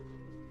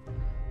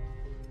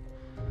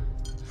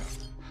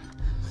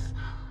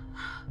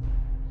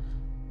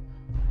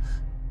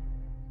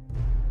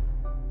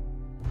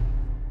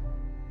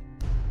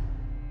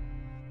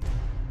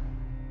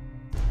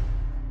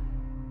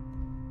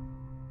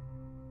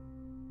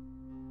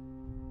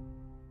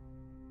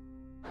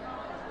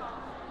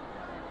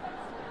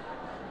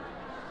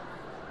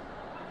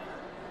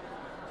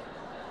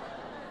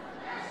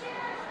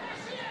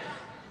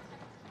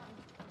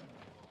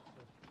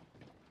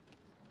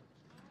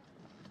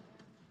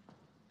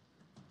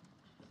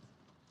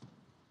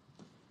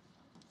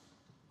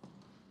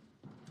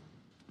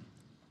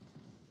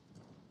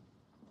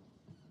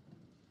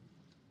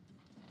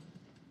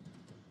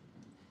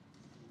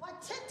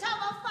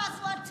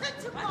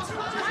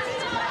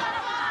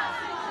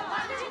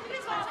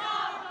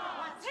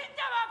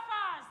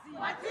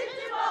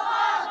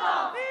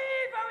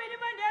 Viva Winnie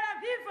Mandela,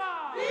 viva!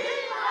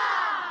 Viva!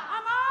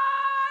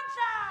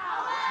 Amandla!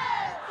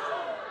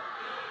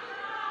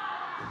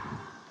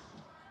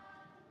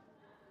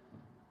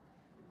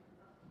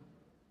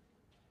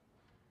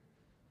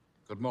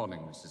 Good morning,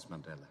 Mrs.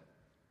 Mandela.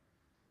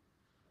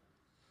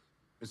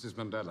 Mrs.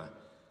 Mandela,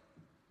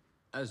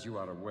 as you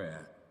are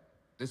aware,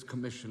 this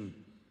commission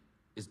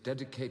is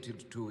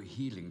dedicated to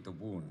healing the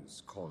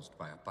wounds caused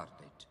by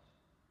apartheid.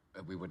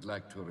 We would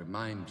like to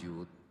remind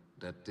you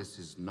that this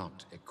is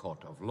not a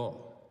court of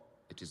law.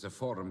 It is a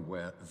forum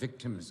where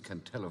victims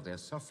can tell of their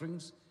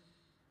sufferings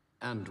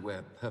and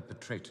where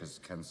perpetrators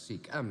can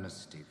seek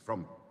amnesty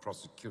from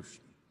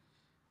prosecution,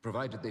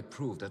 provided they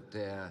prove that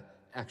their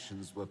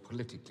actions were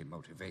politically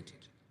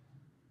motivated.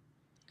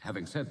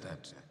 Having said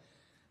that,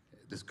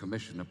 this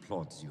commission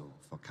applauds you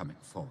for coming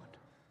forward.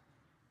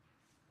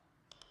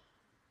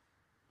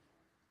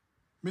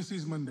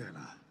 Mrs.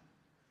 Mandela,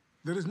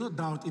 there is no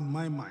doubt in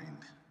my mind,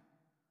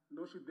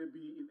 nor should there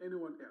be in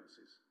anyone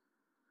else's,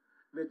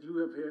 that you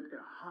have had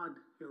a hard,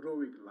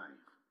 heroic life.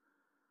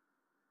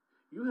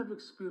 You have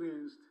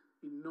experienced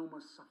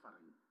enormous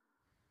suffering.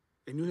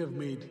 and you have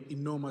made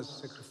enormous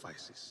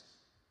sacrifices.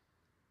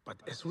 But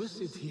as we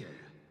sit here,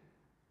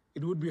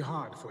 it would be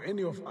hard for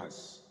any of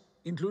us,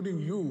 including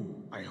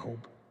you, I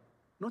hope,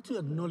 not to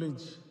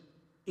acknowledge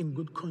in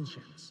good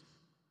conscience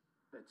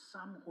that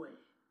somewhere,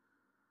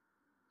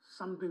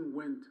 something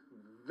went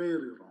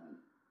very wrong.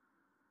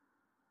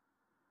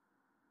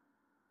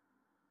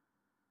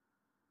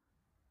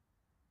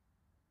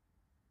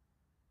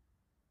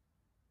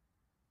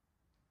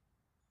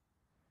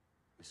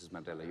 Mrs.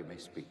 Mandela, you may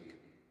speak.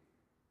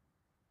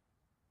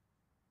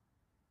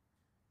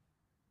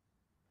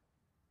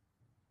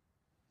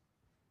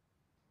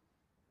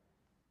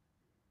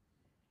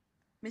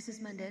 Mrs.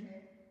 Mandela?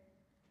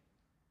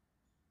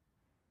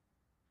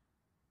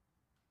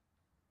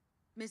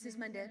 Mrs.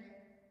 Mandela?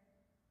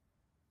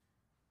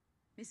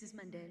 Mrs.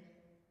 Mandela?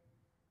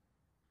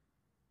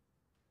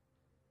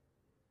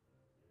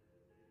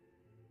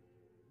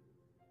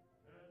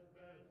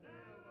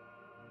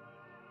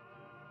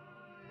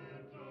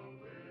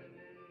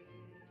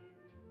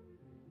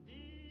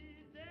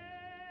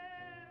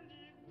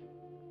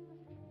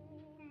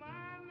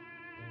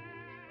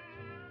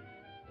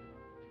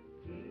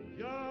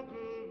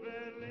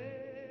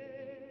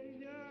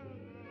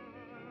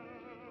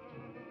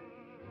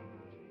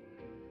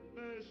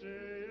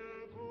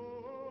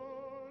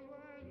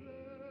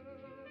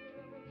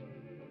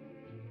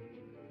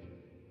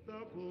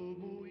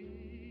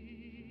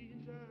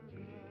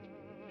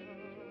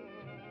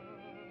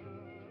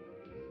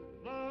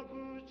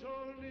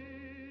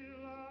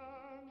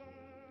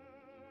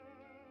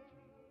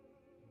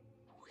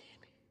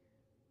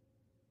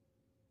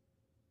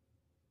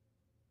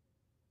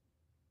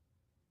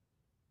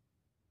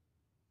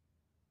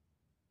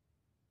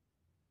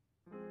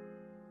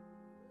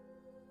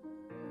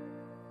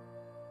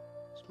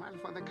 Smile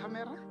for the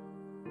camera.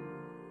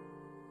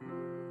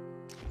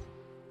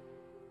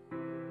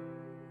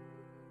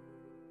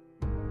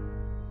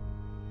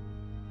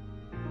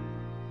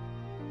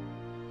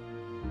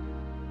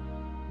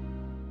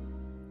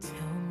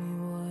 Tell me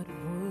what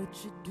would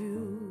you do?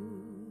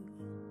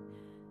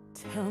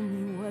 Tell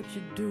me what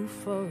you'd do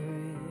for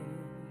it.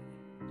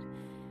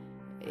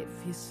 If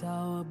you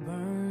saw a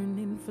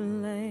burning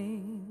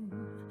flame,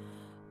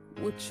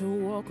 would you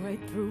walk right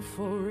through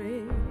for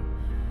it?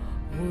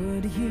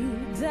 Would you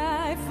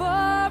die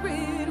for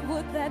it?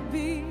 Would that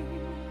be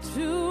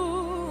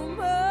too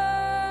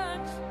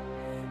much?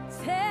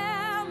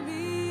 Tell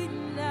me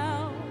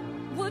now,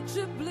 would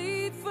you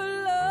bleed for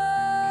love?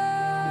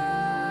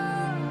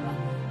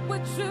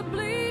 Would you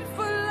bleed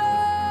for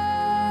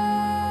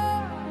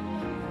love?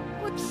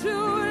 Would you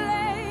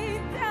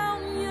lay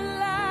down your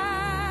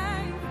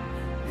life?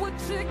 Would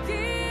you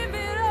give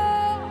it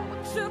all?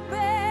 Would you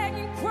beg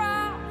and cry?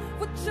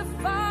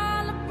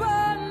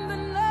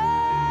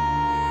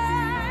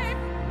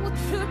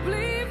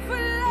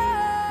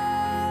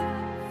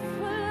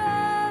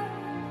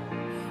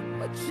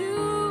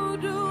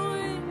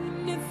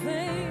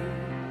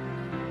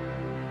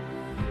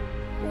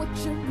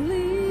 you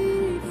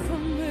bleed for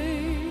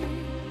me?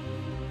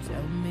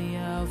 Tell me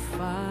how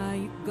far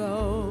you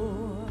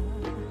go.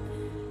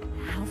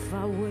 How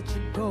far would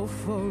you go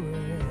for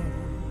it?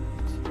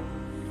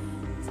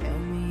 Tell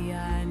me,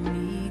 I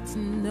need to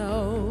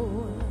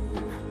know.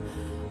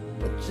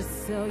 Would you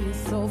sell your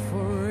soul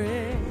for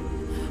it?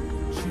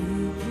 Would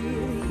you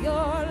give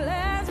your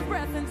last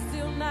breath and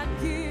still not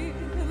give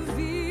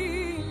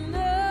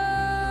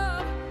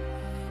enough?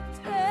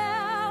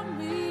 Tell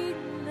me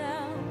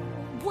now,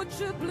 would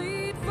you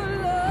bleed for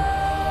love?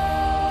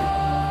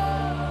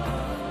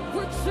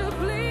 Would you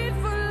bleed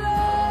for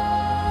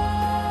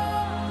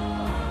love?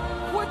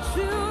 Would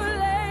you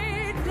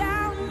lay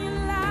down your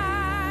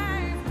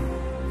life?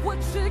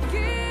 Would you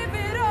give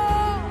it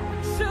all?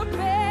 Would you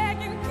beg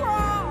and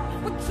crawl?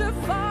 Would you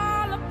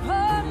fall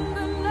upon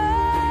the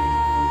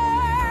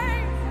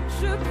night? Would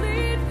you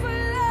bleed for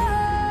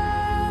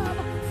love?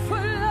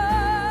 For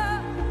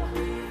love?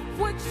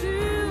 Would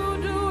you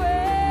do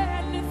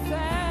anything?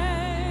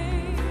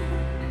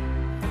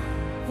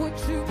 Would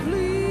you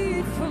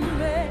bleed for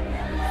me?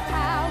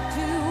 I'll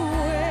do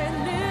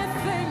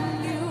anything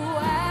you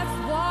ask.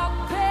 Walk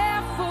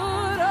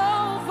barefoot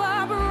over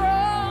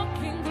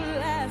broken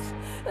glass.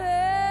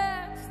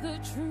 That's the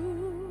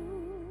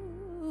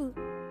truth.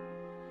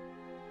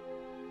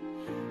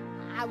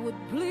 I would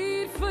bleed